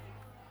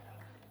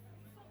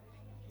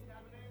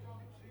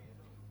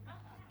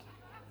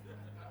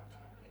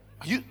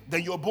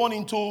 Then you're born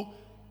into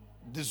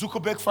the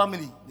Zuckerberg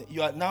family.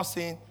 You are now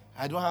saying,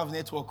 I don't have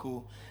network,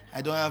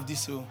 I don't have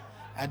this,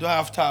 I don't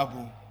have tab.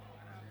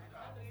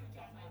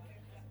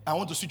 I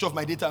want to switch off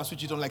my data and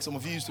switch it on like some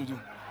of you used to do.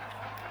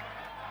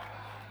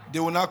 They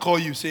will now call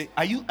you, say,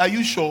 are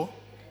you sure?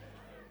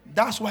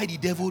 That's why the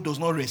devil does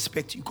not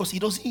respect you, because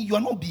you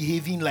are not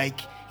behaving like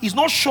he's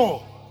not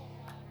sure.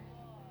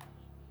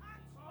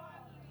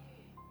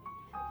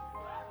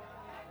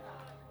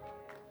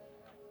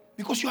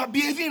 Because you are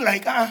behaving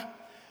like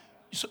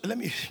so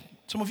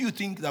some of you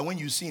think that when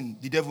you sin,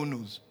 the devil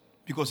knows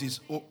because he's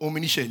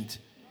omniscient.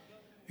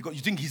 Because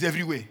you think he's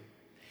everywhere.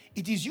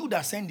 It is you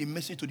that send the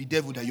message to the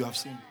devil that you have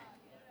sinned.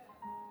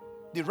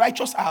 The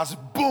righteous are as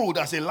bold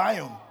as a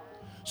lion.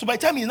 So by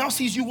the time he now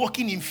sees you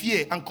walking in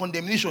fear and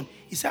condemnation,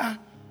 he says,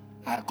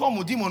 come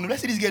on, demon,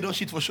 let's see this guy do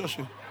shit for sure.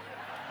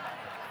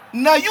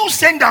 Now you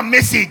send a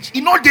message.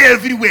 He's not there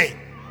everywhere.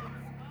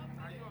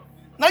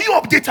 Now you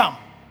update him.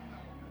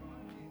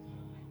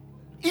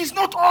 He's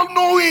not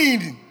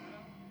all-knowing.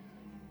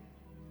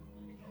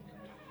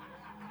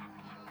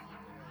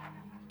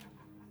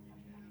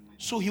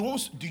 So he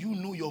wants, do you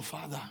know your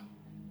father?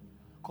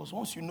 Because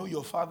once you know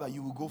your father,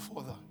 you will go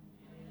further.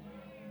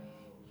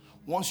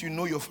 Once you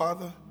know your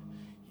father,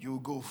 you will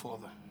go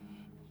further.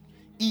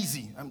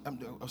 Easy.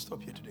 I'll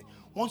stop here today.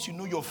 Once you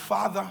know your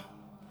father,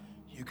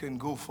 you can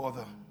go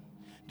further.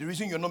 The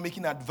reason you're not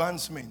making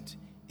advancement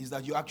is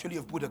that you actually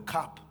have put a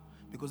cap,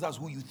 because that's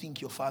who you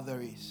think your father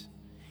is.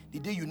 The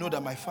day you know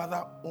that my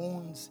father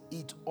owns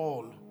it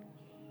all,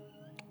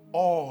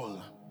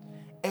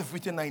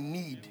 everything I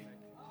need,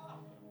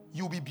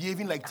 you'll be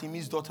behaving like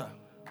Timmy's daughter.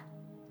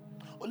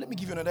 Oh, let me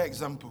give you another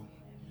example.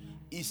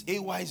 It's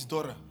AY's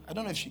daughter. I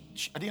don't know if she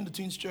at the end of the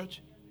Twins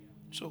Church.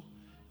 So it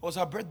was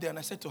her birthday, and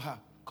I said to her,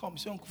 come,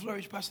 say, Uncle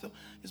Flourish, Pastor,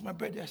 it's my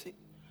birthday. I said,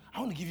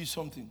 I want to give you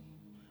something.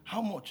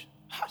 How much?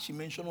 She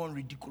mentioned one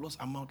ridiculous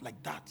amount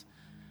like that.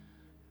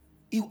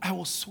 I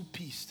was so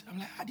pissed. I'm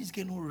like, how this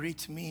girl don't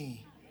rate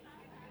me?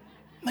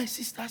 My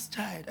sister's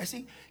child. I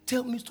say,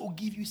 tell me to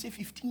give you, say,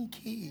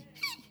 15K.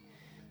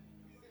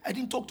 I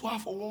didn't talk to her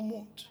for 1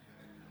 month.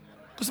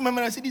 Because my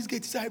man, I said, this girl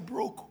is I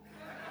broke.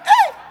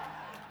 Hey!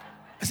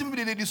 I said,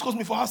 maybe they discussed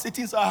me for how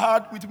settings are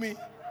hard with me.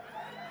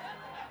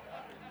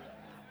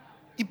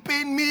 It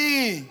pained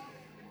me.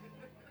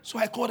 So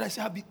I called her, I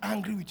said, I'll be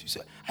angry with you.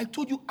 Said, I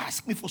told you,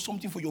 ask me for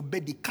something for your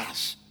birthday,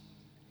 cash.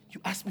 You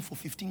asked me for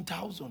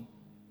 15,000.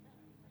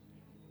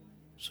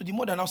 So the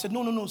mother now said,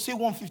 no, say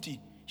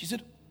 150. She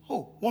said,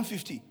 oh,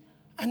 150.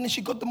 And then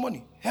she got the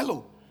money.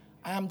 Hello.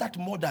 I am that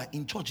mother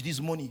in church this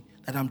morning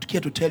that I'm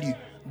here to tell you,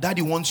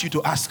 Daddy wants you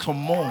to ask some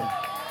more.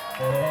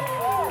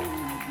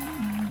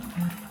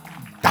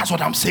 That's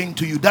what I'm saying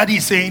to you. Daddy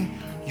is saying,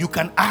 you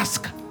can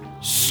ask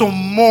some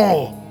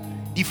more.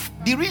 If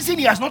the reason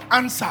he has not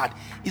answered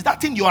is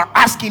that thing you are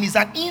asking is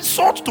an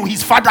insult to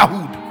his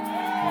fatherhood.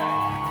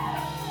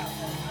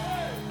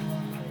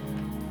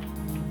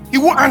 He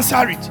won't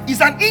answer it.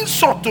 It's an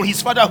insult to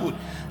his fatherhood.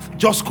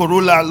 Just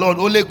Corolla, Lord,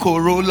 only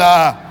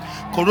Corolla.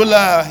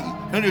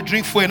 No, they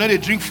drink fuel,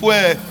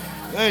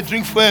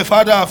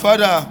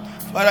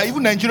 Father.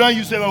 Even Nigerian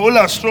you say,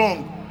 Corolla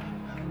strong.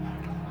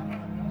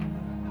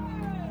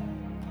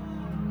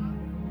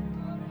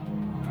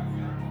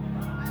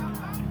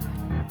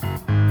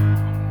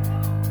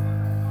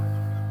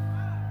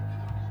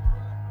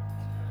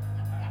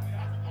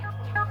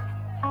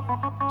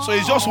 So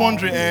he's just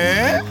wondering,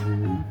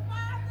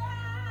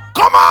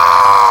 Come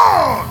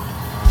on!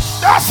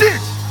 That's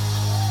it!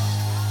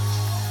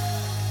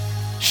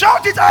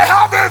 Shout it, I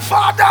have a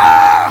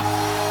father!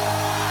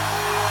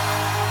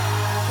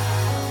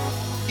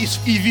 If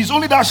it's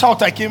only that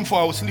shout I came for,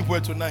 I will sleep well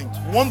tonight.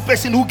 One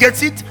person who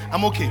gets it,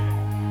 I'm okay.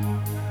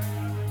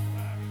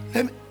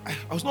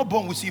 I was not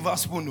born with silver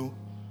spoon, no.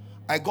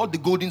 I got the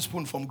golden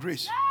spoon from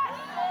grace.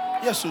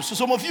 Yes, so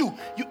some of you,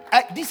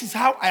 this is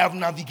how I have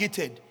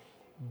navigated.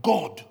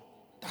 God,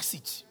 that's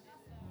it.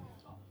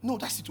 No,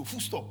 that's it. Full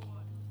stop.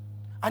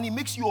 And it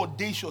makes you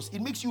audacious.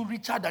 It makes you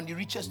richer than the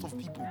richest of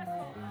people.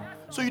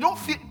 So you don't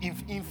feel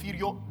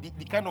inferior.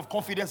 The kind of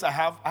confidence I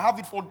have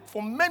it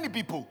for many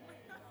people.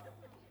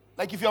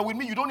 Like if you are with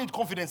me, you don't need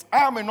confidence. I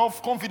am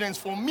enough confidence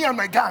for me and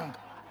my gang.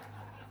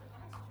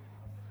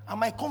 And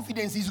my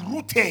confidence is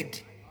rooted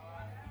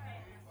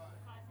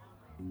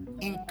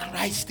in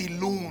Christ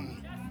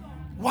alone.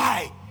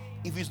 Why?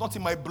 If it's not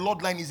in my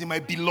bloodline, it's in my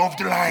beloved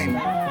line.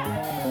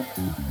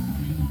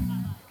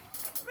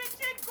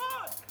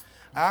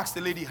 I asked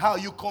the lady, how are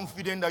you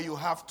confident that you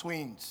have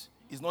twins?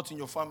 It's not in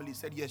your family. He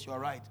said, yes, you are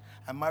right.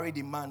 I married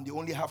a man. They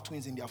only have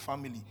twins in their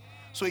family.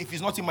 So if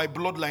it's not in my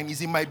bloodline,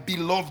 it's in my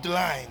beloved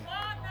line.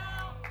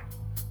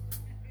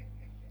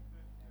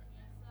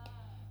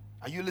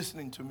 Are you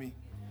listening to me?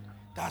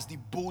 That's the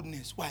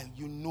boldness. Why?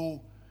 You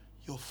know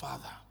your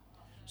father.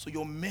 So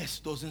your mess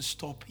doesn't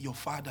stop your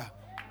father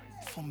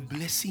from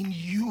blessing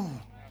you.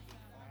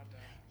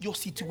 Your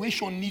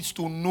situation needs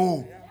to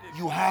know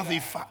you have a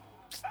father.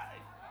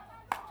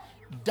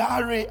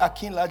 Dare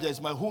Akinlaja is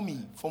my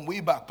homie from way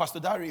back. Pastor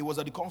Dare was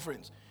at the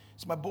conference.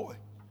 It's my boy.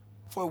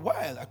 For a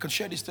while, I can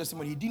share this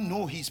testimony. He didn't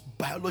know his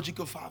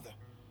biological father.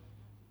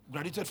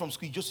 Graduated from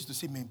school, he just used to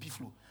say, man,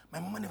 Piflo.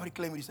 My mama never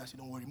claimed this. I said,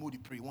 don't worry, Modi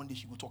pray. One day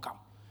she will talk him.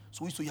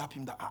 So we used to yap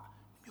him that,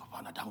 your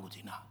father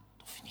Dangote now,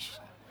 to finish.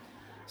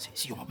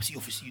 See your papa, see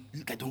your face,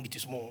 look, I don't get too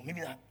small.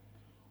 Maybe that.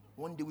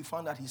 One day we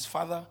found out his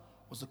father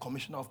was the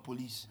commissioner of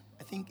police.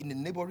 I think in the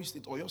neighboring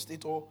state, or your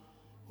state, or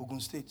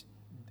Ogun State.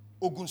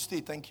 Ogun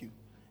State, thank you.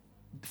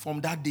 From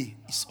that day,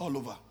 it's all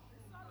over.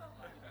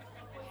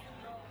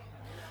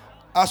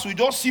 As we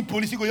just see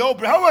police, he go, yo,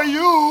 bro, how are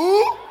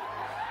you?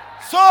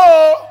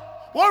 So,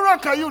 what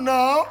rank are you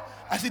now?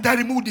 I said,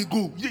 Daddy, move, they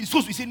go. So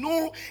we say,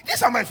 no,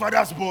 these are my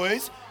father's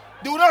boys.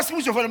 They will not ask me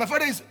who's your father. My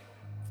father is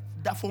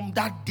that from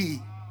that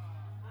day.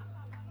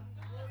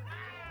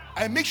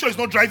 I make sure he's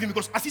not driving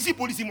because as he see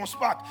police, he must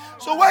park.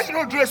 So why you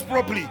not dressed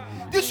properly?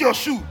 This is your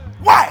shoe.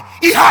 Why?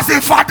 He has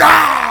a father.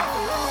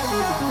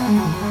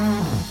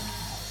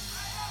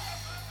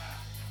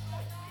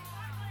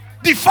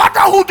 The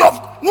fatherhood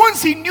of,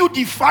 once he knew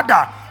the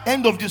father,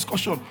 end of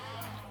discussion.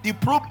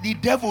 The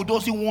devil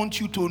doesn't want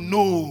you to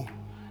know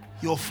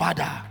your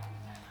father.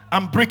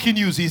 And breaking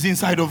news is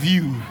inside of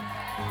you.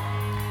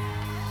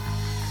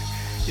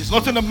 It's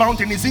not in the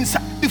mountain, it's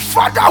inside the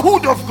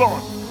fatherhood of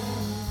God.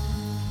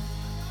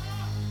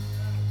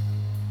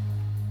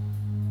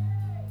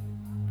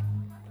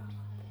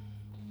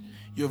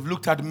 You have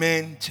looked at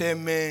men,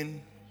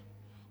 chairmen,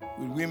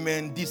 with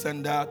women, this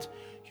and that.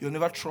 You have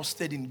never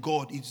trusted in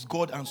God. It's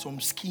God and some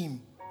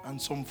scheme and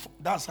some.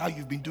 That's how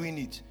you've been doing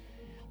it.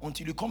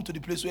 Until you come to the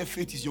place where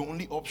faith is your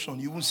only option,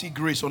 you won't see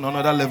grace on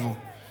another level.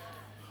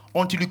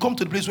 Until you come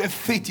to the place where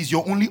faith is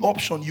your only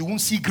option, you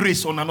won't see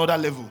grace on another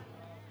level.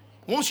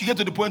 Once you get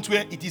to the point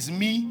where it is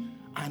me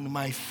and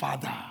my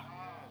father,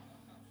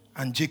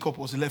 and Jacob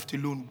was left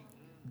alone,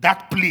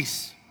 that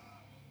place,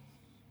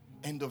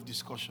 end of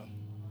discussion.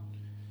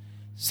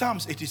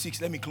 Psalms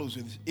 86, let me close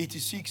with this.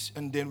 86,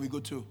 and then we go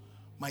to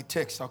my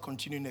text. I'll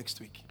continue next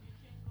week.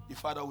 The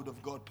Fatherhood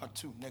of God, part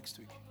 2, next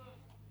week.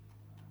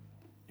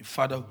 The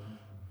Father,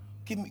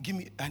 give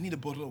me, I need a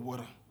bottle of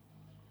water.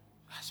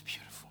 That's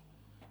beautiful.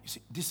 You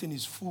see, this thing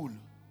is full.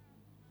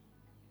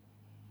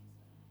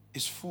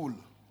 It's full.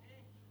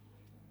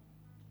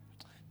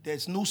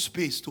 There's no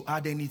space to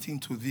add anything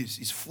to this.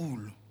 It's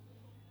full.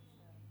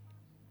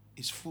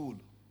 It's full.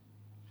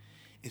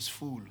 It's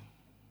full.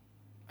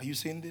 Are you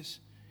saying this?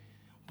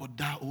 But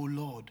thou, O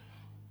Lord,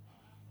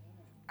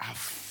 are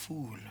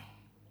full.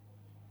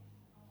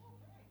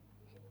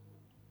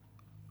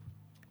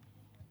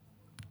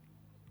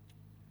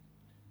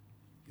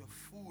 You're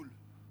full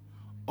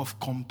of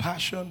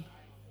compassion,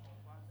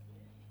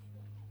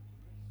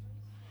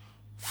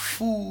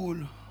 full,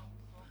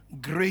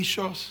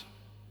 gracious.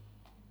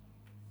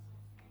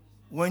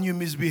 When you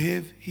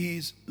misbehave, he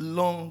is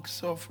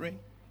long-suffering.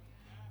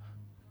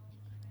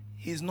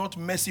 He's not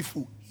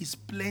merciful. He's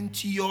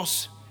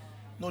plenteous.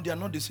 No, they are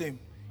not the same.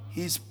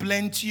 He's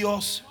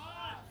plenteous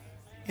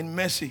in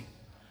mercy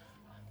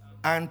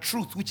and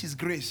truth, which is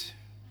grace.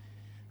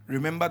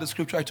 Remember the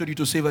scripture I told you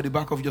to save at the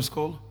back of your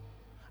skull?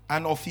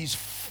 And of his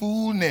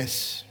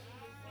fullness.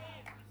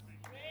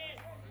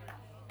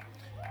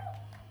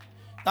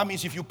 That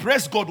means if you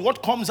press God,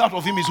 what comes out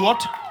of him is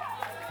what?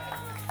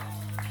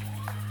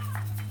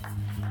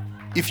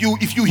 If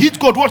you hit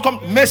God, what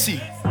comes?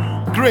 Mercy,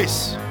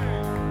 grace.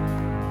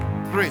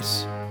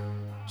 Grace.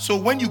 So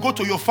when you go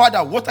to your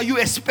father, what are you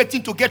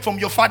expecting to get from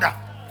your father?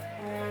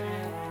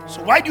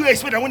 So why do you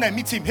expect that when I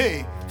meet him,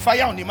 hey,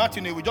 fire on the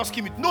mountain, we just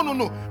keep it?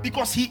 No.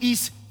 Because he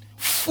is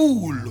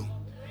full.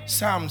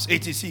 Psalms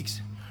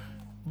 86.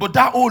 But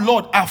thou, O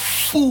Lord, are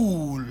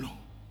full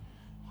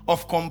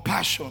of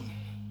compassion,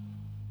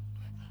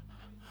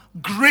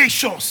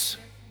 gracious,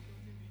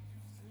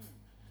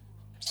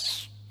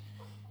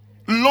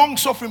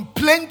 long-suffering,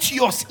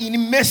 plenteous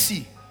in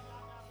mercy.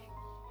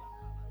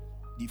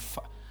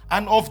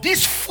 And of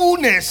this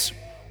fullness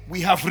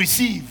we have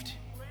received.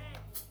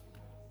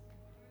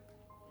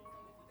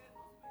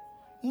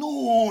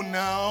 No,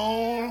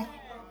 now.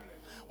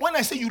 When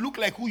I say you look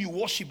like who you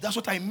worship, that's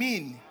what I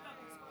mean.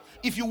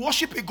 If you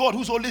worship a God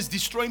who's always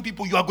destroying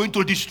people, you are going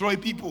to destroy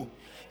people.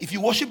 If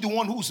you worship the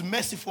one who's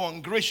merciful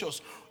and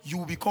gracious, you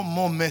will become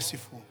more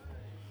merciful,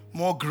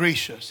 more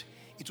gracious.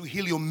 It will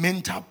heal your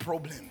mental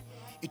problem.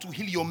 It will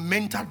heal your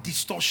mental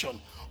distortion.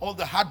 All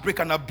the heartbreak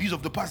and abuse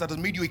of the past that has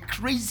made you a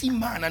crazy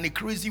man and a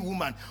crazy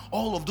woman.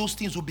 All of those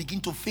things will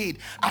begin to fade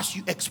as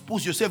you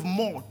expose yourself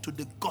more to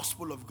the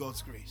gospel of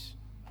God's grace.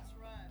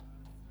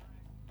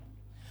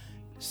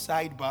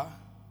 Sidebar,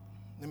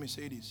 let me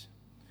say this.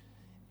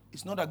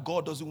 It's not that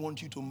God doesn't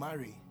want you to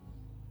marry,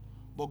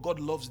 but God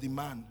loves the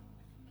man.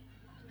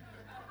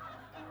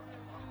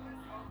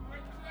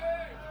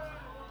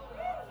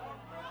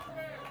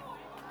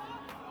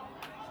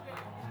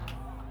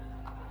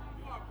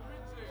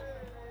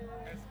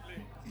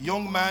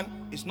 Young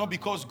man, it's not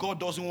because God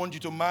doesn't want you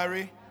to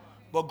marry,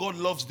 but God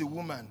loves the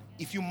woman.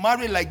 If you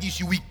marry like this,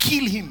 you will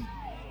kill him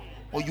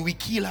or you will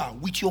kill her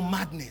with your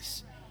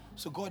madness.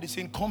 So God is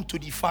saying, come to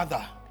the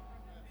Father.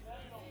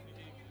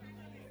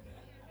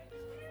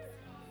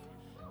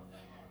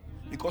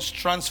 Because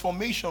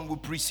transformation will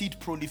precede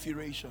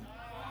proliferation.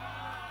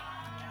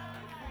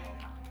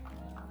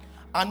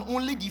 And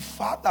only the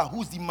Father,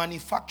 who's the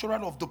manufacturer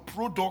of the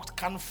product,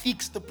 can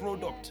fix the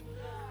product.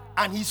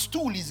 And his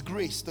tool is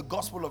grace, the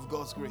gospel of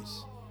God's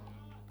grace.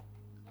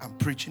 I'm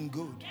preaching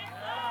good.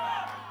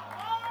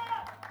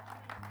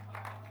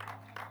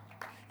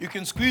 You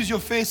can squeeze your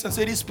face and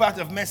say this part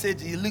of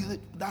message,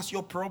 that's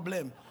your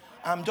problem.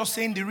 I'm just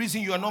saying the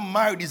reason you are not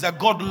married is that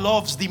God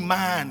loves the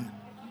man.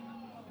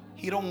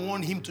 He don't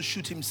want him to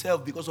shoot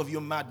himself because of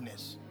your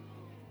madness.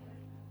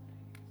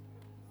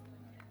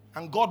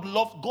 And God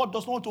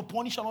doesn't want to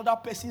punish another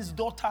person's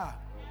daughter.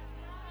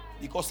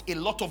 Because a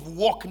lot of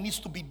work needs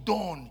to be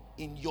done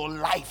in your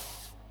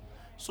life.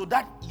 So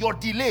that your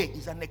delay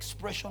is an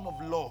expression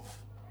of love.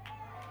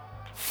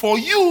 For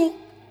you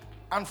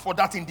and for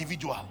that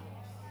individual.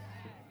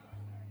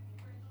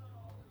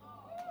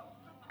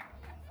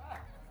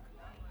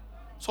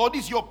 So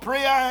this is your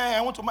prayer.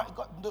 I want to marry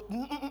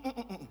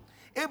God.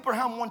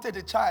 Abraham wanted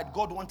a child.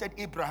 God wanted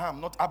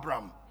Abraham, not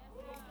Abram.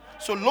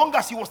 So long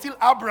as he was still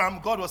Abram,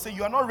 God was saying,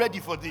 you are not ready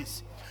for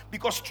this.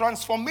 Because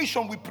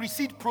transformation will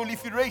precede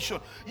proliferation.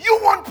 You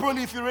want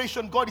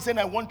proliferation. God is saying,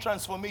 I want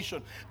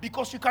transformation.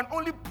 Because you can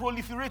only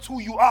proliferate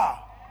who you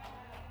are.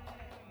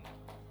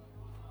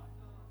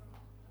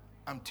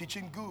 I'm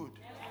teaching good.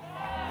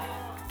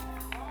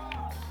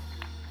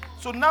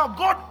 So now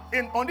God,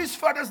 on this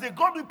Father's Day,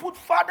 God will put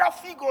father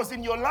figures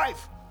in your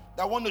life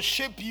that want to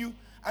shape you.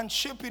 And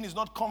shaping is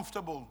not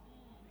comfortable.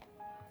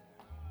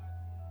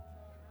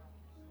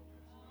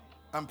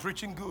 I'm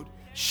preaching good.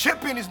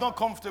 Shaping is not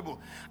comfortable.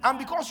 And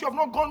because you have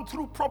not gone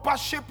through proper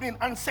shaping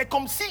and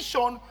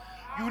circumcision,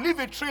 you leave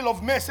a trail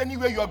of mess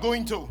anywhere you are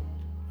going to.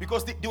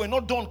 Because they were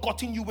not done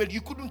cutting you well.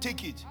 You couldn't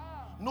take it.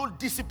 No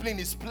discipline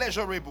is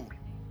pleasurable,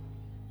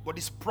 but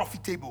it's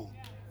profitable.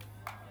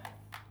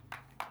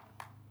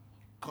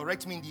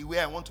 Correct me in the way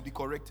I want to be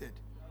corrected.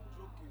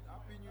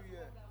 Happy New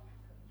Year.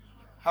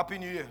 Happy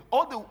New Year.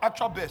 All the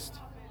actual best.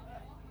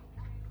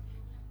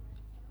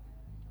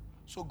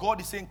 So God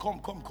is saying,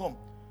 come.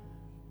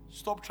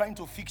 Stop trying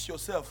to fix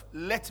yourself.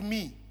 Let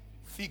me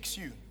fix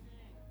you.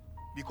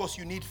 Because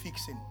you need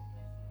fixing.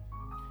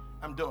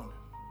 I'm done.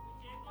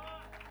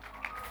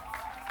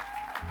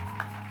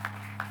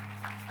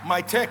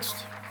 My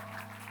text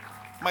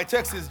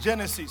is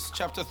Genesis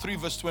chapter 3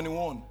 verse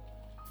 21.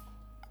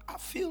 I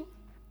feel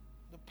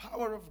the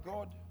power of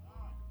God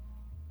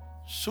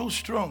so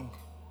strong.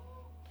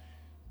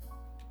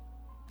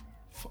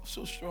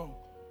 So strong.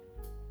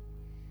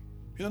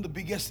 You know the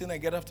biggest thing I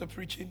get after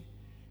preaching?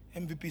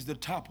 MVP is the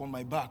tap on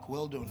my back.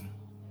 Well done.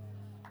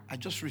 I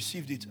just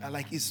received it.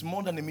 It's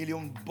more than $1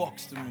 million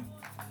to me.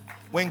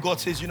 When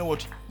God says, you know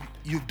what?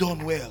 You've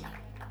done well.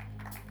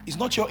 It's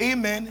not your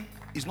amen.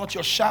 It's not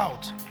your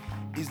shout.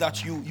 It's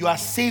that you are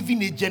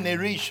saving a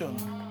generation.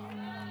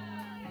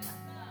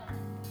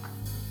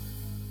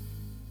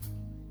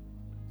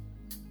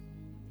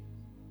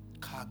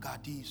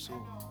 Kagadiso.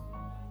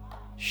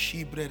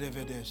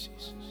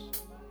 Shibredevedesis.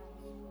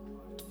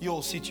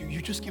 You'll sit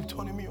you just keep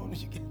turning me on.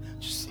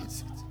 Just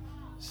sit.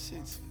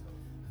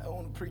 I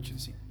want to preach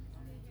and see.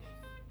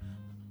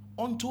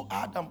 Unto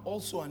Adam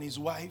also and his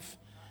wife,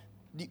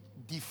 the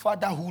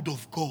fatherhood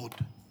of God.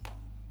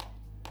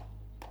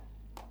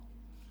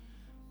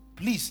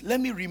 Please, let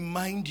me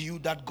remind you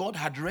that God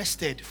had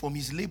rested from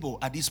his labor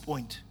at this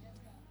point.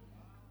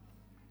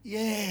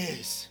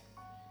 Yes.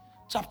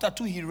 Chapter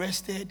 2, he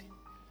rested.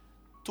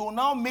 To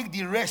now make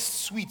the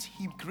rest sweet,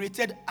 he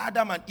created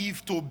Adam and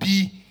Eve to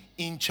be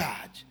in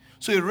charge.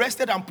 So he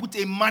rested and put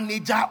a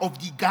manager of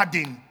the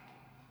garden.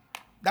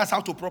 That's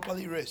how to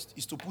properly rest,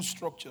 is to put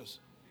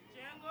structures.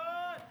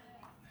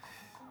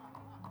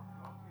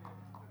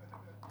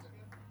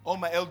 All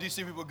my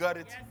LDC people got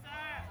it?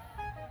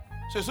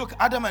 So it's okay,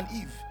 Adam and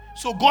Eve.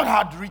 So God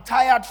had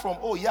retired from,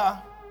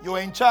 You're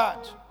in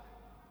charge.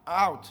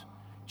 Out.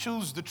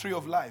 Choose the tree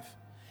of life.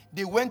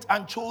 They went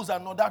and chose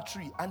another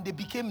tree and they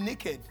became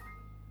naked.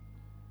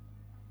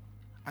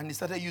 And they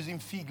started using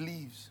fig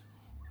leaves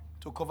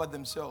to cover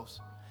themselves.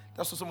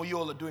 That's what some of you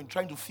all are doing,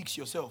 trying to fix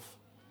yourself.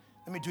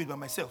 Let me do it by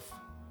myself.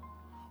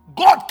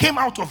 God came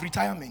out of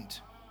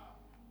retirement.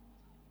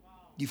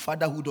 The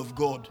fatherhood of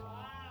God.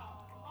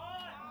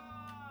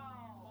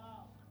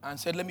 And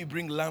said, let me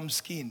bring lamb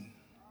skin.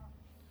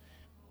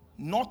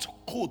 Not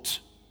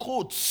coats.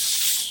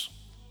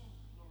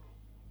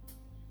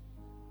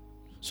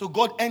 So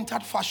God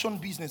entered fashion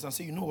business and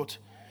said, you know what?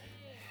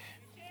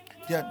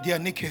 They are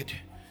naked.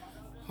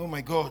 Oh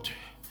my God.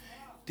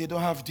 They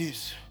don't have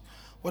this.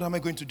 What am I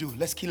going to do?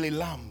 Let's kill a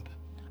lamb.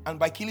 And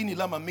by killing a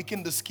lamb and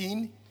making the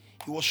skin,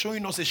 he was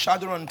showing us a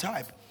shadow and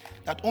type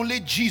that only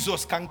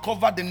Jesus can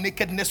cover the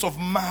nakedness of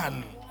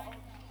man,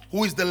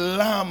 who is the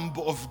Lamb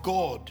of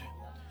God.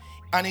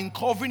 And in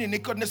covering the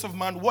nakedness of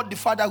man, what the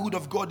fatherhood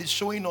of God is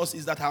showing us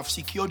is that I have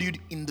secured you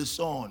in the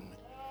Son,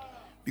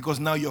 because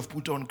now you have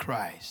put on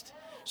Christ.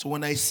 So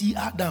when I see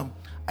Adam,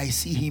 I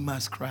see him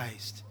as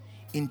Christ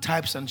in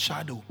types and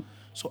shadow.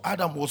 So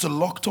Adam was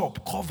locked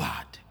up,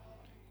 covered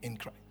in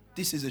Christ.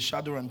 This is a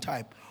shadow and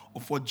type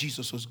of what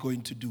Jesus was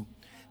going to do.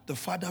 The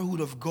fatherhood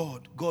of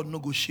God, God no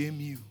go shame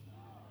you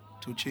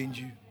to change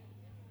you.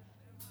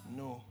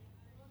 No.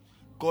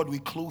 God will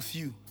clothe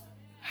you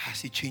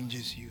as he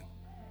changes you.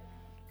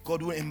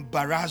 God will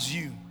embarrass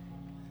you.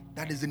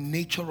 That is the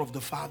nature of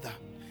the Father.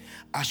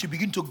 As you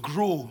begin to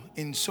grow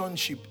in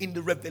sonship, in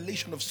the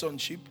revelation of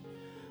sonship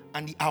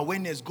and the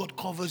awareness, God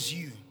covers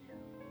you.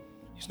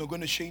 He's not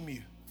going to shame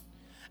you.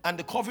 And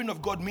the covering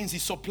of God means he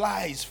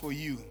supplies for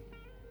you.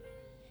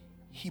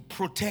 He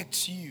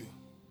protects you.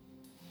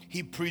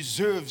 He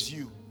preserves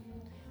you.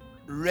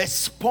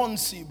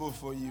 Responsible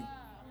for you.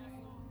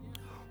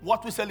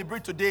 What we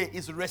celebrate today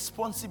is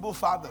responsible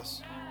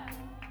fathers.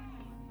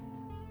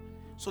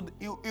 So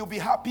you'll be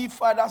happy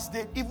Father's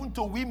Day even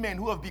to women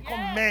who have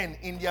become men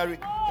in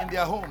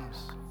their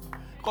homes.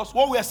 Because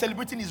what we are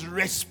celebrating is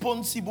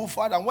responsible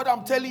father. And what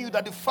I'm telling you,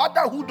 that the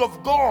fatherhood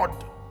of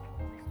God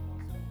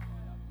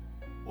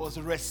was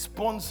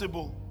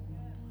responsible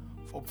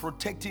for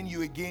protecting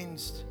you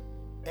against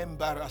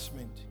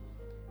embarrassment.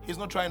 He's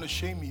not trying to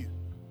shame you.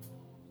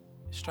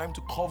 He's trying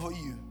to cover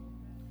you,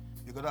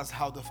 because that's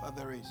how the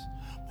Father is.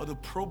 But the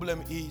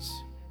problem is,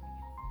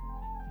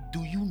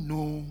 do you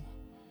know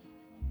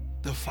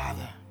the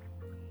Father?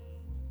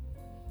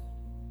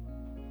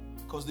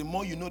 Because the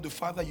more you know the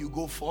Father, you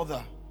go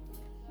further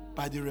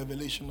by the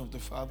revelation of the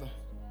Father.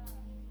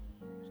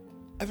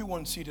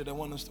 Everyone seated, I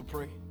want us to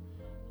pray.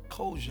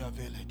 Koja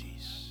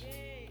veledis.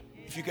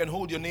 If you can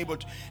hold your neighbor.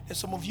 There's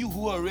some of you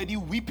who are already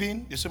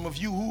weeping. There's some of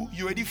you who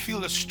you already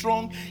feel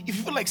strong. If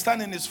you feel like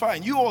standing, it's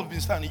fine. You all have been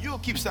standing. You all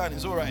keep standing.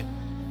 It's all right.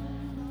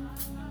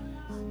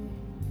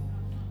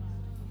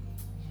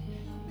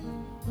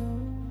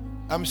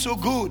 I'm so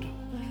good.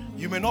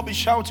 You may not be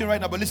shouting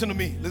right now, but listen to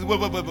me. Listen.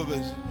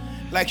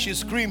 Like she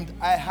screamed,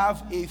 I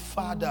have a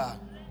Father.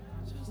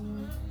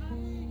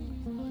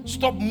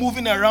 Stop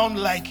moving around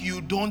like you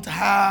don't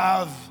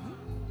have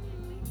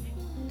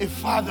a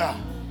father.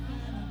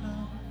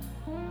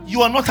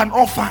 You are not an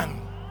orphan.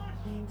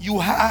 You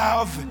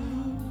have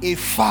a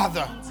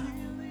Father.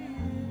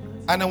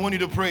 And I want you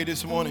to pray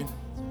this morning.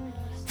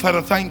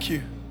 Father, thank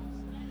you.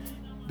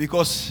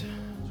 Because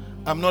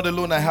I'm not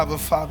alone, I have a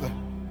Father.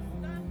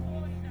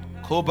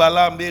 I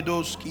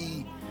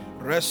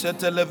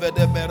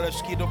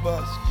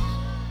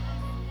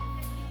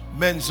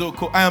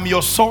am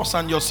your source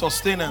and your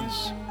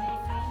sustenance.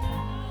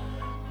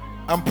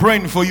 I'm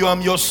praying for you.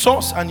 I'm your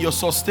source and your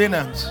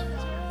sustenance.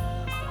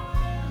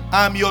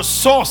 I'm your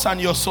source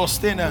and your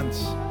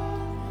sustenance.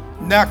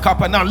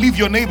 Now leave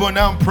your neighbor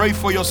now and pray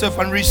for yourself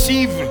and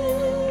receive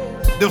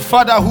the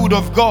fatherhood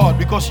of God,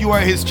 because you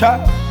are his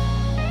child.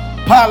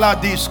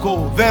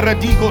 Paladisco,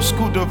 Veredigo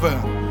Scudover,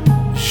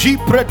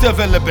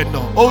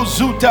 Gipretevelebeno,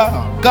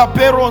 Ozuta,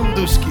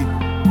 Gaperonduski.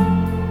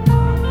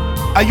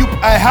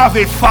 I have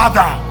a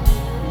Father.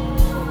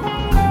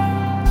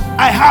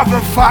 I have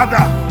a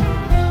Father.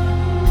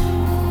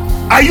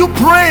 Are you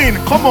praying?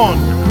 Come on.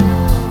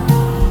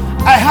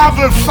 I have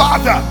a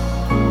Father.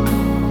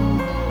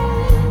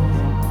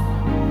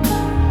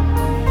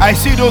 I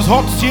see those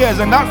hot tears,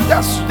 and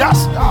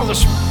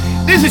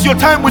this is your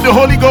time with the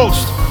Holy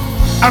Ghost.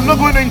 I'm not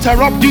going to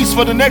interrupt this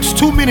for the next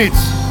 2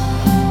 minutes.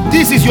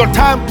 This is your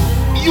time.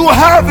 You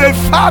have a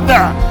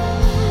Father.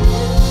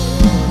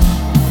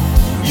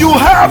 You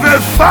have a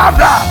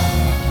Father.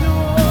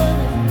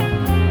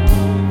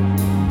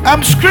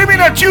 I'm screaming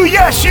at you.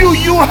 Yes, you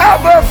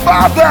have a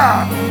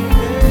Father.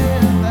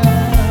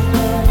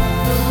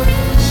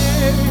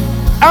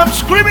 I'm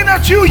screaming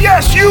at you.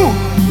 Yes, you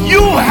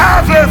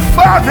have a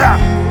Father.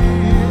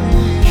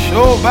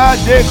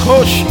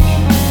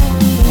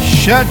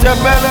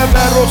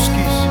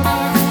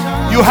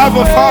 You have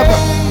a Father.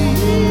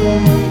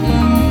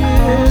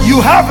 You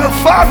have a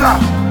Father.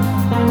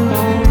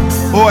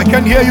 Oh, I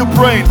can hear you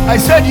praying. I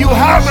said you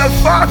have a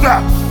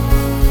Father.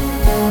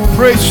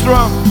 Pray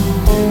strong.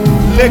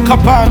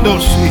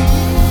 Lekapandoski,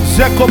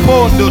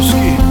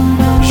 Zekopondoski,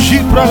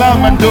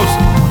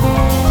 Shipralamandoski,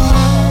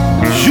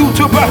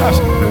 Jutubahas,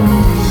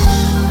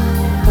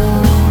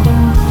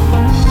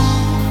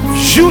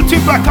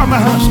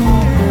 Jutibakamahas.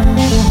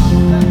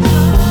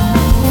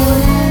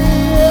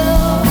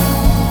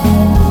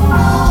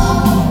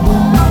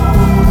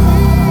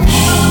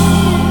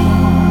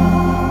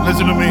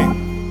 Listen to me.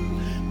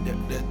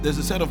 There's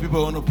a set of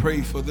people I want to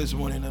pray for this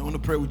morning. I want to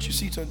pray with you.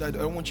 Seats on that. I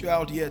don't want you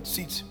out yet.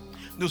 Seats.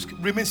 Those,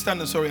 remain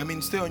standing, sorry.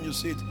 Stay on your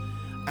seat.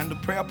 And the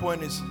prayer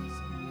point is,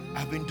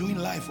 I've been doing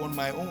life on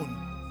my own.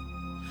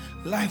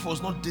 Life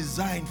was not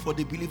designed for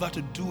the believer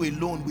to do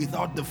alone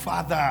without the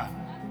Father.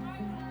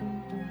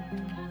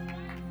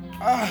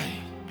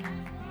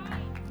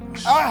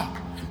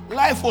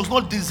 Life was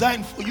not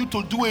designed for you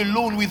to do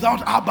alone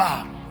without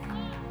Abba.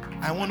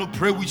 I want to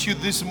pray with you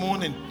this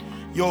morning.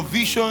 Your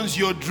visions,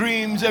 your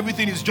dreams,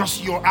 everything is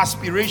just your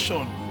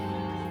aspiration.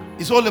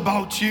 It's all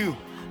about you.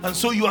 And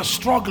so you are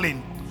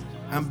struggling.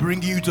 I'm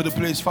bringing you to the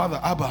place, Father,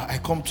 Abba, I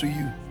come to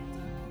you.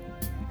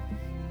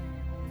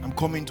 I'm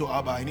coming to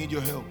Abba. I need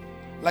your help.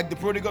 Like the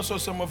prodigal saw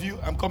some of you,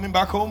 I'm coming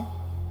back home.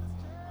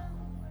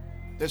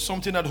 There's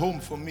something at home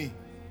for me.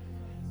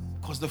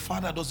 Because the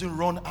Father doesn't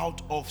run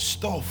out of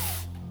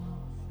stuff.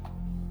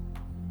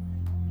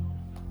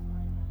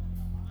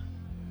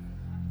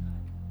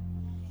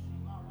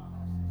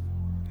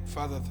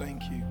 Father,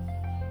 thank you.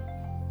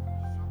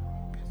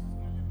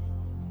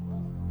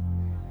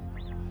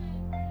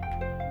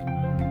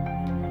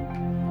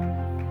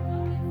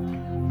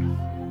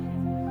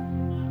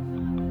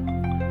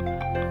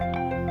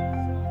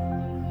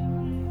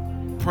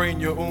 Pray in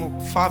your own,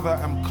 Father,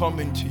 I'm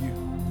coming to you.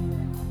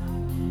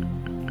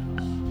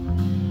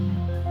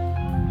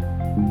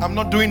 I'm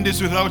not doing this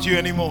without you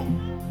anymore.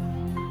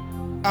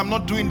 I'm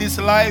not doing this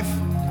life.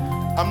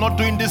 I'm not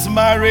doing this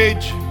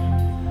marriage.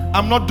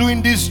 I'm not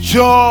doing this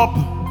job.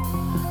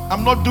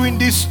 I'm not doing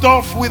this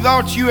stuff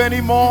without you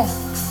anymore.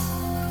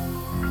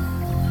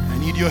 I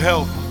need your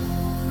help.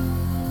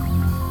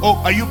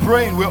 Oh, are you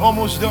praying? We're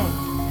almost done.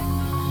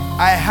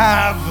 I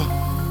have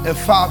a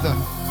Father.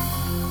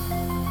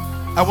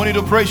 I want you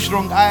to pray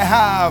strong. I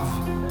have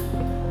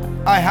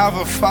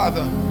a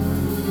Father.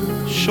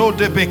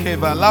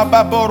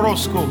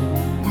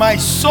 My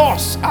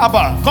source,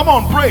 Abba. Come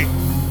on, pray.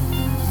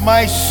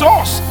 My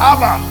source,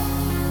 Abba.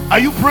 Are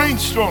you praying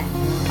strong?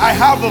 I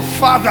have a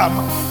Father.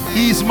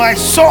 He is my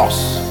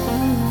source.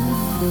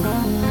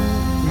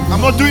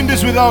 I'm not doing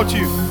this without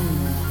you.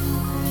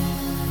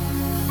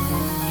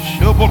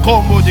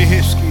 Shobokombo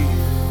deheski.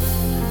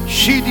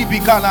 Shidi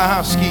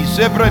bikalahaski.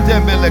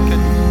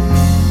 Zebredembeleket.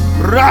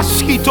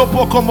 Raski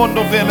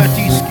topokomondo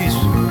veletiskis.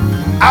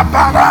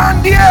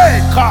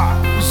 Abarandieka.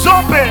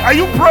 Zope, are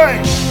you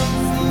praying?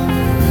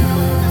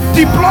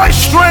 Deploy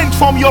strength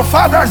from your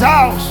Father's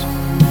house.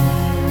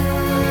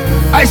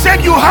 I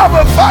said you have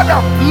a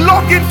Father.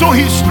 Log into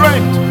his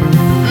strength.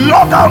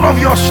 Log out of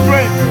your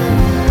strength.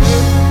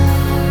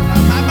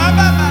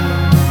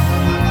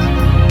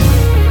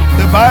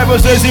 The Bible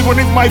says, even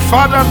if my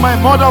father and my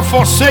mother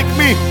forsake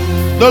me,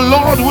 the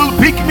Lord will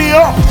pick me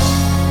up.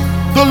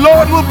 The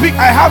Lord will pick.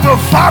 I have a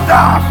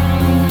Father.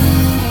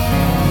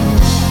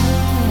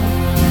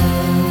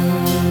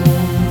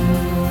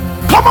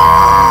 Come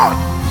on!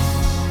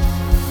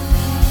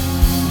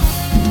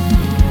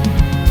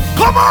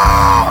 Come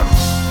on!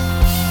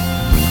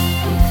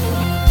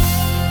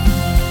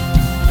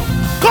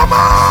 Come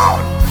on!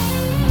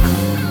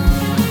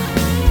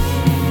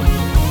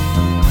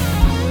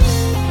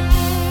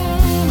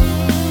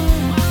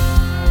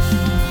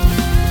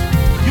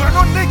 You are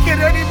not naked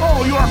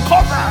anymore. You are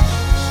covered.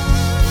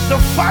 The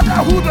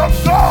fatherhood of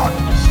God.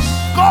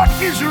 God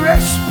is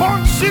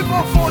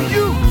responsible for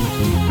you.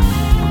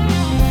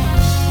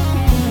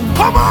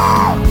 Come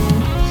on!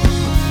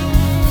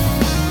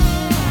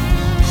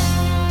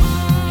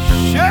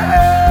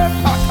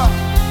 Shepata.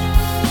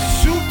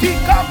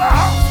 Sutikaba.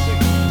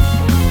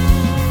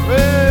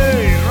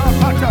 Hey,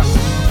 Rapata.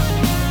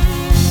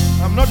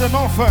 I'm not an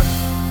orphan.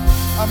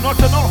 I'm not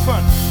an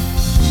orphan.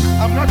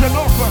 I'm not an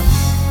orphan.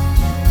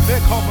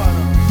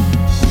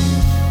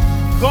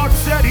 God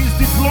said he's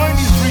deploying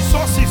his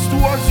resources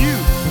towards you.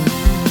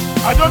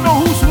 I don't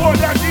know whose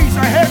word that is.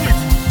 I heard it.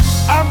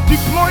 I'm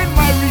deploying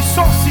my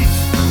resources.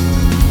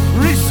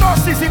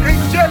 Resources in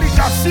angelic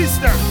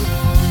assistance.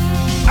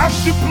 I'm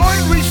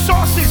deploying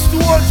resources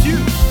towards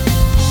you.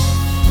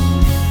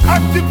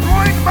 I'm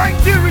deploying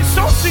mighty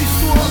resources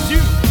towards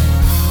you.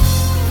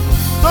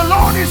 The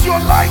Lord is your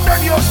light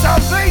and your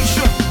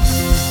salvation.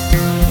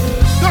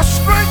 The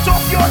strength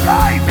of your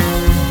life.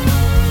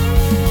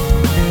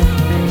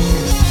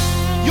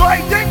 Your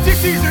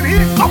identity is in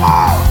him. Come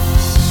on.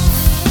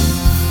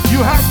 You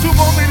have 2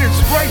 more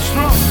minutes. Pray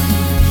strong.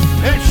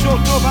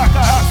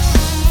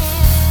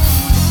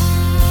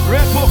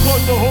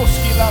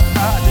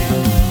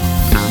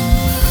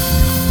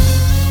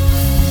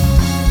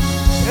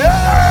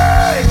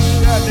 Hey!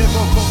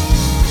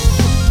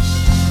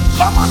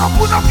 Come on,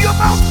 open up your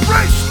mouth.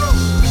 Pray strong.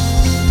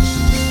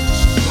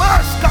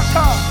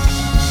 Maskata.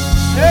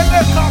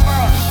 Elekaba.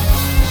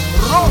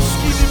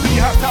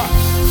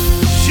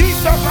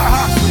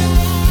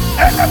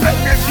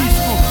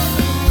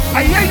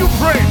 I hear you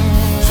praying.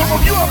 Some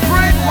of you are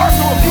praying while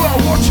some of you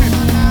are watching.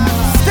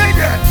 Stay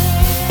there.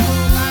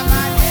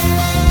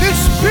 The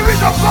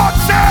Spirit of God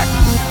said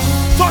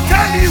to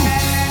tell you,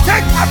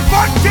 take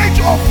advantage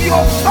of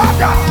your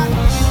Father.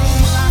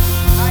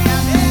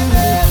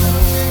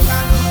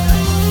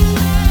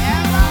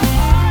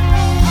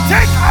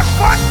 Take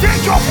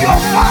advantage of your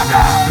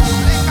Father.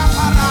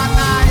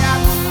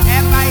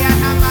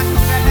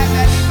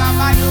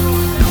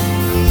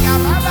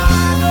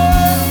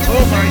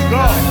 Oh my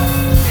God.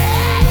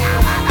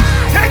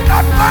 Take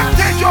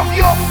advantage of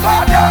your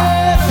Father.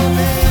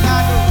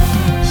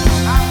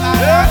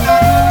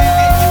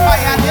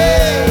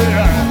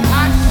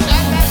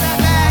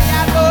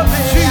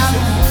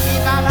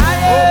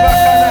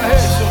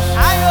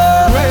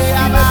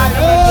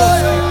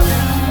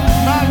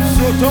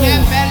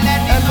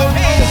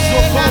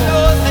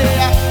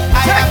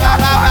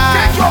 Take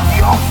advantage of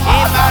your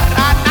Father.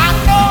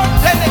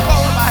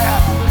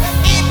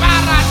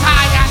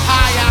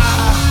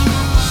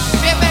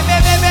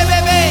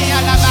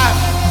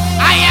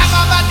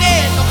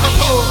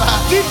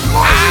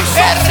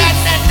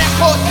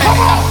 Come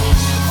on.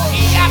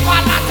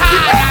 The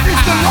earth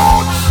is the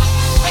Lord's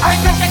and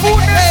the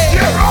fullness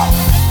thereof,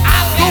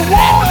 the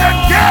world and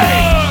they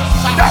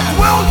that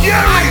will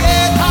hear it.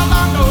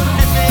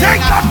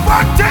 Take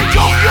advantage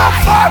of your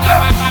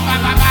Father.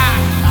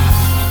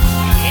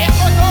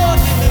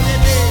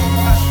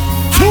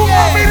 2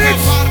 more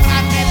minutes.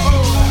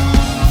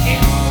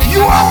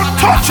 You are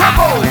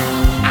untouchable.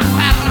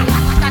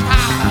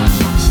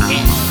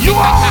 You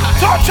are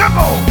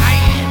untouchable.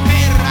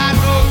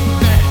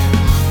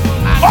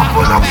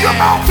 Open up your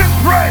mouth and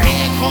pray.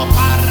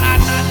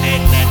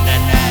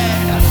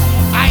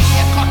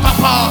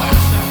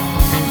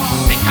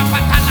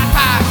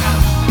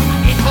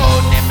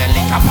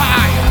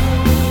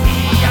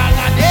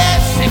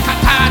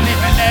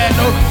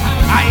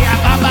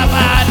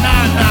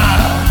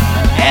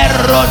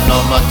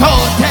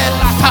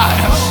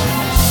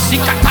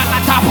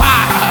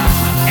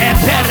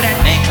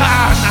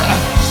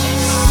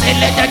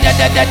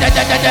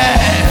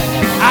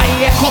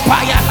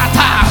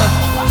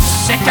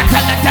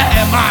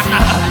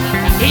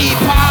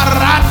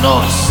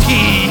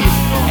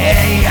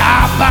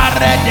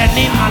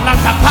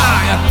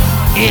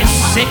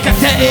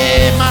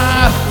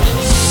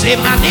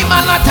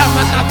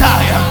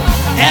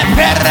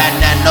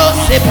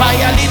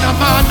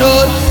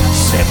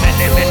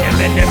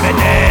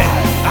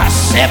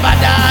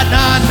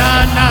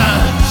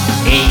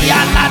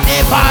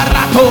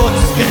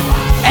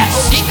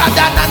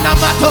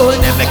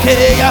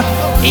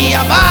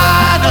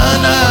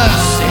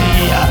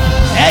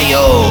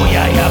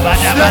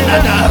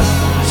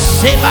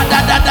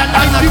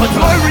 I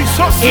deploy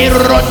resources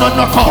for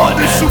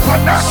the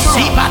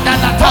supernatural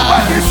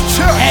over this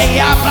church.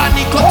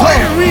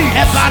 Oil reads,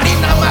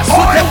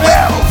 oil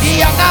wells,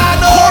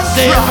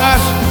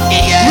 contracts,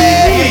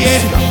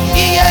 release,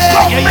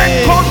 government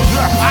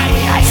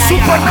contracts,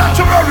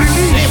 supernatural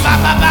release.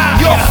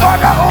 Your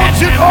Father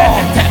owns it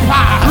all.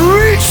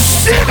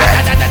 Receive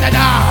it.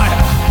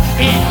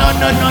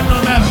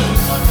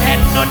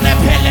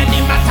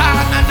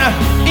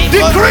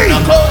 Decree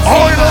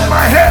oil on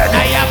my head,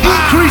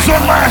 increase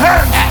on my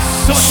hands,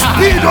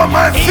 speed on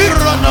my feet,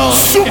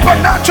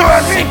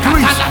 supernatural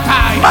increase.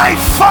 My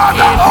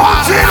Father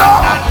owns it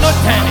all.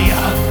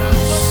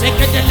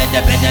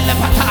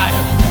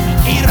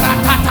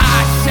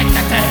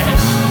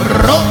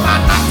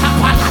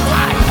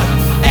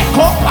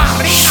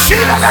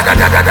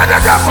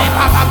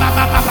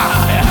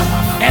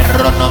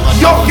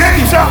 Your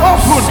gates are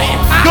open.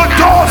 Your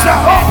doors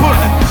are open.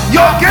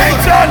 Your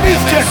gates are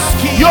lifted.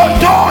 Your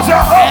doors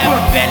are open.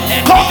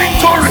 Come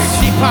into it.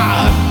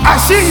 I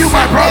see you,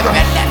 my brother.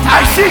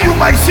 I see you,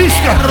 my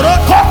sister.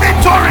 Come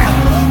into it.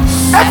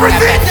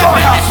 Everything God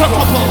has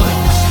spoken.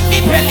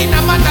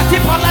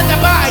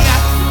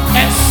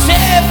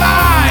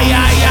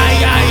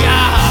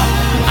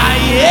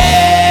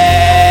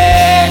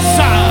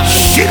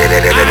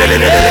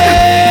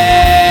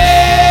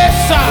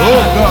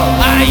 Oh God.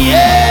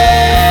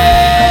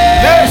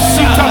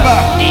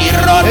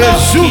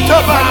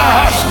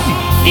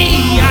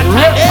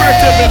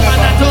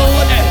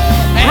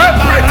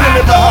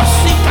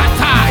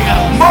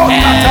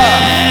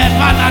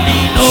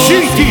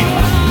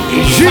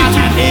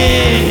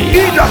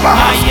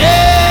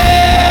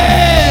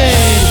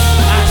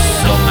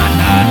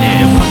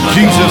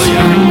 Jesus.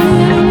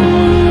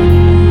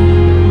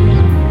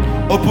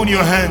 Open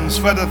your hands.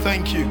 Father,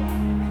 thank you.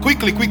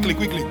 Quickly.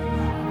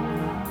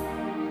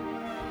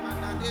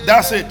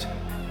 That's it.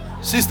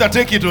 Sister,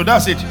 take it.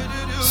 That's it.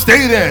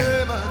 Stay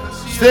there.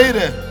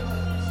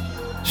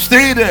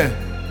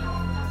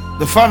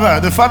 The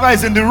Father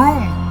is in the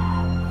room.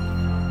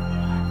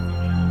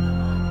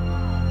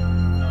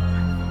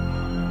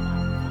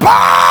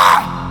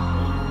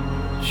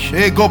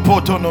 Go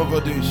put on over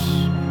this.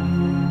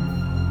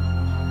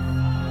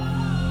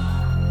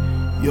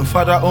 Your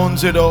Father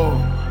owns it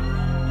all.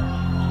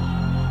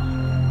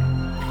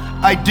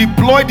 I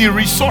deploy the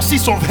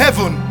resources of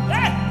heaven.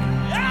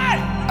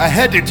 I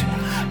heard it.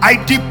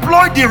 I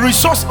deploy the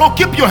resource. Oh,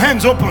 keep your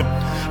hands open.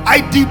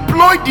 I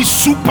deploy the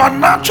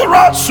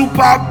supernatural,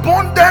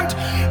 superabundant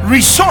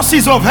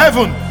resources of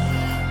heaven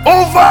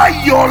over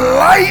your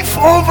life,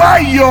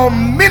 over your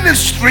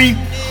ministry,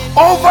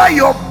 over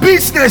your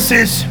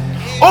businesses,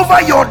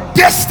 over your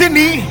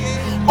destiny,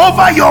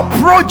 over your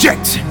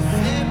project.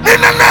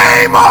 In the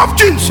name of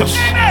Jesus.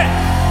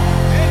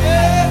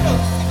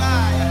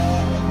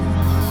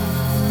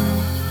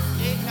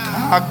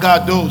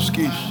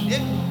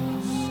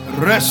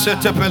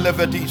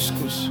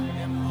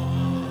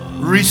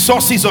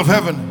 Resources of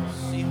heaven.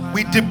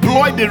 We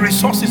deploy the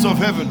resources of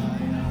heaven.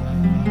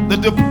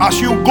 As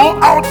you go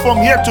out from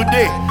here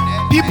today,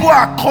 people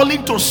are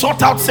calling to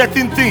sort out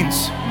certain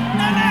things.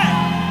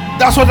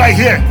 That's what I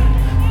hear.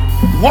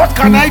 What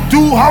can I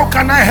do? How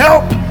can I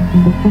help?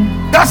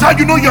 That's how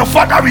you know your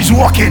father is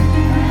working.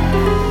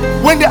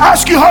 When they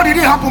ask you how did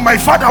it happen, my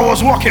father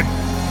was working.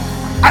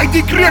 I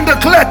decree and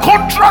declare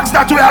contracts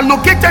that were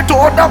allocated to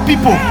other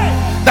people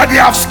that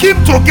they have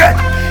schemed to get,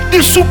 the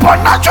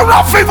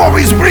supernatural favor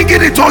is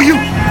bringing it to you.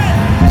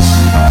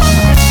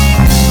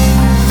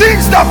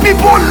 Things that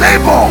people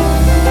labor,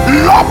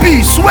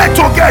 lobby, swear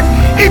to get,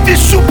 it is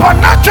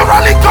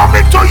supernaturally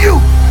coming to you.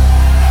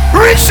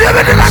 Receive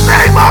it in the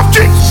name of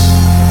Jesus.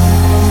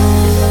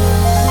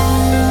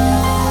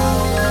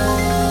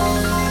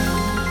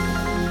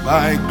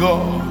 My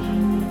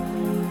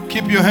God,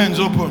 keep your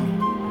hands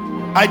open.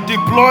 I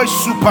deploy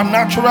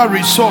supernatural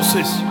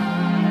resources.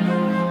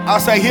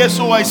 As I hear,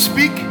 so I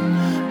speak.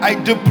 I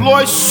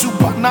deploy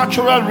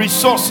supernatural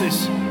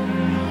resources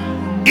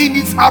in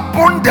its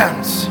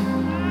abundance.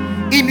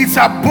 In its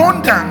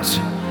abundance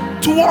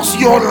towards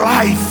your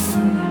life.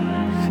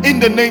 In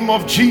the name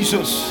of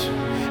Jesus.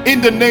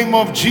 In the name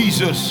of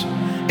Jesus.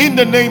 In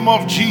the name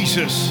of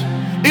Jesus.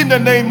 In the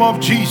name of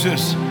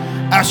Jesus.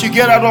 As you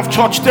get out of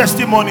church,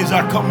 testimonies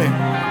are coming.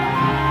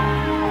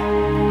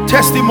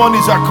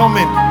 Testimonies are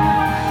coming.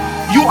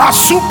 You are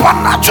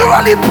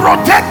supernaturally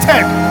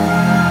protected.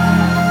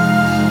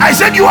 I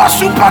said you are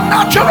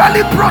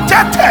supernaturally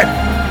protected.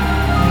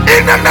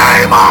 In the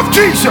name of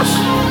Jesus.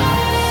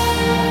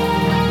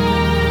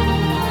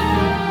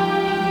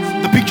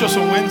 The pictures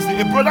on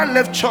Wednesday. A brother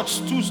left church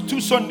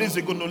two Sundays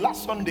ago. No,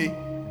 last Sunday.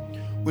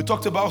 We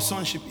talked about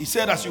sonship. He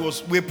said as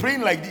we're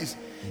praying like this.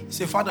 He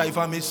said, Father, if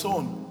I'm a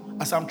son,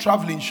 as I'm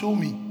traveling, show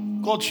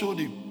me. God showed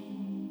him.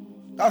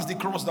 That's the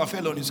cross that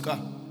fell on his car.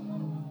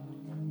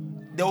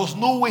 There was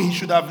no way he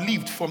should have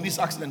lived from this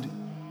accident.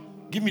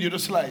 Give me the other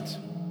slides.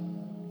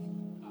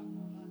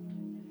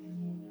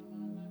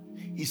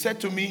 He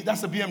said to me,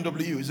 that's a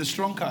BMW. It's a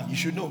strong car. You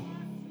should know.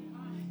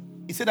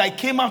 He said, I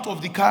came out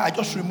of the car. I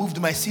just removed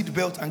my seat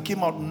belt and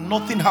came out.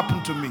 Nothing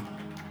happened to me.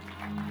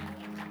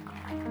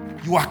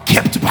 You are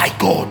kept by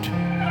God.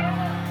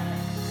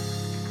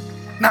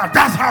 Now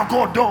that's how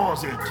God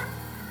does it.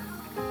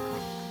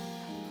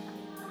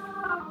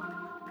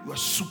 You are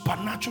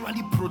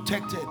supernaturally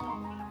protected.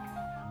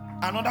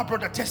 Another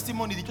brother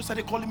testimony, they just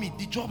started calling me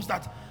the jobs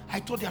that I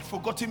thought they had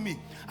forgotten me.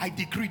 I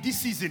decree this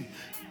season,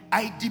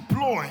 I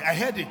deploy, I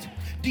heard it,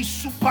 the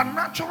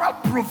supernatural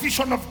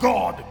provision of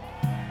God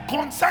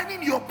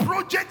concerning your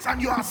projects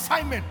and your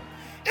assignment.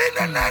 In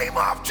the name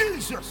of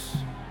Jesus.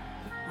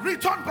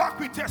 Return back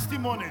with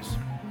testimonies.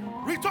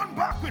 Return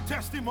back with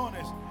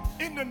testimonies.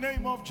 In the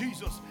name of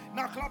Jesus.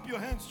 Now clap your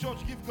hands,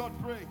 church. Give God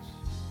praise.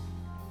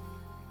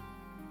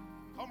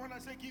 Come on, I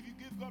say give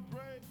God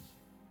praise.